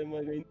gonna, what am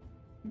I going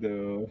to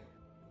do?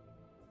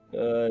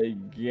 I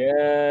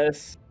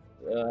guess.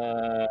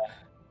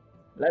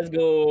 Let's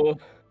go.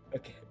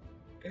 Okay.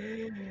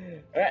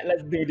 Alright,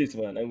 let's do this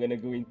one. I'm gonna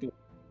go into.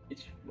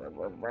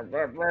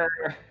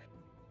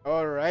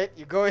 Alright,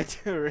 you go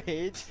into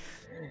rage.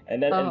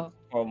 And then Oh.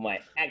 for my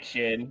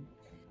action,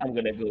 I'm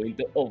gonna go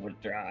into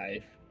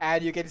overdrive.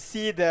 And you can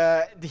see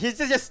he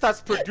just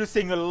starts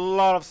producing a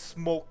lot of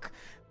smoke,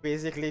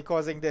 basically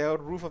causing the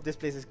roof of this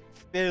place is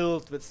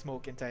filled with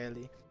smoke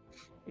entirely.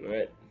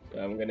 Alright, so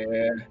I'm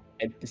gonna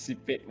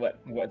anticipate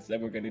what's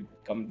ever gonna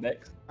come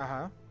next.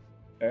 Uh-huh.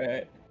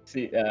 Alright.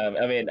 See,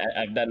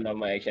 I've done all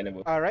my action.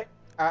 Alright.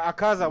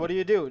 Akaza, what do?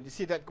 You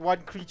see that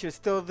one creature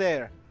still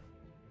there.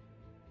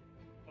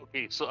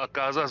 Okay, so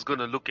Akaza's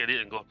gonna look at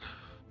it and go,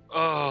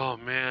 "Oh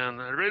man,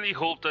 I really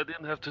hoped I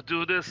didn't have to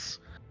do this."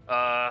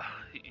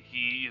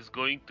 He is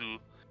going to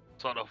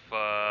sort of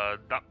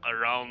duck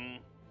around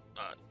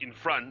in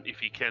front if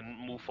he can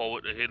move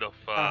forward ahead of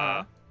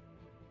Uh-huh.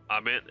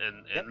 Ahmed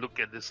and Yep. look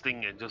at this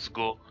thing and just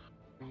go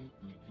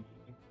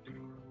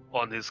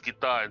on his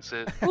guitar and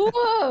say,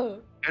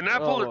 Whoa! "An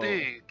apple Oh. a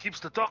day keeps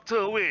the doctor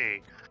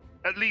away.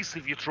 At least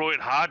if you throw it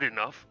hard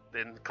enough."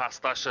 Then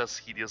Kastasha's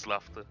hideous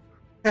laughter.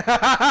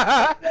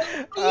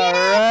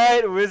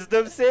 Alright,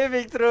 wisdom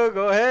saving throw,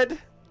 go ahead.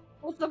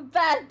 It's a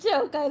bad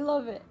joke. I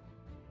love it.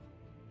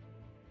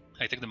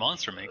 I think the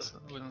monster makes.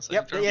 Wouldn't say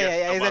Yep, throw.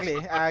 yeah, a exactly.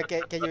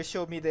 monster. Can you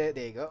show me there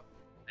you go.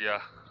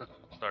 Yeah,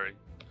 sorry.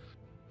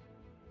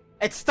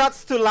 It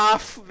starts to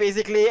laugh,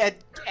 basically, and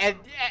you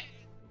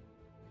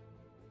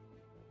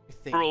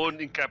think. Prone,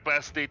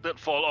 incapacitated,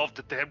 fall off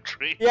the damn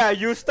train. Yeah,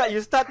 you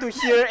start to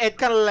hear it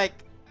kind of like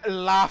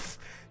laugh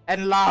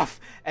and laugh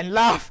and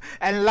laugh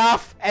and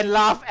laugh and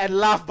laugh and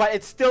laugh, but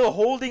it's still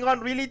holding on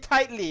really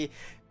tightly,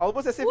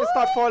 almost as if it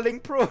start falling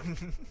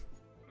prone.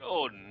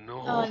 Oh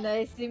no. Oh no,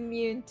 it's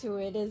immune to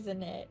it,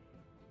 isn't it?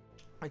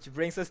 Which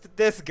brings us to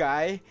this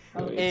guy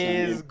Oh,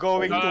 is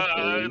going No, to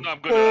I'm gonna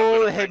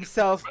pull back-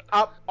 himself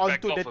up back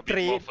onto off the a bit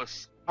more train.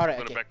 first. Alright, I'm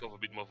gonna okay. back off a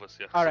bit more first,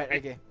 yeah. Alright,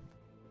 okay.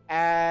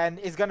 And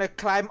is gonna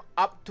climb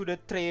up to the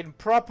train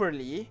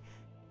properly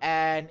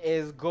and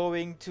is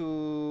going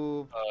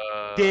to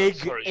dig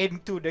sorry.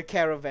 into the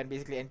caravan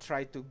basically and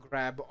try to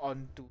grab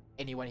onto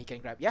anyone he can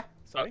grab. Yeah?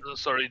 Sorry?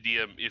 Sorry,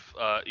 DM. If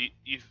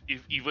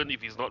even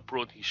if he's not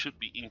prone, he should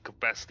be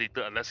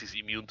incapacitated unless he's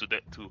immune to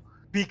that too.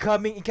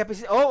 Becoming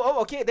incapacitated.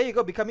 Oh, okay, there you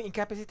go. Becoming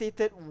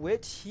incapacitated,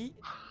 which he.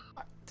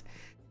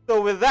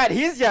 So with that,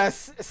 he's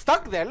just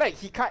stuck there. Like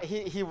he can't.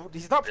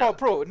 He's not fall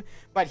prone,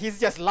 but he's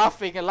just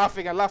laughing and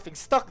laughing and laughing,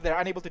 stuck there,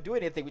 unable to do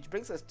anything. Which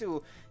brings us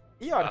to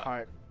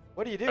Leonhardt.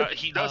 What do you do?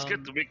 He does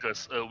get to make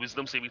us a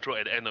wisdom saving throw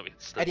at the end of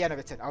it. At the end of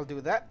it, I'll do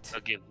that.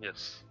 Again,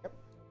 yes.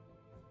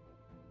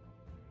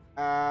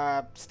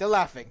 Still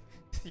laughing.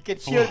 You can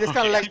hear this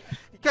kind of like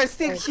you can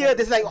still hear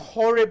this like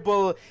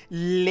horrible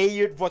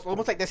layered voice,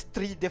 almost like there's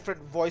three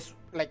different voice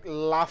like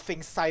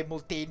laughing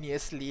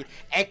simultaneously,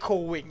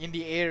 echoing in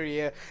the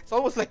area. It's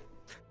almost like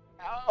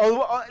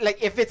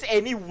like if it's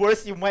any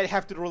worse, you might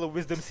have to roll a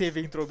wisdom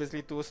saving throw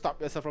basically to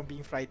stop yourself from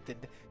being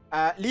frightened.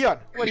 Leon,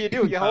 what do you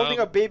do? You're holding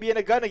a baby and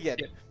a gun again.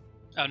 Yeah.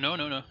 No,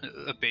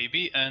 a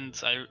baby, and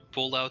I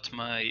pulled out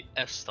my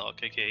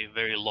S-stock, aka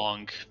very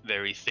long,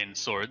 very thin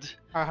sword,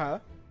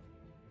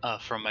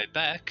 from my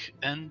back,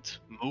 and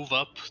move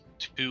up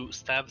to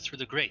stab through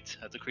the grate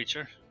at the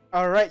creature.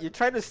 All right, you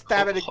try to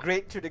stab at the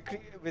grate through the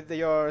with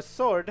your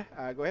sword.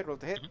 Go ahead, roll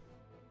to hit.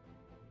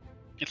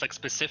 It's like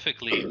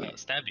specifically a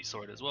stabby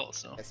sword as well,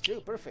 so. That's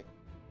true, perfect.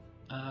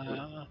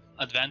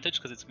 Advantage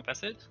because it's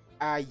incapacitated?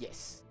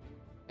 Yes.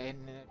 And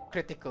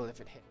critical if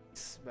it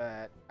hits.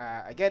 But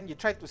again, you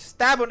try to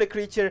stab on the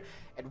creature,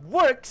 it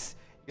works.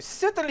 You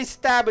certainly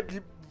stab a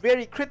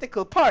very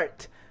critical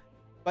part,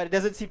 but it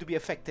doesn't seem to be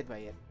affected by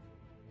it.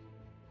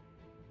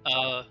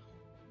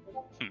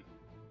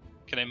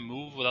 Can I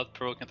move without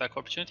provoking attack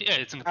opportunity? Yeah,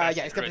 it's incapacitated.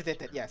 Yeah, it's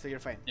capacitated. Yeah, so you're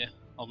fine. Yeah,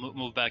 I'll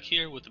move back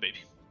here with the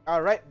baby.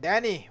 All right,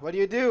 Danny, what do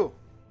you do?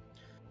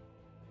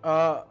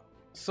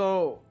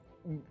 So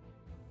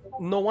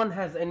no one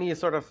has any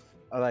sort of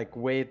like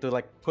way to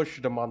like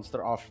push the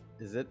monster off,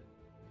 is it?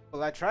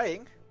 Well, I'm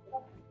trying.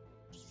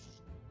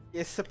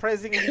 It's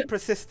surprisingly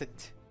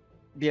persistent.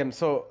 DM,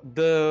 so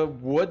the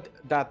wood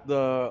that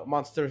the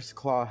monster's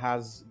claw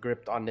has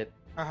gripped on it,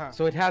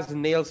 so it has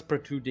nails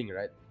protruding,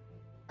 right?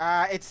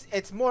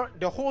 It's more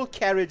the whole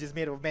carriage is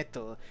made of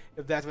metal,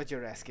 if that's what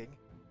you're asking.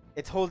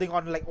 It's holding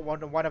on like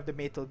one of the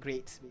metal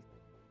grates.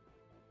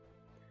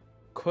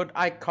 Could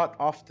I cut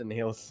off the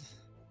nails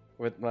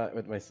with my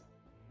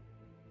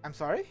I'm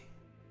sorry?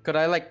 Could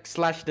I like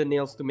slash the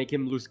nails to make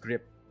him lose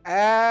grip?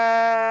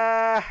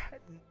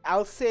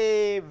 I'll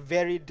say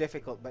very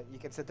difficult, but you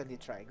can certainly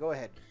try. Go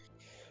ahead.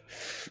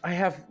 I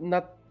have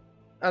not,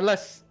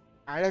 unless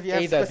I don't know if you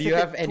have Ada, do you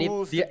have any?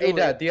 tools Do you, to do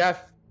Ada, it. do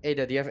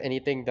you have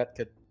anything that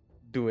could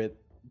do it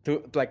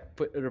to like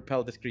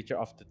repel this creature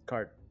off the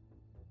cart?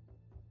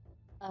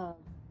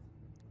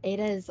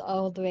 Ada is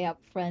all the way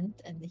up front,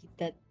 and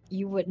that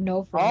you would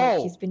know from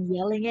what she's Oh. been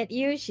yelling at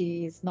you.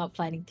 She's not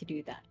planning to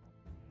do that.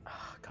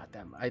 Ah, God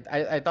damn.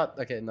 I thought.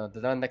 Okay, no,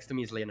 the one next to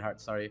me is Leonhardt.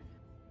 Sorry.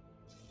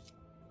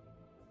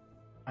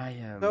 I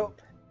am. So,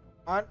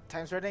 on.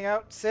 Time's running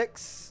out.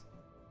 6.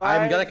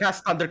 I'm gonna 5.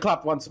 cast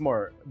Thunderclap once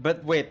more.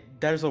 But wait,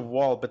 there's a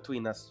wall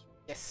between us.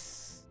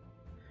 Yes.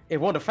 It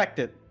won't affect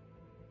it.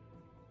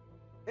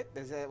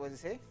 Does it, what does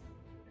it say?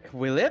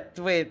 Will it?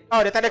 Wait.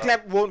 Oh, the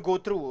thunderclap won't go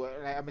through.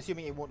 I'm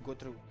assuming it won't go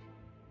through.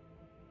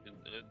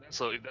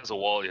 So if there's a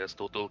wall, it has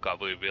total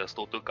cover. If it has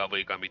total cover,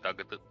 it can be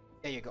targeted.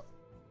 There you go.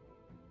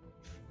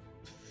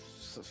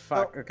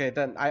 Fuck. Okay,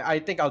 then I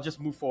think I'll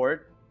just move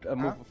forward.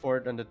 Move Huh?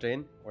 forward on the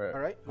train. Or, All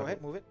right, go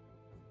ahead, move it.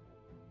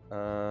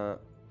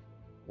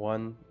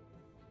 One.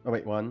 Oh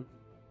wait, 1,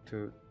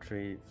 2,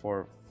 3,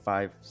 4,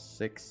 5,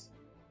 6.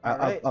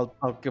 Alright. I'll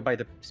go by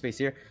the space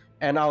here,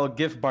 and I'll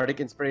give bardic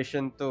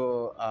inspiration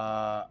to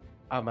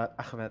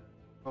Ahmed.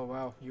 Oh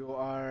wow, you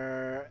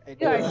are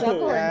You are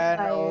double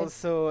and inspired.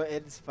 also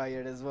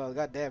inspired as well.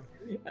 God damn.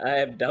 I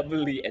am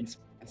doubly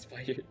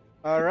inspired.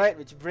 All right,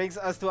 which brings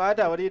us to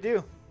Ada. What do you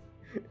do?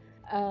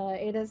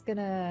 Ada's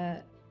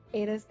gonna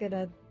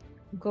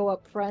go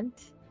up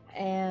front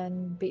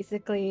and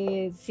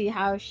basically see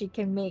how she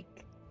can make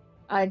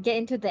get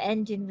into the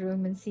engine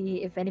room and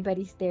see if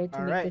anybody's there to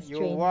All make right, this you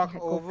train walk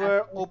go over,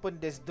 faster. open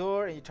this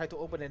door, and you try to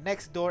open the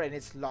next door, and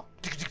it's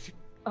locked.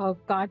 Oh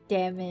god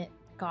damn it!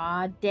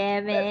 God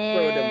damn Let's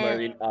throw the it!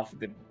 marine off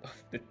the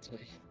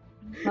train.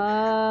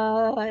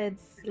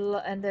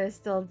 And there's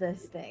still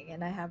this thing,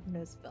 and I have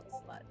no spell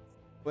slots.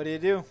 What do you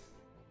do?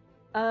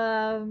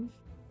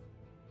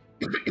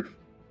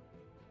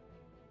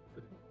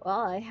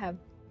 Well, I have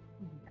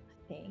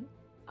nothing.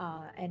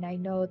 And I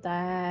know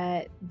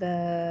that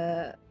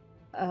the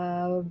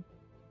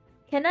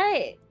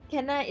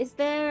is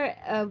there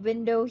a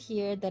window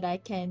here that I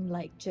can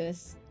like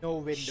just No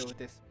window.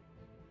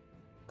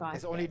 God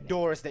There's only damn it.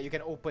 doors that you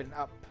can open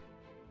up.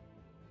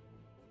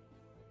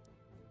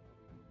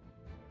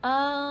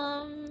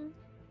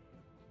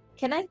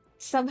 Can I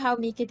somehow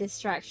make a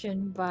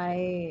distraction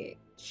by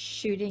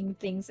shooting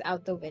things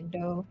out the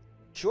window?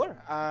 Sure.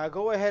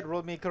 Go ahead,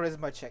 roll me a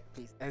charisma check,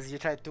 please, as you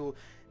try to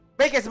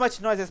make as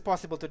much noise as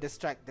possible to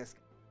distract this.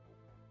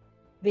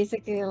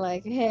 Basically,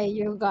 like, hey,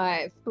 you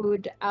got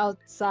food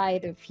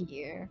outside of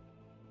here.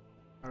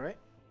 All right.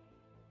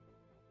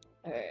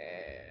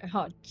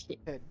 Oh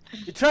shit.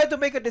 You try to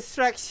make a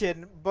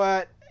distraction,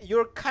 but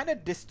you're kind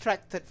of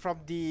distracted from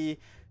the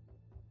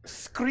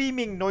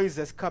screaming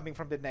noises coming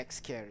from the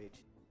next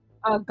carriage.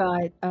 Oh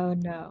god. Oh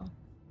no.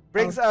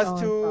 Brings Oh, us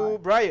oh, to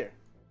Briar.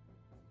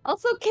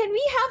 Also, can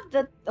we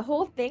have the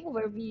whole thing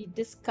where we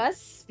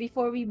discuss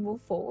before we move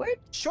forward?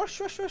 Sure.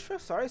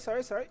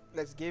 Sorry.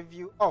 Let's give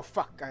you. Oh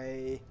fuck!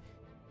 There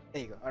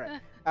you go. All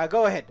right.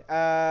 Go ahead.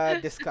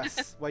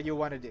 Discuss what you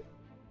want to do.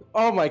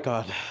 Oh my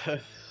god.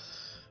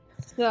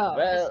 So,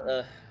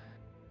 Well,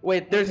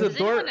 Wait, there's a Has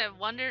door. anyone have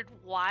wondered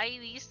why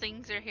these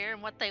things are here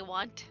and what they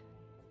want?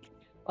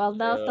 well,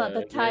 now's not the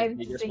like, time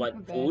they to just think want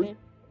about food? it.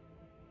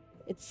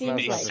 It seems Now's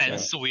Makes not like the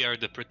sense. We are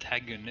the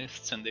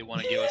protagonists, and they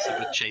want to give us a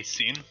good chase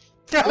scene.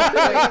 we only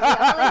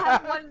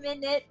have 1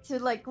 minute to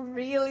like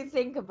really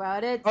think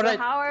about it. So Alright.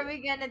 how are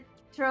we gonna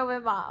throw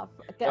him off?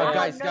 Okay, I have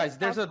Guys, no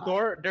there's a spell slot.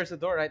 door. There's a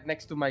door right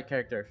next to my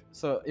character.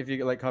 So if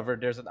you like hover,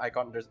 there's an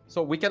icon.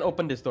 So we can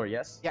open this door.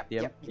 Yes. Yep.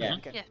 DM? Yep. Yeah.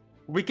 Okay. Yeah.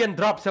 We can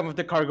drop some of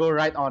the cargo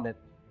right on it.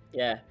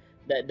 yeah,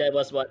 that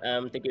was what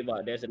I'm thinking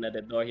about. There's another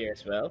door here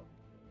as well.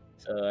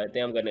 So I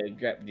think I'm gonna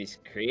grab this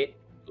crate,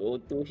 go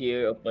to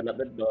here, open up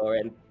the door,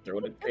 and throw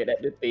the crate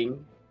at the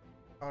thing.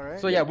 All right.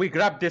 So yeah, we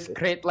grab this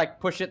crate, like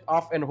push it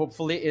off, and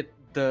hopefully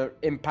the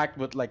impact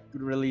would like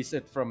release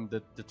it from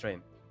the train.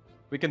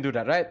 We can do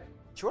that, right?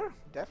 Sure.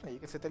 Definitely. You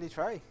can certainly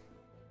try.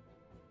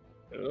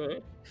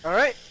 Alright. All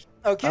right.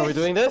 Okay. Are we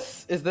doing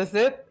this? Is this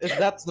it? Is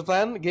that the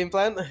plan? Game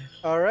plan?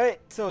 All right.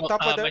 So Well,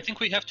 top of the. I think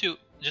we have to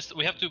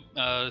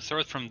throw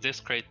it from this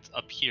crate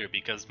up here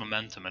because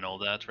momentum and all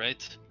that,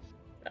 right?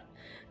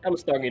 I'm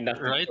strong enough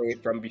to Right. throw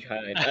it from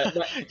behind. Yeah,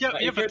 But yeah,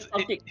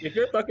 if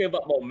you're talking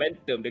about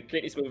momentum, the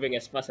crate is moving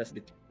as fast as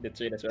the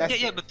train as well.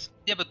 That's yeah, true.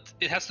 but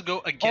it has to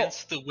go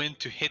against the wind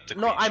to hit the.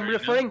 No, I'm creature, you know?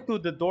 referring to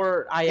the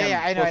door I am.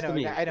 Yeah, I know. close to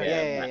me.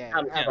 Yeah.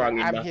 I'm strong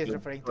I'm enough here to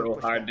referring to throw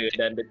push down. harder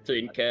than the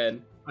train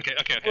can. Okay.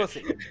 We'll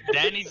see.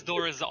 Danny's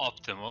door is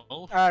optimal.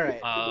 All right.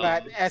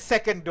 But Um, a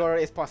second door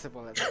is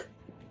possible as well.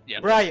 Yeah.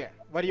 Briar,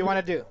 what do you want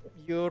to do?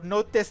 You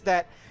notice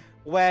that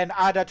when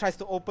Ada tries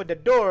to open the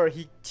door,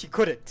 she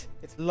couldn't.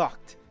 It's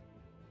locked.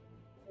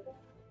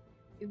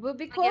 It would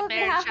be I cool get if we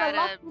Bear and have try a to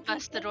lock.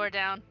 bust the door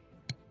down.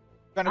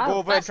 Gonna Oh, go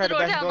over and bust try the to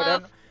door bust the down, door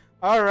down. Loaf.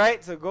 All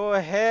right, so go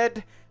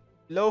ahead.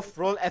 Loaf,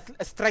 roll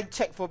a strength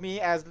check for me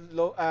as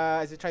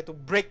you try to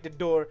break the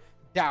door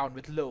down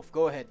with Loaf.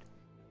 Go ahead.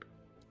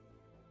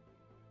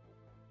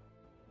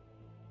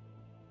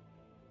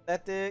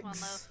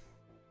 Athletics.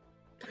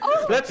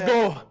 Oh, Let's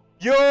go.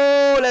 Yo,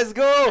 let's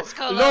go. Let's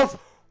go, Loaf.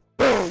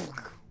 Boom,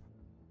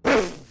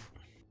 boom,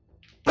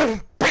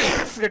 boom,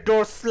 the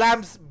door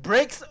slams,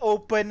 breaks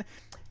open,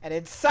 and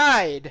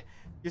inside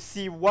you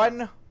see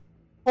one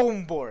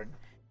homeborn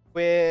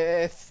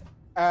with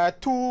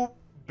two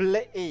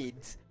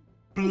blades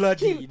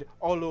bloodied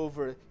all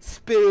over,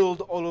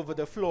 spilled all over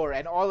the floor,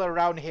 and all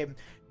around him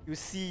you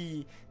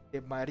see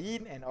the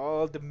marine and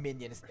all the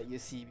minions that you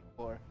see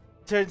before.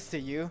 Turns to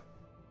you.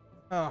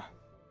 Oh,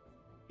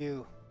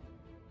 you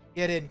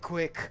get in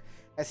quick,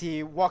 as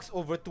he walks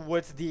over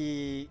towards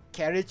the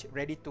carriage,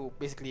 ready to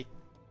basically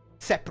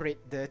separate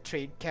the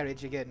train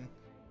carriage again.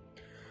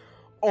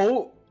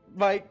 Oh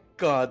my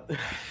god.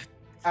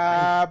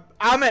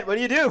 Ahmed, what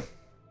do you do?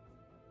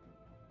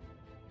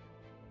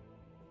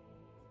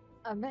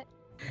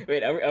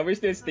 Wait, are we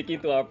still sticking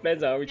to our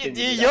plans, or are we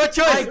changing it Your up?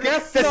 choice. I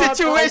guess The not.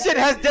 situation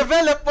has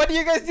developed. What do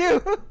you guys do?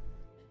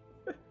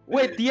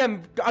 Wait,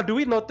 DM, do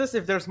we notice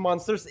if there's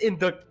monsters in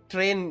the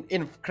train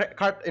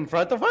cart in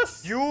front of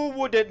us? You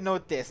wouldn't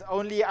notice.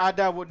 Only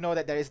Ada would know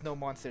that there is no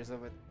monsters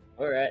over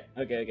there. Alright,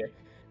 okay.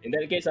 In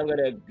that case, I'm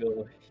gonna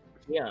go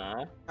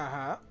here.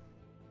 Uh-huh.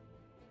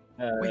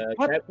 Wait,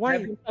 what? Why?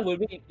 grabbing stuff,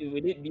 will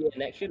it be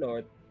an action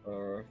or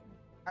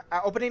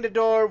Opening the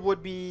door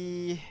would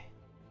be,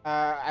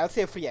 I'll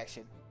say a free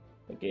action.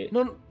 okay?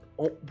 No.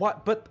 Oh,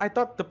 what? But I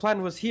thought the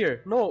plan was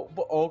here. No.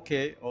 But,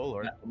 okay. Oh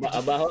lord. How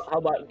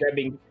about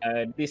grabbing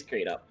this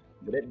crate up?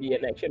 Would that be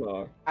an action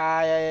or?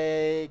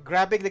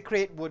 Grabbing the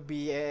crate would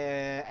be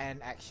an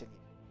action.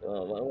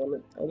 Oh,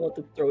 I want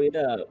to throw it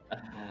up.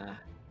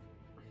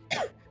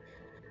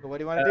 So what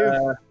do you want to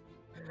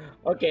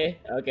do? Okay.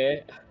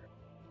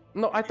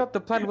 No, I thought the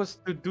plan was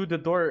to do the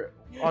door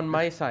on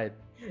my side.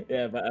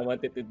 Yeah, but I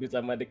wanted to do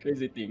some other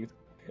crazy things.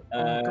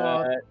 Oh,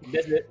 God.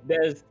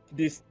 There's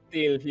this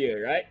steel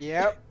here, right?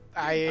 Yep.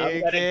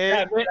 I'm gonna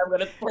grab it. I'm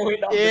gonna throw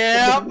it up.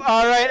 Yep.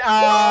 All right.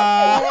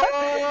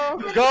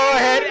 Go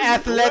ahead.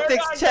 Athletics We're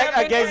not check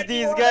grabbing against it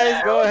these anymore.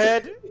 guys. Go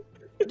ahead.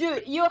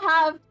 Dude, you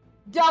have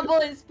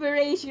double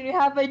inspiration. You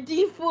have a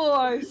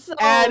D4. So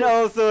And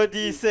also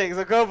D6.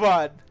 So come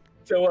on.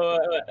 So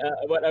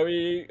what are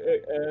we?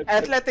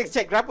 Athletics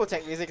check. Grapple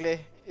check. Basically,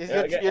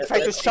 Okay, you're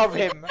trying to shove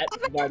him.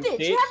 advantage.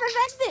 You have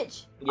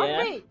advantage. On Yeah.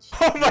 rage.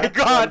 Oh my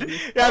God! from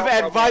You have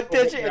from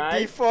advantage. opposite A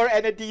side. D4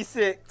 and a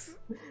D6.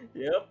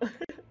 Yep.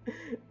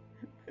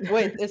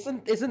 Wait,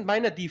 isn't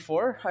mine a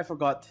D4? I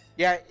forgot.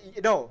 Yeah.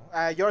 No.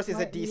 Yours is a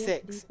Right, you have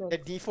D6. D6. The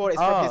D4 is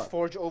from his Ah.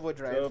 Forge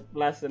Overdrive. So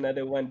plus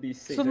another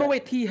 1d6. So no,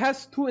 wait, he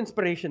has two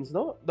inspirations,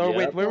 no? No, Yeah.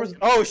 wait, where was?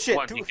 Oh shit!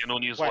 One, you can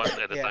only use What?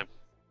 one at a Yeah. time.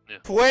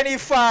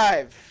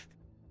 25.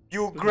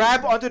 You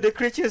grab onto the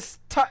creature's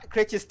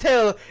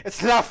tail.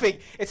 It's laughing.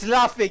 It's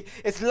laughing.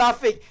 It's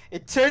laughing.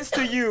 It turns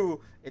to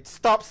you. It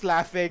stops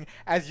laughing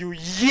as you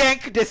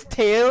yank this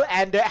tail,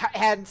 and the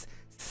hands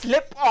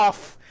slip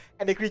off,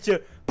 and the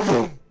creature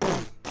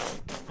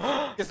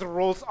just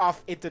rolls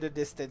off into the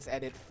distance,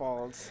 and it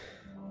falls.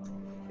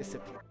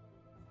 Disappears.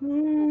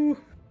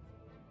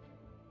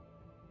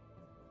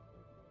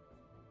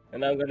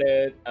 And I'm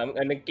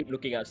gonna keep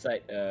looking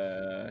outside.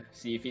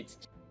 See if it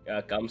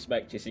comes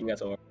back chasing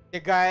us or.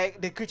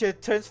 The creature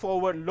turns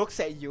forward, looks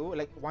at you,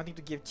 like wanting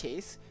to give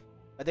chase,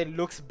 but then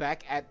looks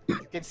back at,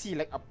 you can see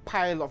like a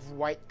pile of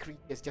white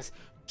creatures just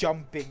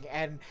jumping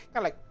and kind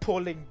of like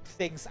pulling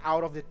things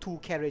out of the two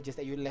carriages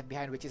that you left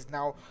behind, which is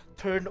now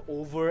turned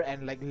over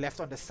and like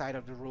left on the side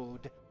of the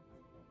road.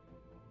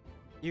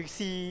 You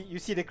see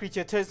the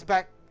creature turns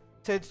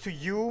to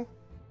you,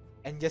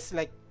 and just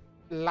like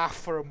laugh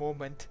for a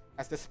moment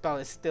as the spell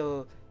is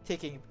still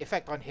taking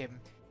effect on him.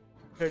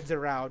 Turns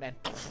around and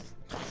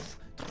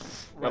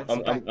runs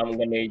back. I'm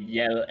gonna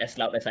yell as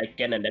loud as I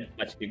can and then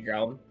touch the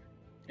ground.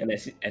 And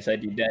as I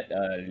did that,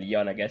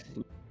 Leon, I guess,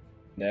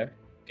 there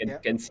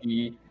can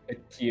see a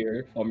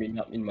tear forming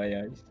up in my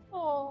eyes.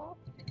 Oh.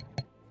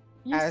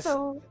 You're As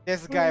so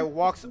this guy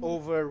walks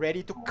over,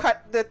 ready to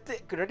cut the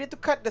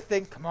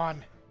thing. Come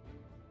on.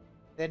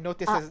 Then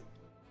notices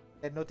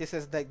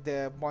that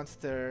the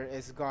monster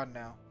is gone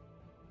now.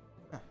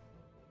 Huh.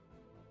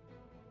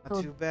 Not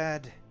Oh. too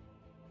bad.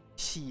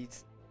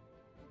 Sheets.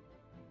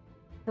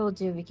 told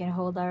you we can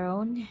hold our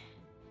own.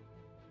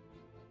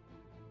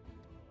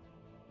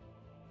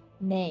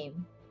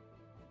 Name.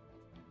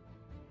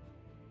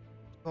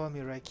 Call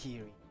me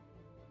Raikiri.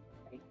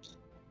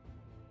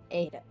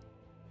 Ada.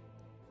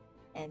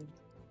 And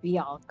we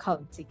all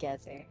come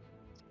together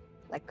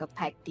like a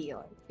pack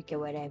deal, if you get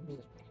what I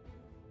mean.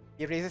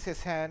 He raises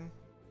his hand.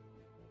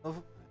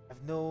 I've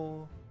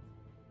no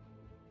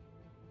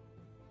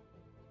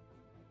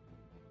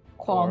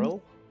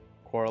Qualms.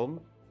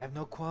 Quarrel? I have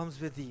no qualms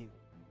with you.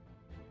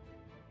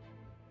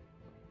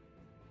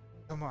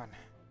 Come on.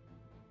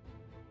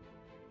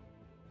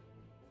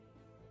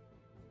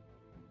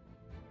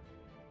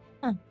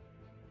 Huh.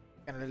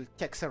 And a little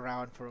checks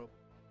around for a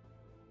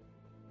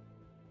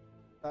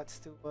starts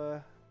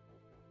to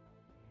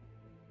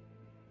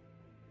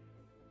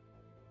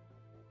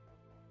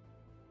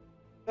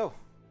So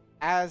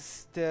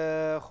as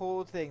the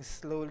whole thing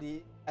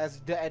slowly, as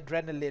the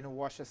adrenaline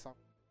washes off,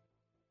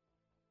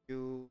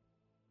 you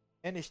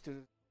manage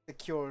to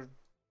secure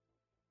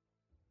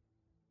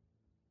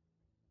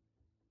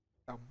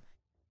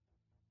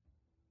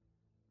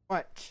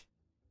much.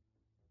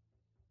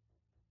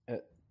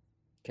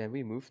 Can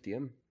we move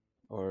DM?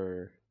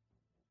 Or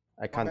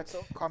I can't.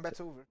 Combat's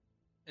over.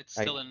 It's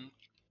I- still in.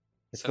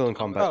 It's set still to in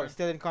combat. combat, Oh, right?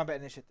 still in combat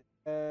initiative.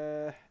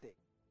 There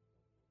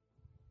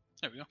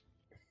we go.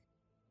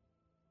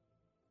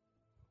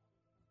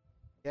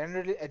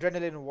 The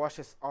adrenaline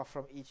washes off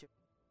from each of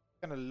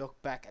you. Gonna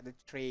look back at the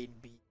train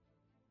being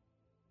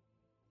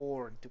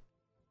torn to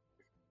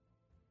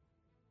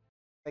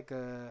like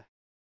a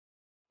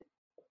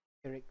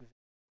Eric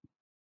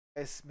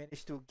has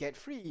managed to get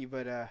free,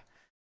 but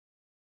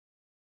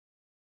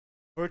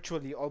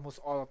virtually almost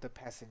all of the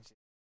passengers.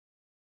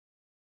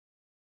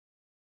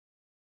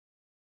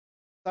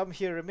 Some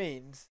here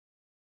remains.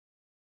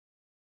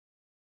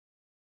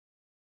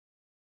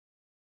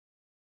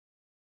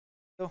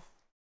 So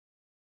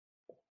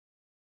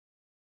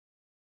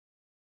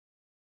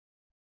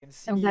you can I'm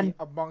see gonna-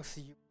 amongst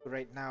you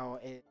right now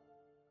is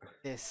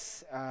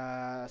this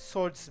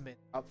swordsman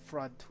up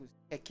front who's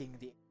checking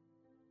the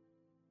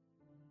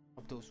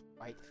of those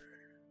white.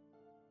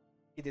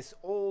 See this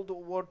old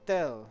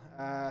Wortel,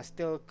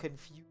 still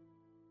confused,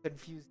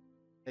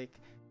 like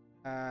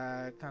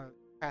kind of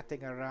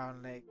patting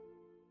around, like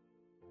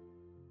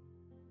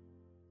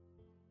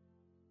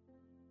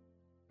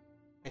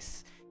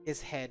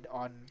his head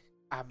on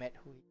Ahmet,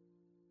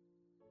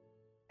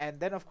 and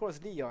then of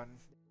course Leon,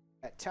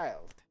 that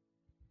child.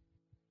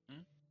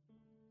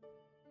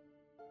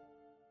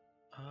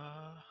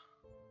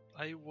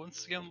 I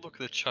once again look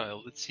at the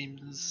child. It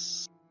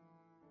seems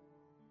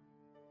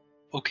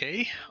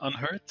okay,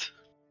 unhurt.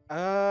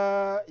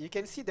 You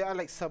can see there are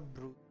like some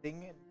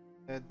bruising in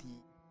the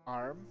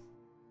arm,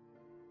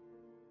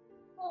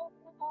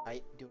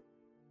 right, during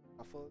the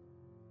scuffle.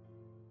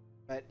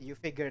 But you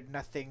figured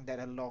nothing that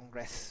a long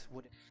rest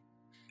wouldn't.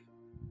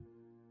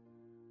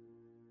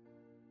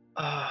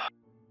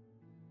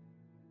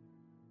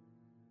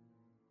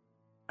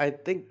 I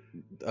think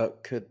I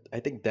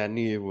think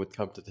Danny would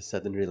come to the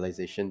sudden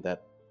realization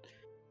that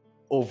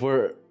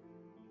over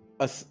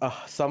a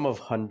sum of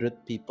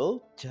 100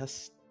 people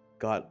just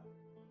got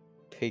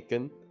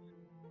taken,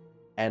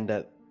 and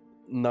that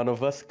none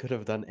of us could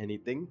have done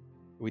anything.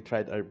 We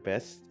tried our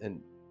best,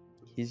 and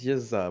he's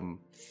just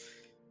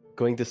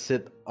going to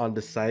sit on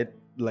the side,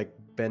 like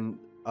bend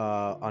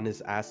on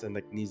his ass and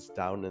like knees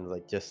down, and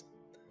like just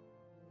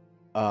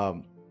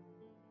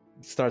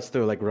starts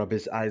to like rub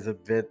his eyes a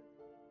bit,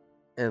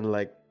 and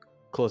like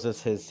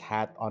closes his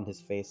hat on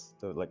his face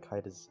to like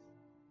hide his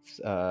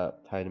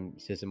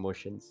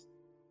emotions.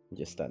 He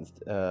just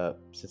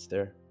sits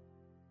there.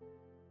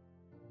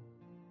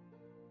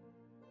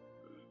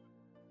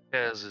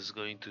 Kaz is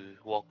going to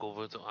walk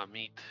over to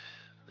Amit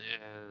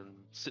and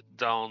sit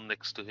down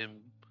next to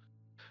him,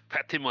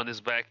 pat him on his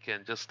back,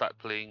 and just start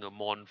playing a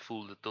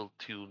mournful little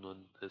tune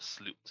on his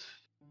lute.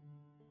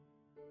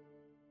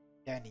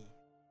 Danny.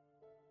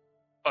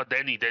 Oh,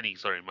 Danny,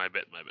 sorry, my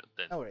bad,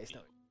 Danny. No worries,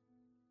 no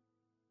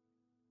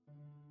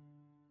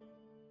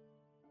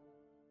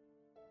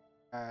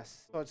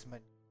worries.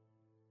 Swordsman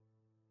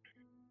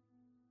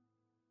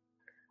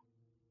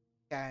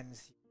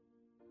scans you.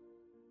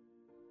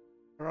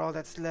 For all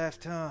that's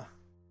left, huh?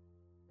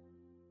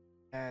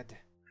 Dad.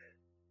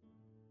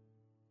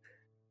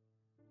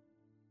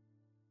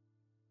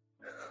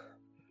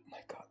 My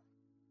God.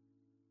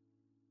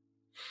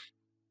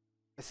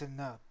 Listen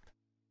up.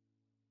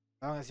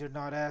 As long as you're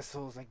not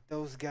assholes like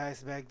those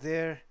guys back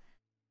there,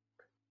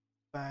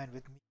 fine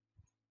with me.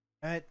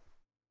 Right?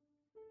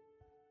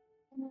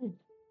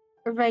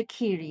 Right,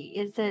 Kiri.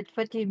 Is it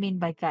what do you mean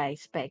by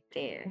guys back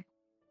there?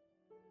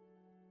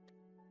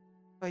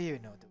 Well, you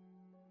know the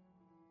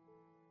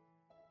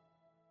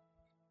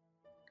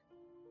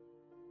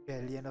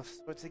rebellion of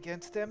sorts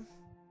against them.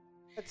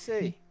 Let's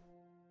say.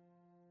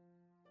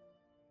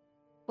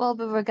 Well,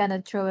 but we're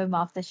gonna throw him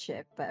off the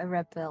ship, but a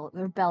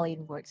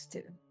rebellion works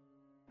too.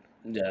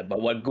 Yeah,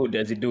 but what good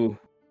does it do?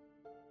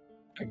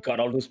 I got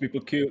all those people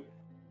killed.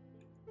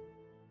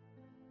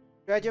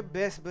 Try your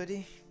best,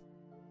 buddy.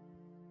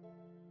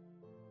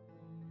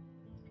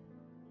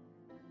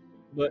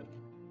 But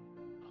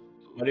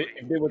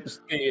if they were to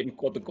stay in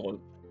Kotokol,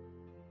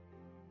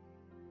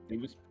 they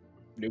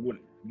would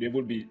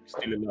be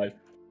still alive.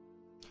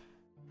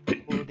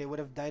 Or they would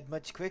have died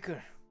much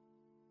quicker.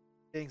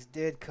 Things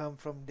did come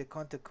from the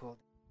Contacol.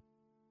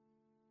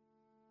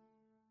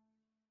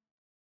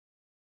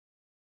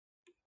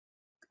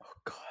 Oh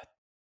God.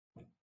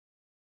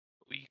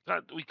 We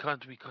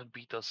can't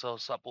beat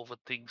ourselves up over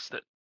things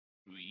that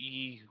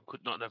we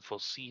could not have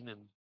foreseen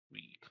and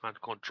we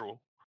can't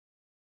control.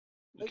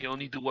 We can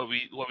only do what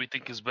we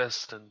think is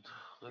best, and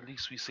at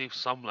least we save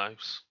some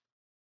lives.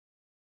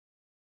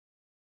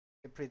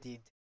 They're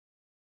pretty.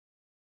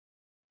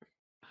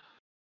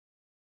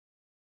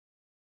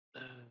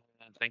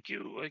 Thank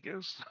you, I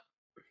guess.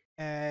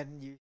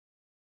 And he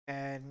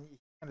kind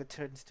of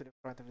turns to the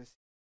front of this.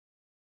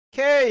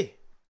 Okay,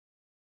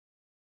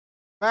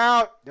 come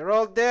out. They're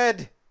all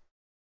dead.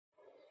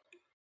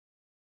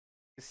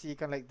 You see,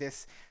 kind of like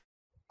this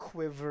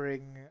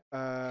quivering,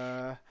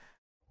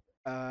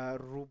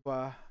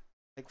 Ruba,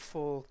 like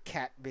full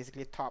cat,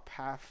 basically top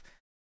half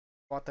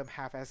bottom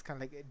half has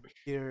kind of like a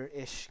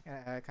deer-ish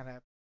kind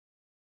of.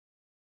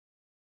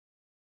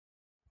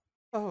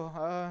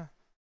 Oh,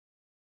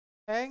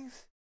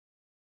 thanks.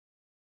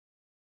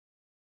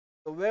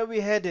 So where we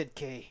headed,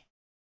 Kay?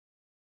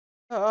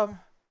 Well,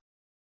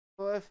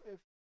 if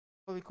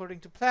all according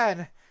to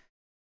plan,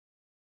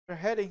 we're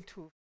heading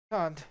to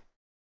Plant.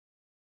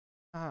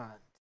 I'm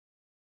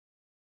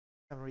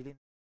really.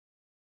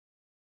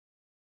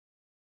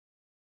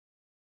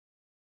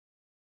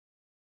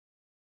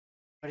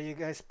 What are you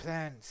guys'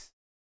 plans?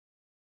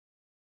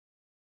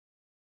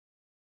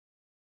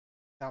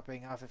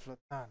 Stopping off at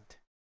Flotant.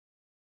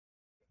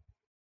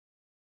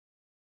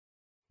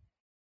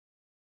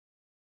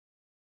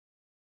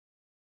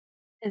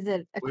 Is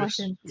it a We're,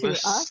 question to we're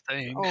us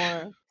staying.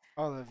 or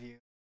All of you.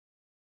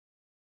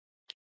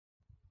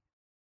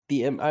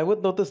 DM, I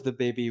would notice the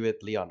baby with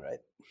Leon, right?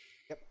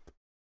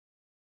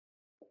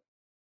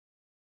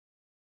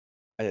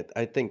 Yep.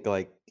 I think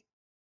like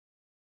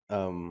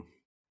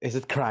is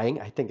it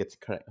crying? I think it's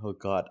crying. Oh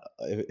god.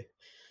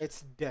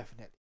 It's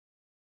definitely.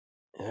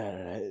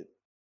 Alright.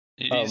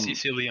 You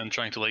see Leon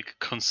trying to like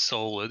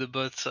console it,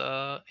 but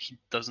he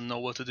doesn't know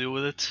what to do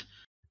with it.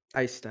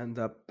 I stand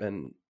up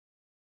and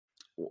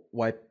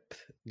wipe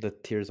the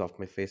tears off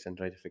my face and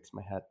try to fix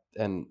my hat,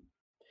 and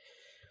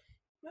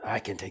I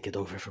can take it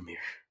over from here.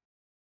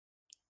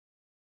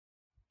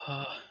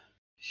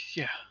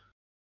 Yeah.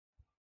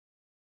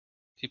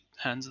 He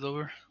hands it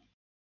over.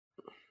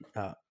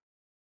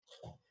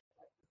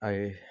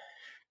 I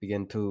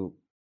begin to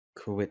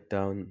cool it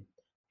down.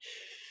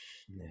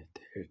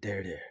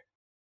 There.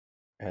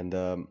 And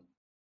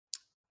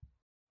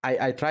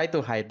I try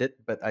to hide it,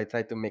 but I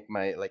try to make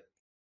my like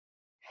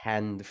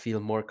hand feel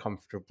more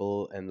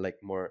comfortable and like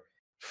more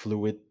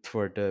fluid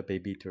for the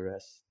baby to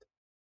rest.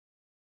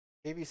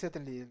 Baby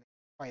certainly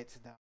quiets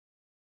down.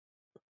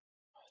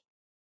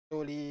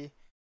 Slowly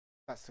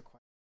starts to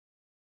quiet.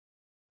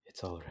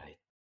 It's all right.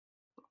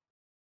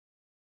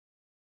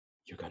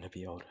 You're gonna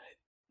be all right.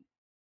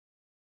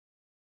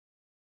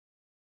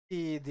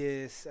 See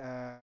this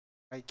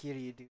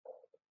Raikiri dude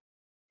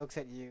looks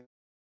at you,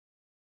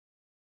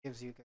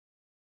 gives you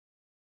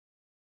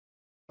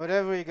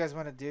whatever you guys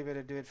want to do,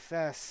 better do it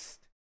fast.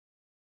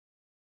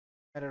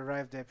 I'd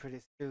arrive there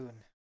pretty soon.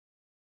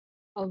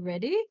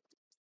 already?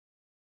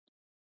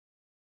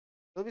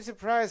 You'll be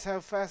surprised how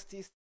fast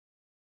these.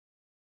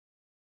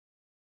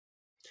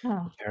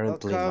 Huh.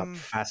 Apparently Welcome. not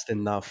fast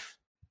enough.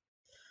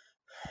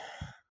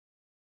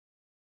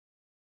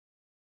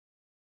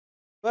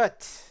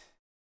 But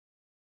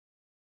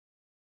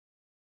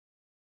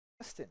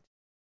Justin,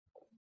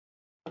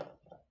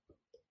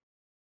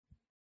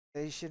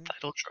 station.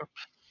 Title drop.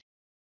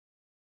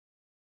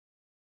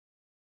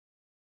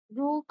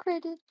 Roll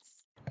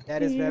credits.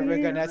 That is where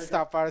we're gonna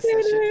stop our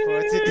session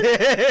for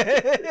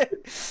today.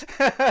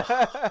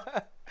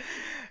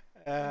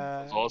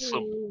 That's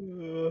awesome.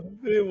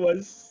 It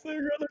was a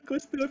roller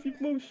coaster of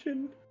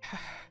emotion.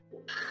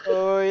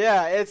 Oh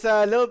yeah, it's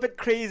a little bit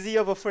crazy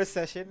of a first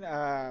session.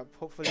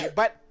 Hopefully,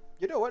 but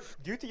you know what?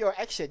 Due to your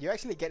action, you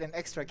actually get an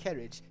extra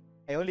carriage.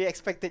 I only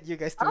expected you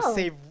guys to Oh.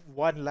 save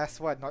one last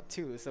one, not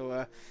two.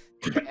 So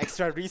you get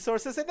extra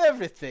resources and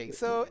everything.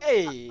 So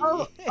hey.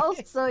 Oh,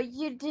 also,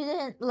 you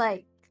didn't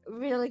like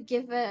really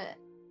give a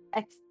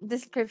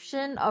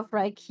description of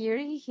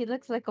Raikiri. He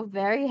looks like a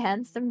very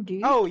handsome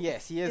dude. Oh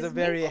yes, he is a Isn't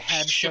he? very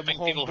handsome Shipping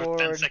people for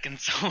 10 homeborn.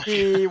 seconds.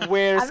 He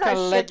wears I'm not kind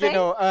of like, you shipping.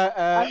 know,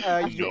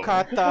 No.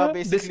 yukata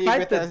basically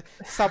Despite with a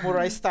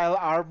samurai style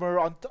armor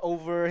on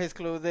over his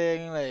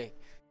clothing. Like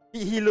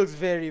he looks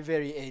very,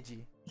 very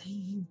edgy.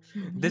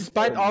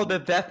 Despite all the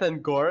death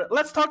and gore,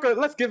 let's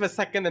give a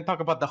second and talk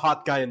about the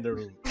hot guy in the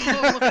room.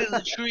 Look at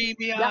his dreamy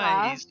Yeah.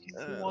 eyes. He's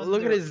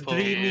Look at his wonderful.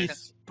 dreamy,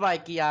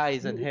 spiky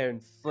eyes and hair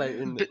and flesh.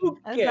 B-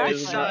 That's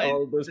Cares not about funny.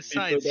 all those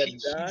Besides, people that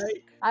he's-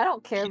 died. I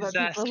don't care He's about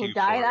people who asking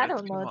died. for I it,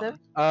 don't know come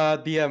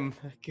them. DM,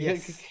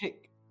 Yes.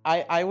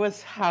 I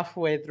was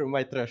halfway through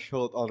my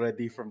threshold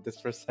already from this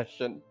first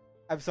session.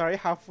 I'm sorry,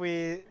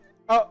 halfway.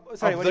 Oh,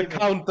 sorry. Of What the do you mean?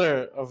 counter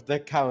of the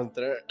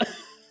counter.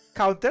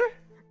 Counter?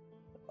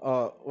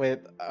 Wait,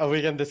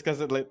 we can discuss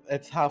it later.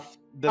 It's half.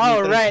 The Oh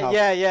meter is right, half.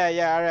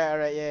 yeah. All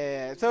right,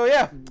 yeah. So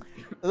yeah,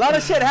 a lot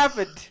of shit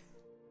happened.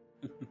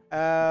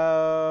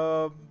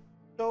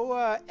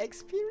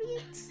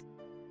 Experience.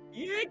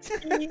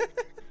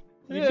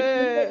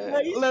 Yeah,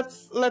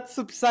 let's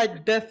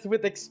subside death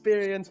with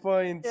experience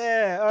points.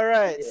 Yeah. All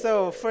right.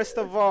 So first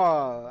of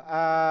all,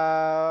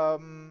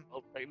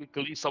 Well,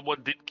 technically,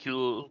 someone did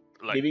kill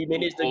like Did we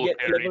manage to whole get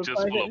to level carriages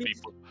 5 full at of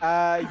least? people.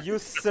 you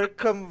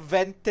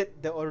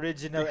circumvented the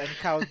original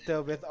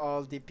encounter with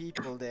all the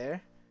people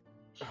there.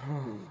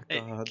 Oh, Hey,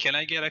 God. can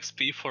I get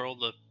XP for all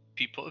the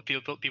people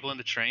in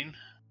the train?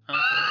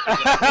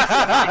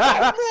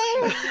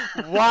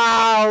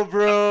 Wow,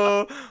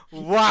 bro!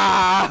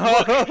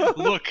 Wow!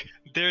 Look,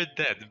 they're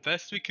dead. The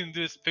best we can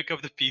do is pick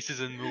up the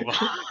pieces and move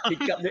on.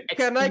 Pick up the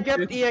Can I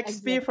get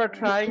experience. EXP for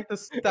trying to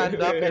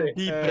stand up and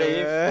be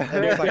brave?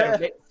 And it's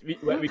like,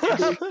 what we can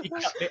do is pick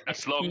up the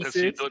As long as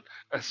you pieces. don't,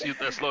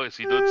 as long as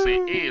you don't say,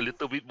 "Hey, a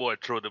little bit more,"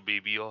 and throw the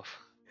baby off.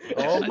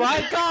 Oh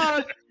my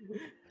god!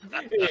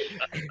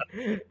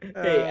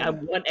 Hey,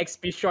 I'm 1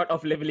 XP short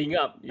of leveling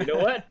up. You know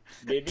what?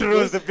 Baby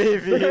Throws the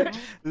goes- baby.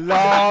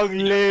 Long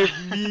live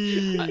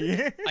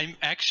me. I'm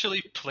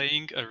actually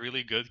playing a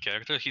really good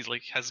character. He's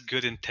like has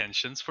good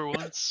intentions for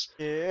once.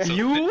 Yeah. So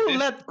You this-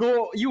 let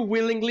go. You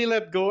willingly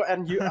let go,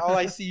 and you all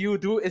I see you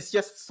do is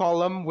just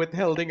solemn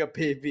withholding a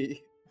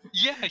baby.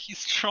 Yeah, he's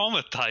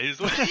traumatized.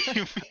 What do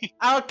you mean?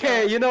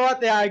 Okay, you know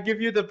what? Yeah, I give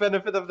you the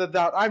benefit of the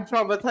doubt. I'm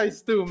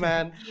traumatized too,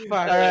 man.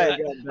 Fuck. Alright.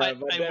 But I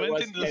that went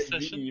was in the heavy,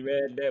 session-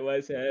 man. That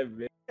was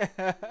heavy.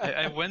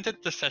 I went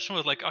at the session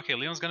with like, okay,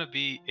 Leon's gonna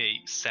be a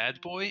sad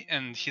boy,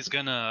 and he's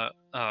gonna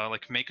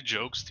like make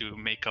jokes to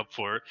make up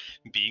for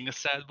being a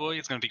sad boy.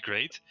 It's gonna be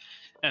great.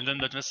 And then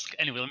that was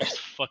anyway. Let me just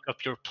fuck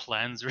up your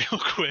plans real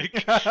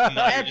quick. Now you're just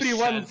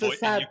Everyone's a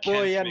sad you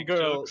boy can't and make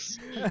girl. jokes.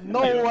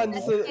 No one's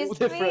Excuse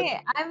different. me,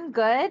 I'm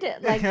good.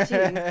 Like,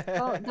 geez,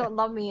 don't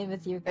lump me in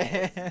with you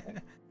guys.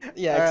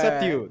 Yeah,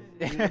 except Alright. you,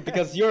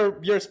 because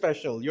you're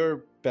special.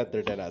 You're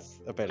better than us,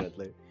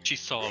 apparently. She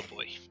saw a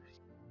boy.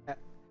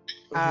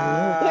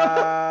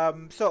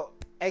 So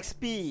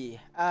XP,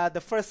 the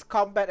first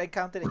combat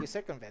encounter that you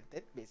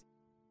circumvented, basically.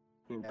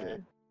 Okay.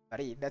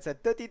 Sorry, that's a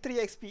 33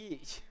 XP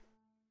each.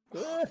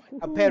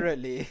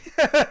 Apparently,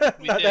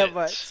 We not did that it.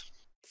 much.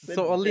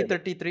 So only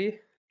 33.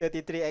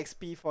 33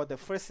 XP for the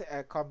first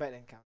combat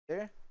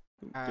encounter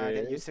that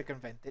you Okay.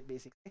 circumvented,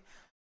 basically.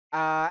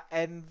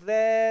 And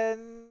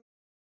then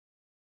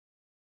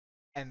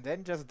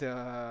just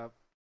the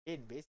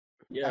train, basically.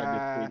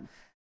 Yeah,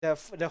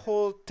 The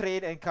whole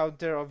train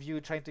encounter of you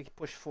trying to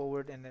push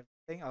forward and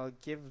everything. I'll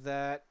give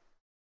that.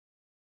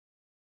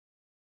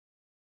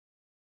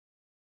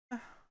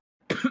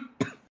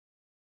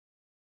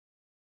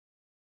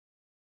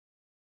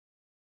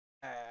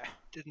 Uh,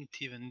 Didn't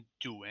even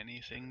do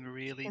anything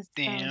really. Just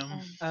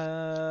Damn.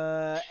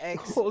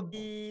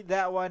 XP,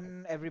 that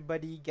one,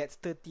 everybody gets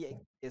 30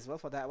 XP as well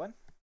for that one.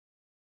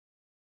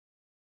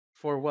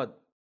 For what?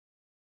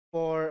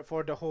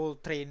 For the whole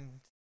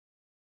train.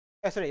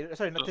 Sorry,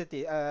 not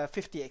 30.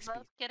 50 XP.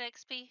 Both get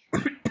XP.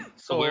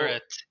 So we're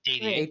at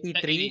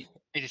 83.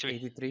 83.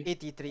 83.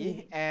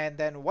 83, and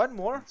then one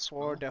more Let's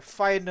for go. the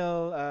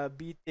final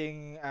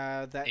beating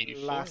that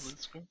 84. last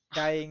Let's go.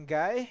 dying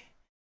guy.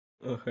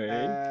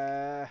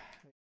 Okay.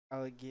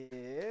 I'll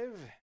give.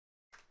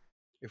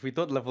 If we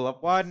don't level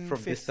up 150.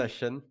 from this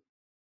session, Is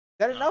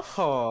that enough?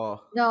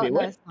 oh, No, Wait, no,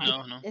 what? it's not.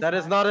 No, no. It's that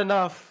is not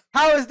enough.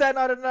 How is that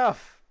not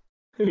enough?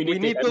 We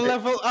need to 300.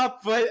 level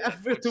up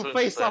It's to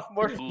face off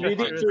more. We need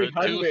 300.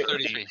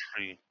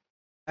 233.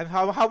 And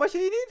how much do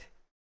you need?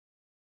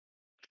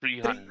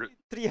 300.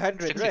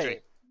 300, 63.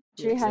 right?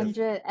 300.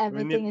 We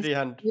Everything need is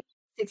 300.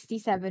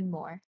 67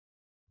 more.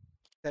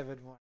 7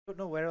 more. I don't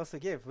know where else to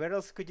give. Where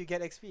else could you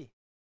get XP?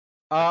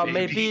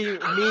 Maybe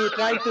me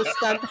trying to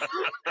stand.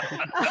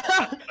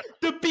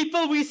 The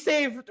people we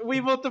saved, we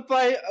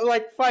multiply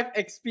like 5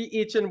 XP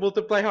each and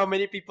multiply how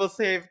many people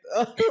saved.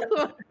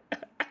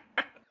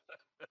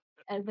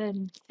 And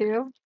then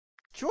 2.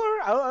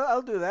 Sure,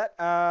 I'll do that.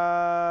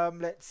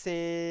 Let's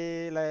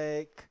say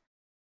like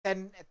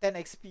 10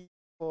 XP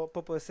per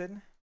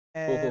person,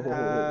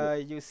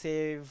 and you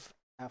save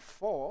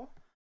 4.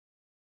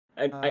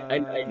 And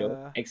I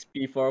know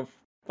XP for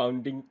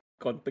founding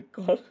contact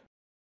call.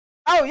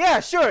 Oh yeah,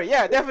 sure,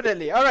 yeah,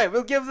 definitely. All right,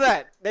 we'll give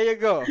that. There you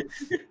go.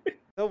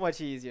 So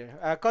much easier.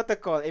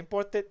 Kotokol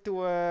imported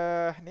to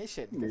a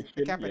nation, the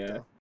Nation,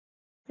 capital.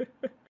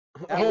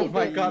 Oh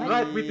my would god, be-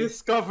 right, we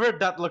discovered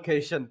that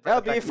location.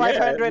 That'll be Perfect.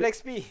 500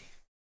 XP.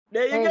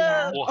 There you Hey, go.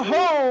 man. Whoa.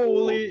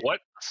 Holy. What?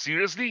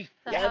 Seriously?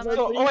 So Yeah, how so- much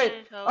oh, wait. did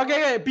it go?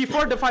 Okay,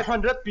 before the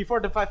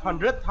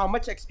 500, how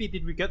much XP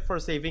did we get for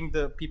saving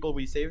the people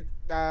we saved?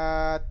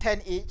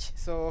 10 each,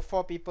 so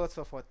 4 people,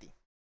 so 40.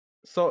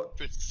 So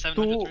It's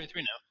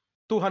 733 now.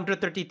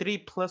 233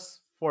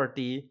 plus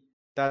 40,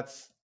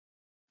 that's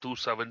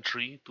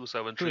 273. 273 plus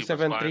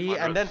 273, and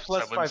 500, then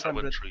plus 500.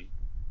 773.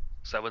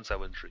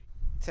 773.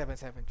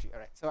 773. All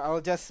right. So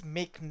I'll just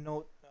make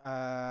note,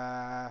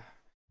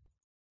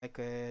 like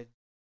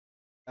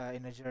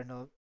in a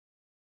journal.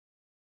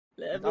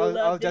 Level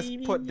I'll up, just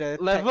put baby.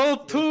 the level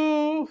text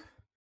here. 2.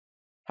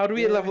 How do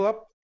we Yeah. level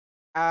up?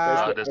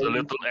 Uh, There's a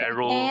little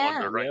arrow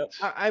on the right.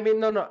 Yep. I mean,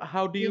 no.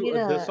 How do You you?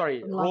 need a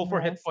Sorry, roll long for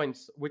hit rest.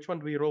 points. Which one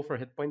do we roll for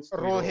hit points? Do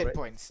we roll hit right?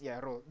 points.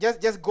 Yeah, roll.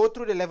 Just go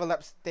through the level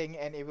up thing,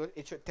 and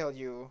it should tell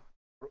you.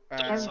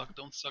 Don't suck,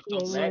 don't suck,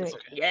 don't Wait, suck. wait, Nice.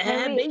 Okay.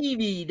 Yeah, Wait,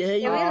 baby. There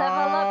Do you we go.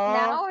 level up Ah,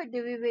 now or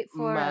do we wait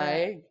for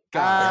My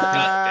God.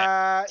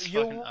 Uh, It's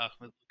fucking you Ahmed.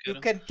 Look you at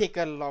him. can take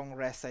a long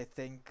rest, I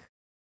think.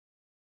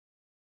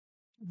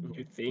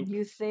 You think?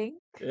 You think?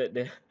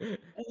 The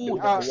Ooh,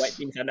 white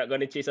things are not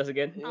gonna chase us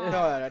again? No,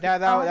 that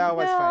Oh, that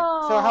was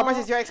fine. So how much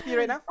is no. your XP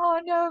right now? Oh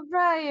no,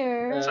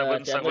 Briar.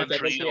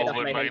 773 778 of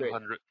over 900.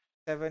 900.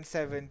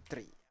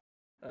 773.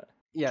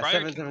 Yeah,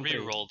 Briar can 773.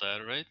 re-roll that,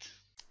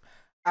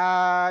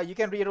 right? You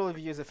can reroll if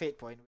you use a fate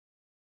point.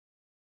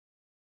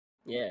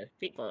 Yeah,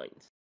 fate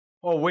points.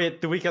 Oh wait,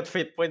 do we get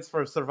fate points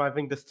for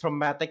surviving this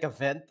traumatic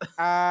event?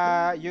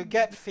 You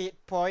get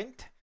fate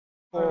point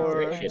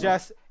for Correction.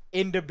 just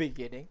in the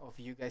beginning of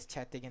you guys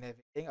chatting and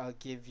everything, I'll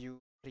give you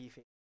 3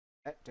 fate,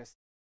 just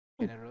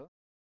in general.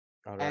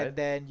 All And right.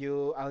 then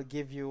I'll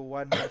give you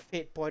 1 more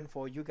fate point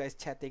for you guys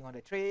chatting on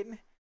the train.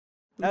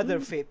 Another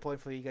fate point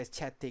for you guys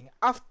chatting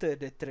after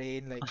the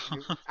train, like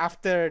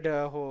after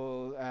the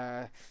whole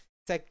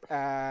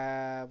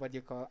what do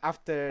you call,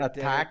 after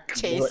Attack. the The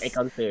chase,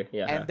 encounter,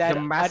 yeah. and The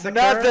then massacre.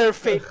 another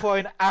fate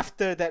point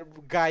after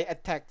that guy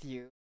attacked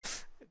you.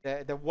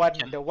 The one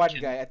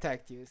Can- guy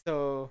attacked you.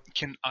 So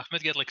Can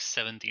Ahmed get like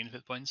 17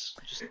 hit points?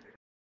 Just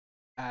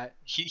uh,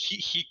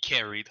 he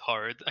carried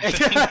hard.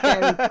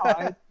 Very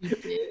hard. You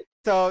did.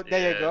 so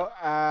there you Yeah. go.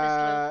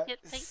 Luke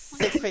get fate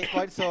 6 fate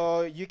points.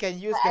 So you can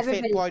use But the fate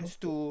everybody points gets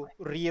fate to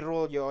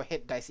re-roll your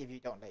hit dice if you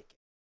don't like it.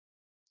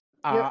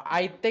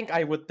 I think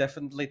I would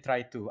definitely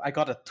try to. I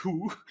got a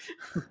 2.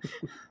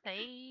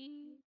 Hey.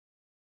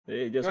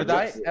 Hey, just Should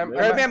works, I- am- man.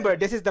 am I- Remember,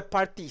 this is the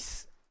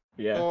parties.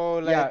 Yeah. So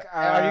Yeah, like,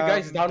 are you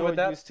guys down don't with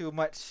that? use too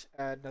much,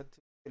 not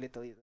too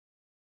little either.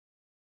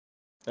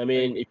 I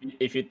mean,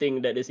 if you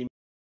think that is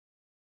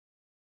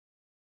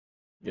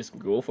just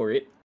go for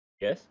it.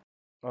 Yes.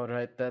 All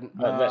right then.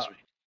 But-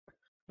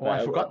 Oh, I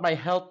but- forgot my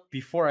health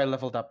before I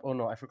leveled up. Oh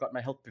no, I forgot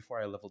my health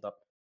before I leveled up.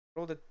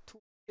 Roll the 2.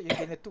 You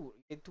gain a 2. You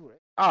gain 2, right?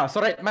 Ah,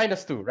 so right,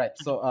 -2, right?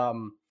 So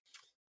Oh,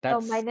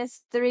 that's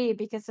 -3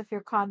 because of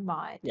your con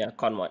mod. Yeah,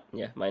 con mod.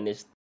 Yeah,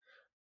 minus.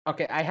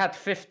 okay. I had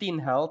 15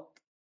 health.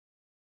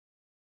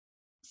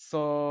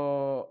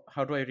 So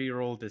how do I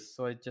re-roll this?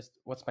 So I just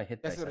what's my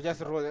hit dice? I Just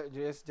forgot. roll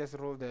just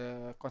roll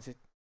the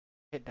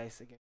hit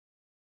dice again.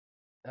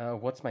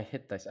 What's my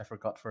hit dice? I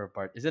forgot for a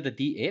part. Is it a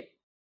D8?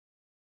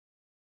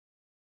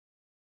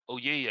 Oh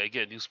yeah,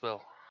 again, new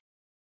spell.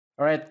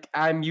 All right,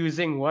 I'm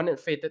using one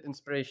fated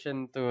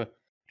inspiration to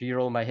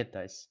re-roll my hit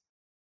dice.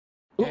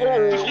 You're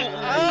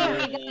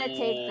Uh, gonna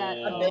take that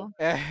Oh. though.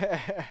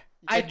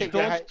 I you can take the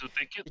don't- high, To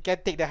take it. you can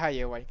take the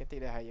higher one. You can take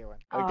the higher one.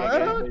 Oh, Okay,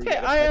 okay. okay. Okay,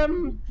 I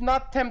am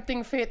not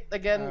tempting fate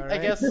again. I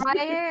Alright. guess.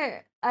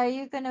 Prior, are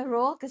you gonna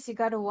roll? Cause you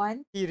got a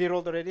 1. He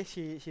rerolled already.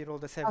 She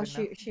rolled a 7 Oh,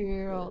 now. she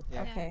rolled.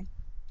 Yeah. Okay.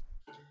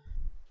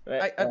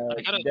 Right. I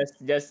got a- just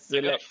I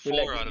to got let a 4 you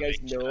out of guys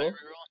 8. Should I know,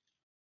 reroll?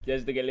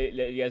 just to let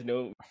you guys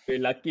know, we're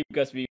lucky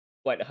because we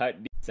quite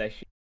hard this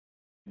session.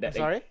 I'm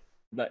sorry.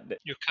 Not that.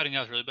 You're cutting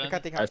out really You're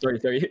bad. cutting out. Sorry.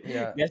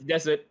 Yeah.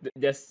 Just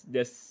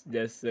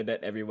so that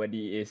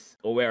everybody is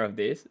aware of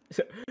this.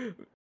 So,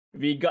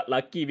 we got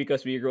lucky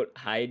because we wrote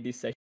high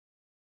this session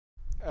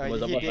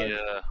was He about did.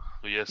 Yeah.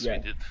 Yes, Yeah.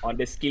 we did. on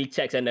the skill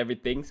checks and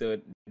everything, so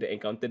the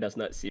encounter does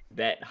not seem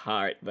that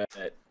hard. But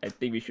I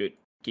think we should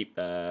keep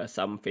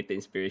some fatal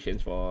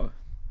inspirations for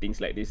things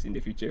like this in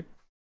the future.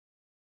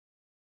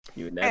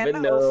 You never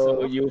And know.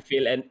 also- You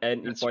feel an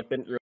That's-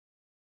 important role.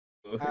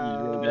 You know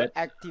I'll that.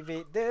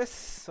 activate this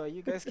so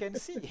you guys can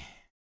see.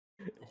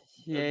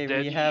 Yeah,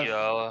 Danny, we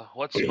have.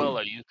 what spell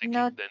are you taking,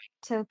 No. Danny?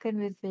 Token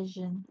with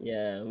vision.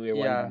 Yeah, we're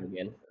Yeah. wondering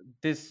again.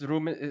 This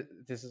room.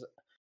 This is.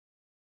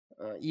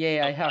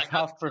 Yeah, I I have got,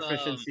 half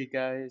proficiency,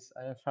 guys.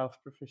 I have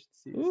half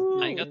proficiency.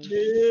 I got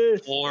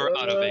this. 4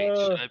 out of 8.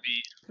 Should I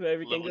be? Where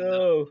we can leveling up?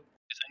 go.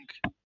 I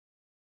think.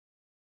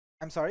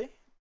 I'm sorry.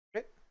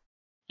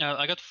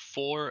 I got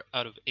 4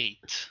 out of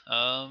 8.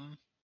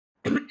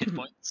 Hit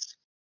points.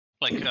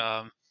 Like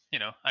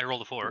I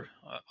rolled a 4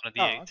 on a Oh,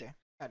 D8. okay.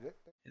 Got it.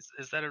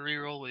 Is that a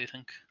reroll? What do you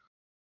think?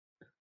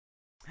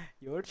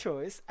 Your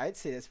choice. I'd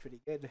say that's pretty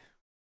good.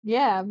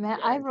 Yeah, man.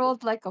 I Yeah.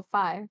 rolled like a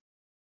 5.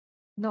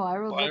 No, I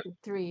rolled Well, like a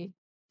 3.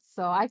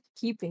 So I'm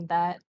keeping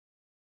that.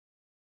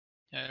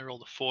 Yeah, I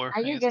rolled a 4. Are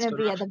I you guess gonna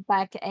good be enough. at the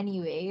back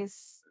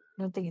anyways?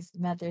 I don't think it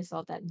matters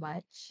all that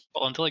much.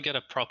 Well, until I get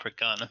a proper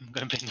gun, I'm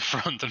gonna be in the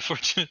front,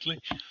 unfortunately.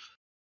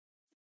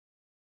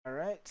 All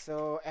right.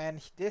 So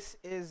this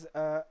is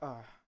there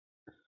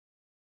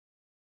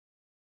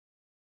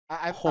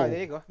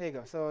you go. There you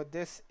go. So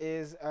this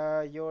is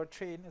your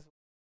train as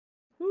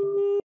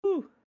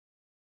Woo!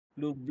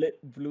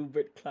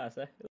 Bluebird class,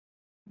 eh?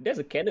 There's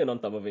a cannon on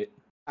top of it.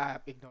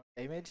 ignore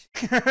the image.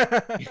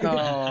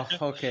 Oh,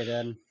 okay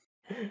then.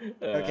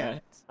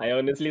 Okay. I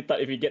honestly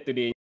thought if we get to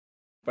the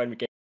front, we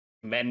can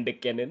man the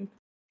cannon.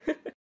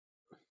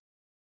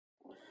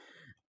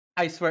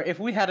 I swear, if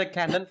we had a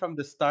cannon from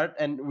the start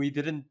and we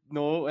didn't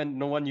know and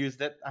no one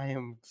used it, I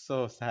am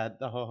so sad.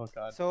 Oh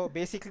god. So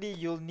basically,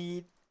 you'll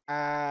need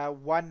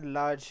one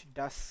large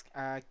dust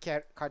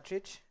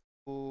cartridge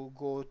to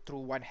go through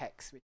one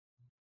hex, which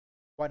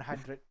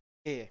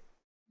 100k.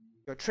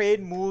 Your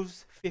train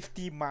moves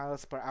 50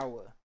 miles per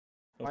hour.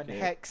 One Okay.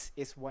 hex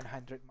is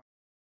 100 miles.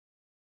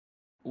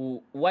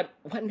 Ooh,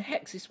 one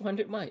hex is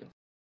 100 miles.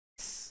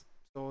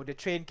 So the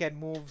train can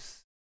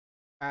move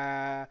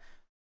one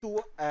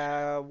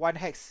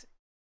hex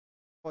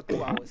for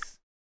 2 hours.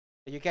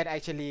 You can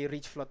actually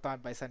reach Flotan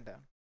by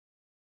sundown.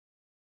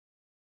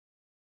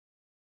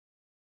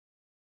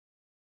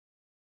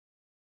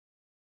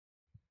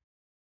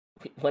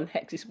 Wait, one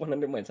hex is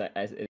 100 miles.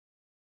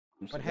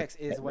 One hex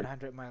is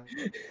 100 miles.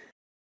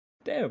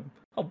 Damn,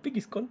 how big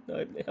is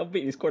how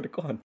big is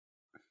Corticon?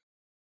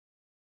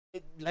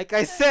 Like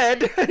I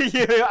said,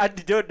 you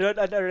don't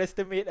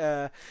underestimate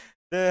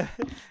The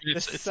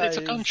It's a size.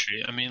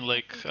 country. I mean,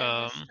 I think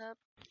I messed up.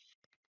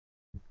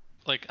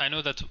 like I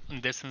know that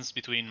distance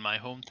between my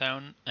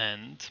hometown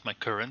and my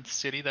current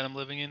city that I'm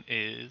living in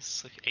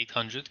is like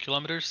 800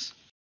 kilometers.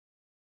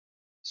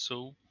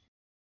 So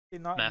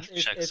Not, math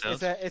it's, checks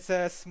out. it's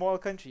a small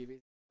country.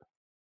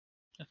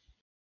 I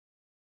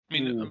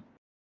mean, Mm.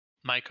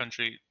 my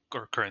country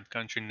or current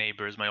country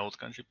neighbor is my old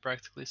country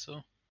practically. So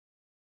I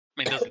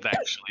mean, it doesn't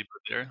actually,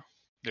 but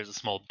there's a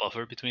small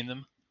buffer between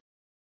them.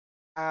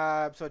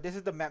 So this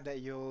is the map that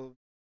you'll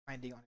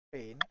finding on the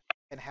train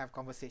and have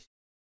conversation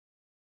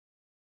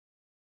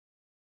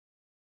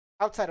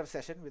outside of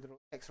session with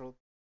text roll.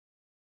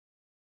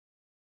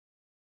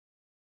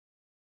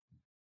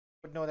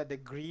 Would know that the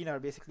green are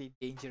basically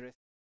dangerous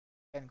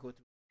and go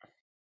through.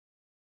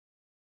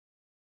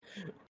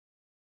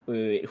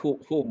 Wait,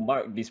 who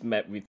marked this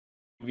map with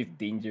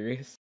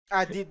dangerous?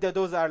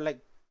 Those are like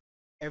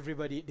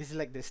everybody. This is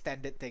like the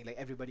standard thing. Like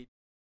everybody.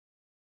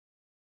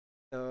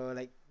 So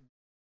like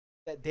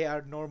that they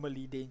are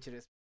normally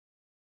dangerous.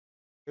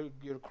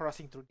 You're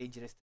crossing through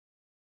dangerous.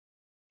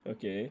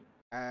 Okay.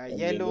 And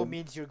Yellow yellow?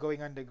 means you're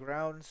going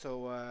underground,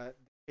 so the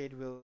train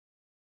will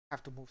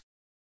have to move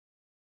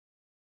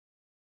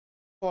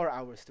 4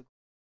 hours to go.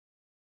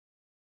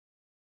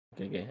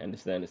 Okay,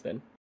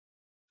 understand.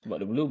 But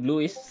the blue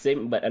is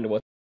same but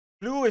underwater.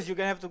 Blue is you're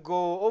gonna have to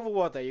go over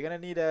water. You're gonna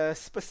need a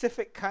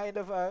specific kind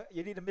of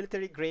you need a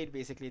military grade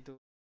basically to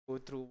go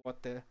through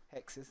water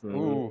hexes.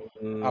 Ooh,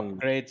 Mm.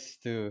 upgrades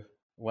to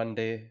one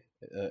day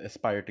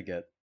aspire to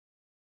get.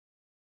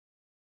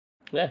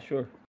 Yeah,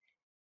 sure.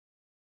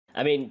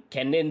 I mean,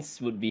 cannons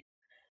would be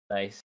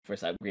nice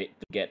first upgrade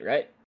to get,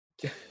 right?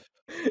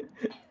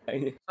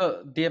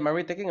 So, DM, are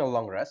we taking a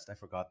long rest? I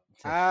forgot.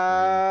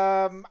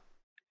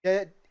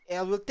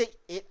 It will take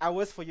 8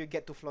 hours for you to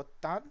get to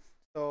Flotan.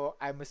 So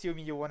I'm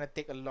assuming you want to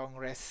take a long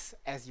rest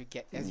as you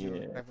you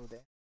Yeah. travel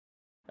there.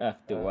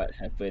 After what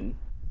happened?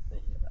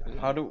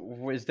 How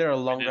is there a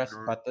long did rest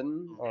r-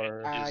 button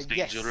or? It's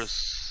Yes. dangerous.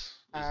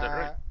 Is that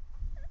right?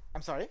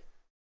 I'm sorry.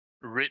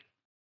 Red.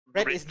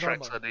 Red is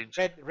tracks normal. are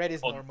dangerous. Red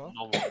is Oh, normal.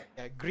 normal.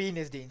 Yeah, green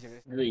is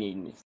dangerous.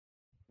 Green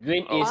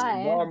Oh. is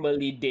Why?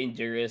 normally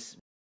dangerous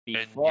And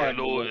before the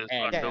yellow world is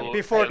ends. Yeah, Underworld-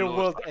 before the yellow is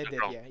world ended.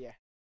 underground. Yeah.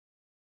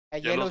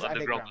 And Yellow's yellow's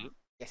underground, underground.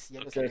 Yes,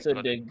 yellow's So,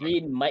 underground. the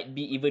green might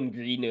be even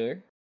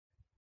greener.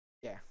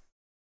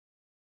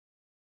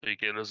 You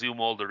can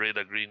assume all the red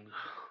are green.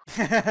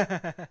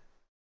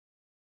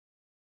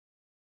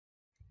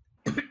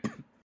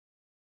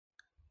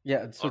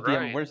 Yeah. So, DM,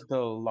 Alright. where's the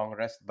long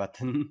rest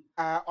button?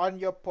 On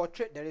your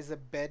portrait, there is a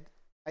bed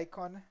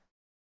icon.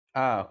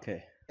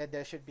 Okay. Then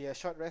there should be a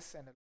short rest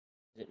and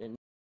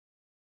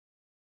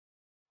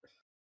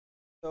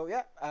so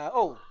yeah.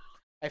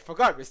 I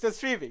forgot we're still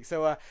streaming.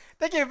 So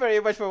thank you very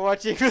much for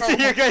watching. We'll see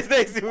you guys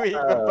next week.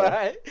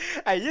 Bye.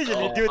 I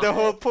usually do the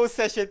whole post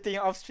session thing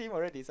off stream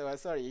already. So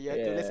sorry you have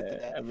to listen to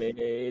that. I mean,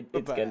 it's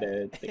Bye-bye.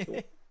 gonna take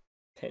a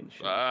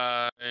tension.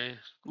 Bye.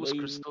 Who's Bye.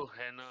 Crystal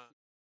Hannah?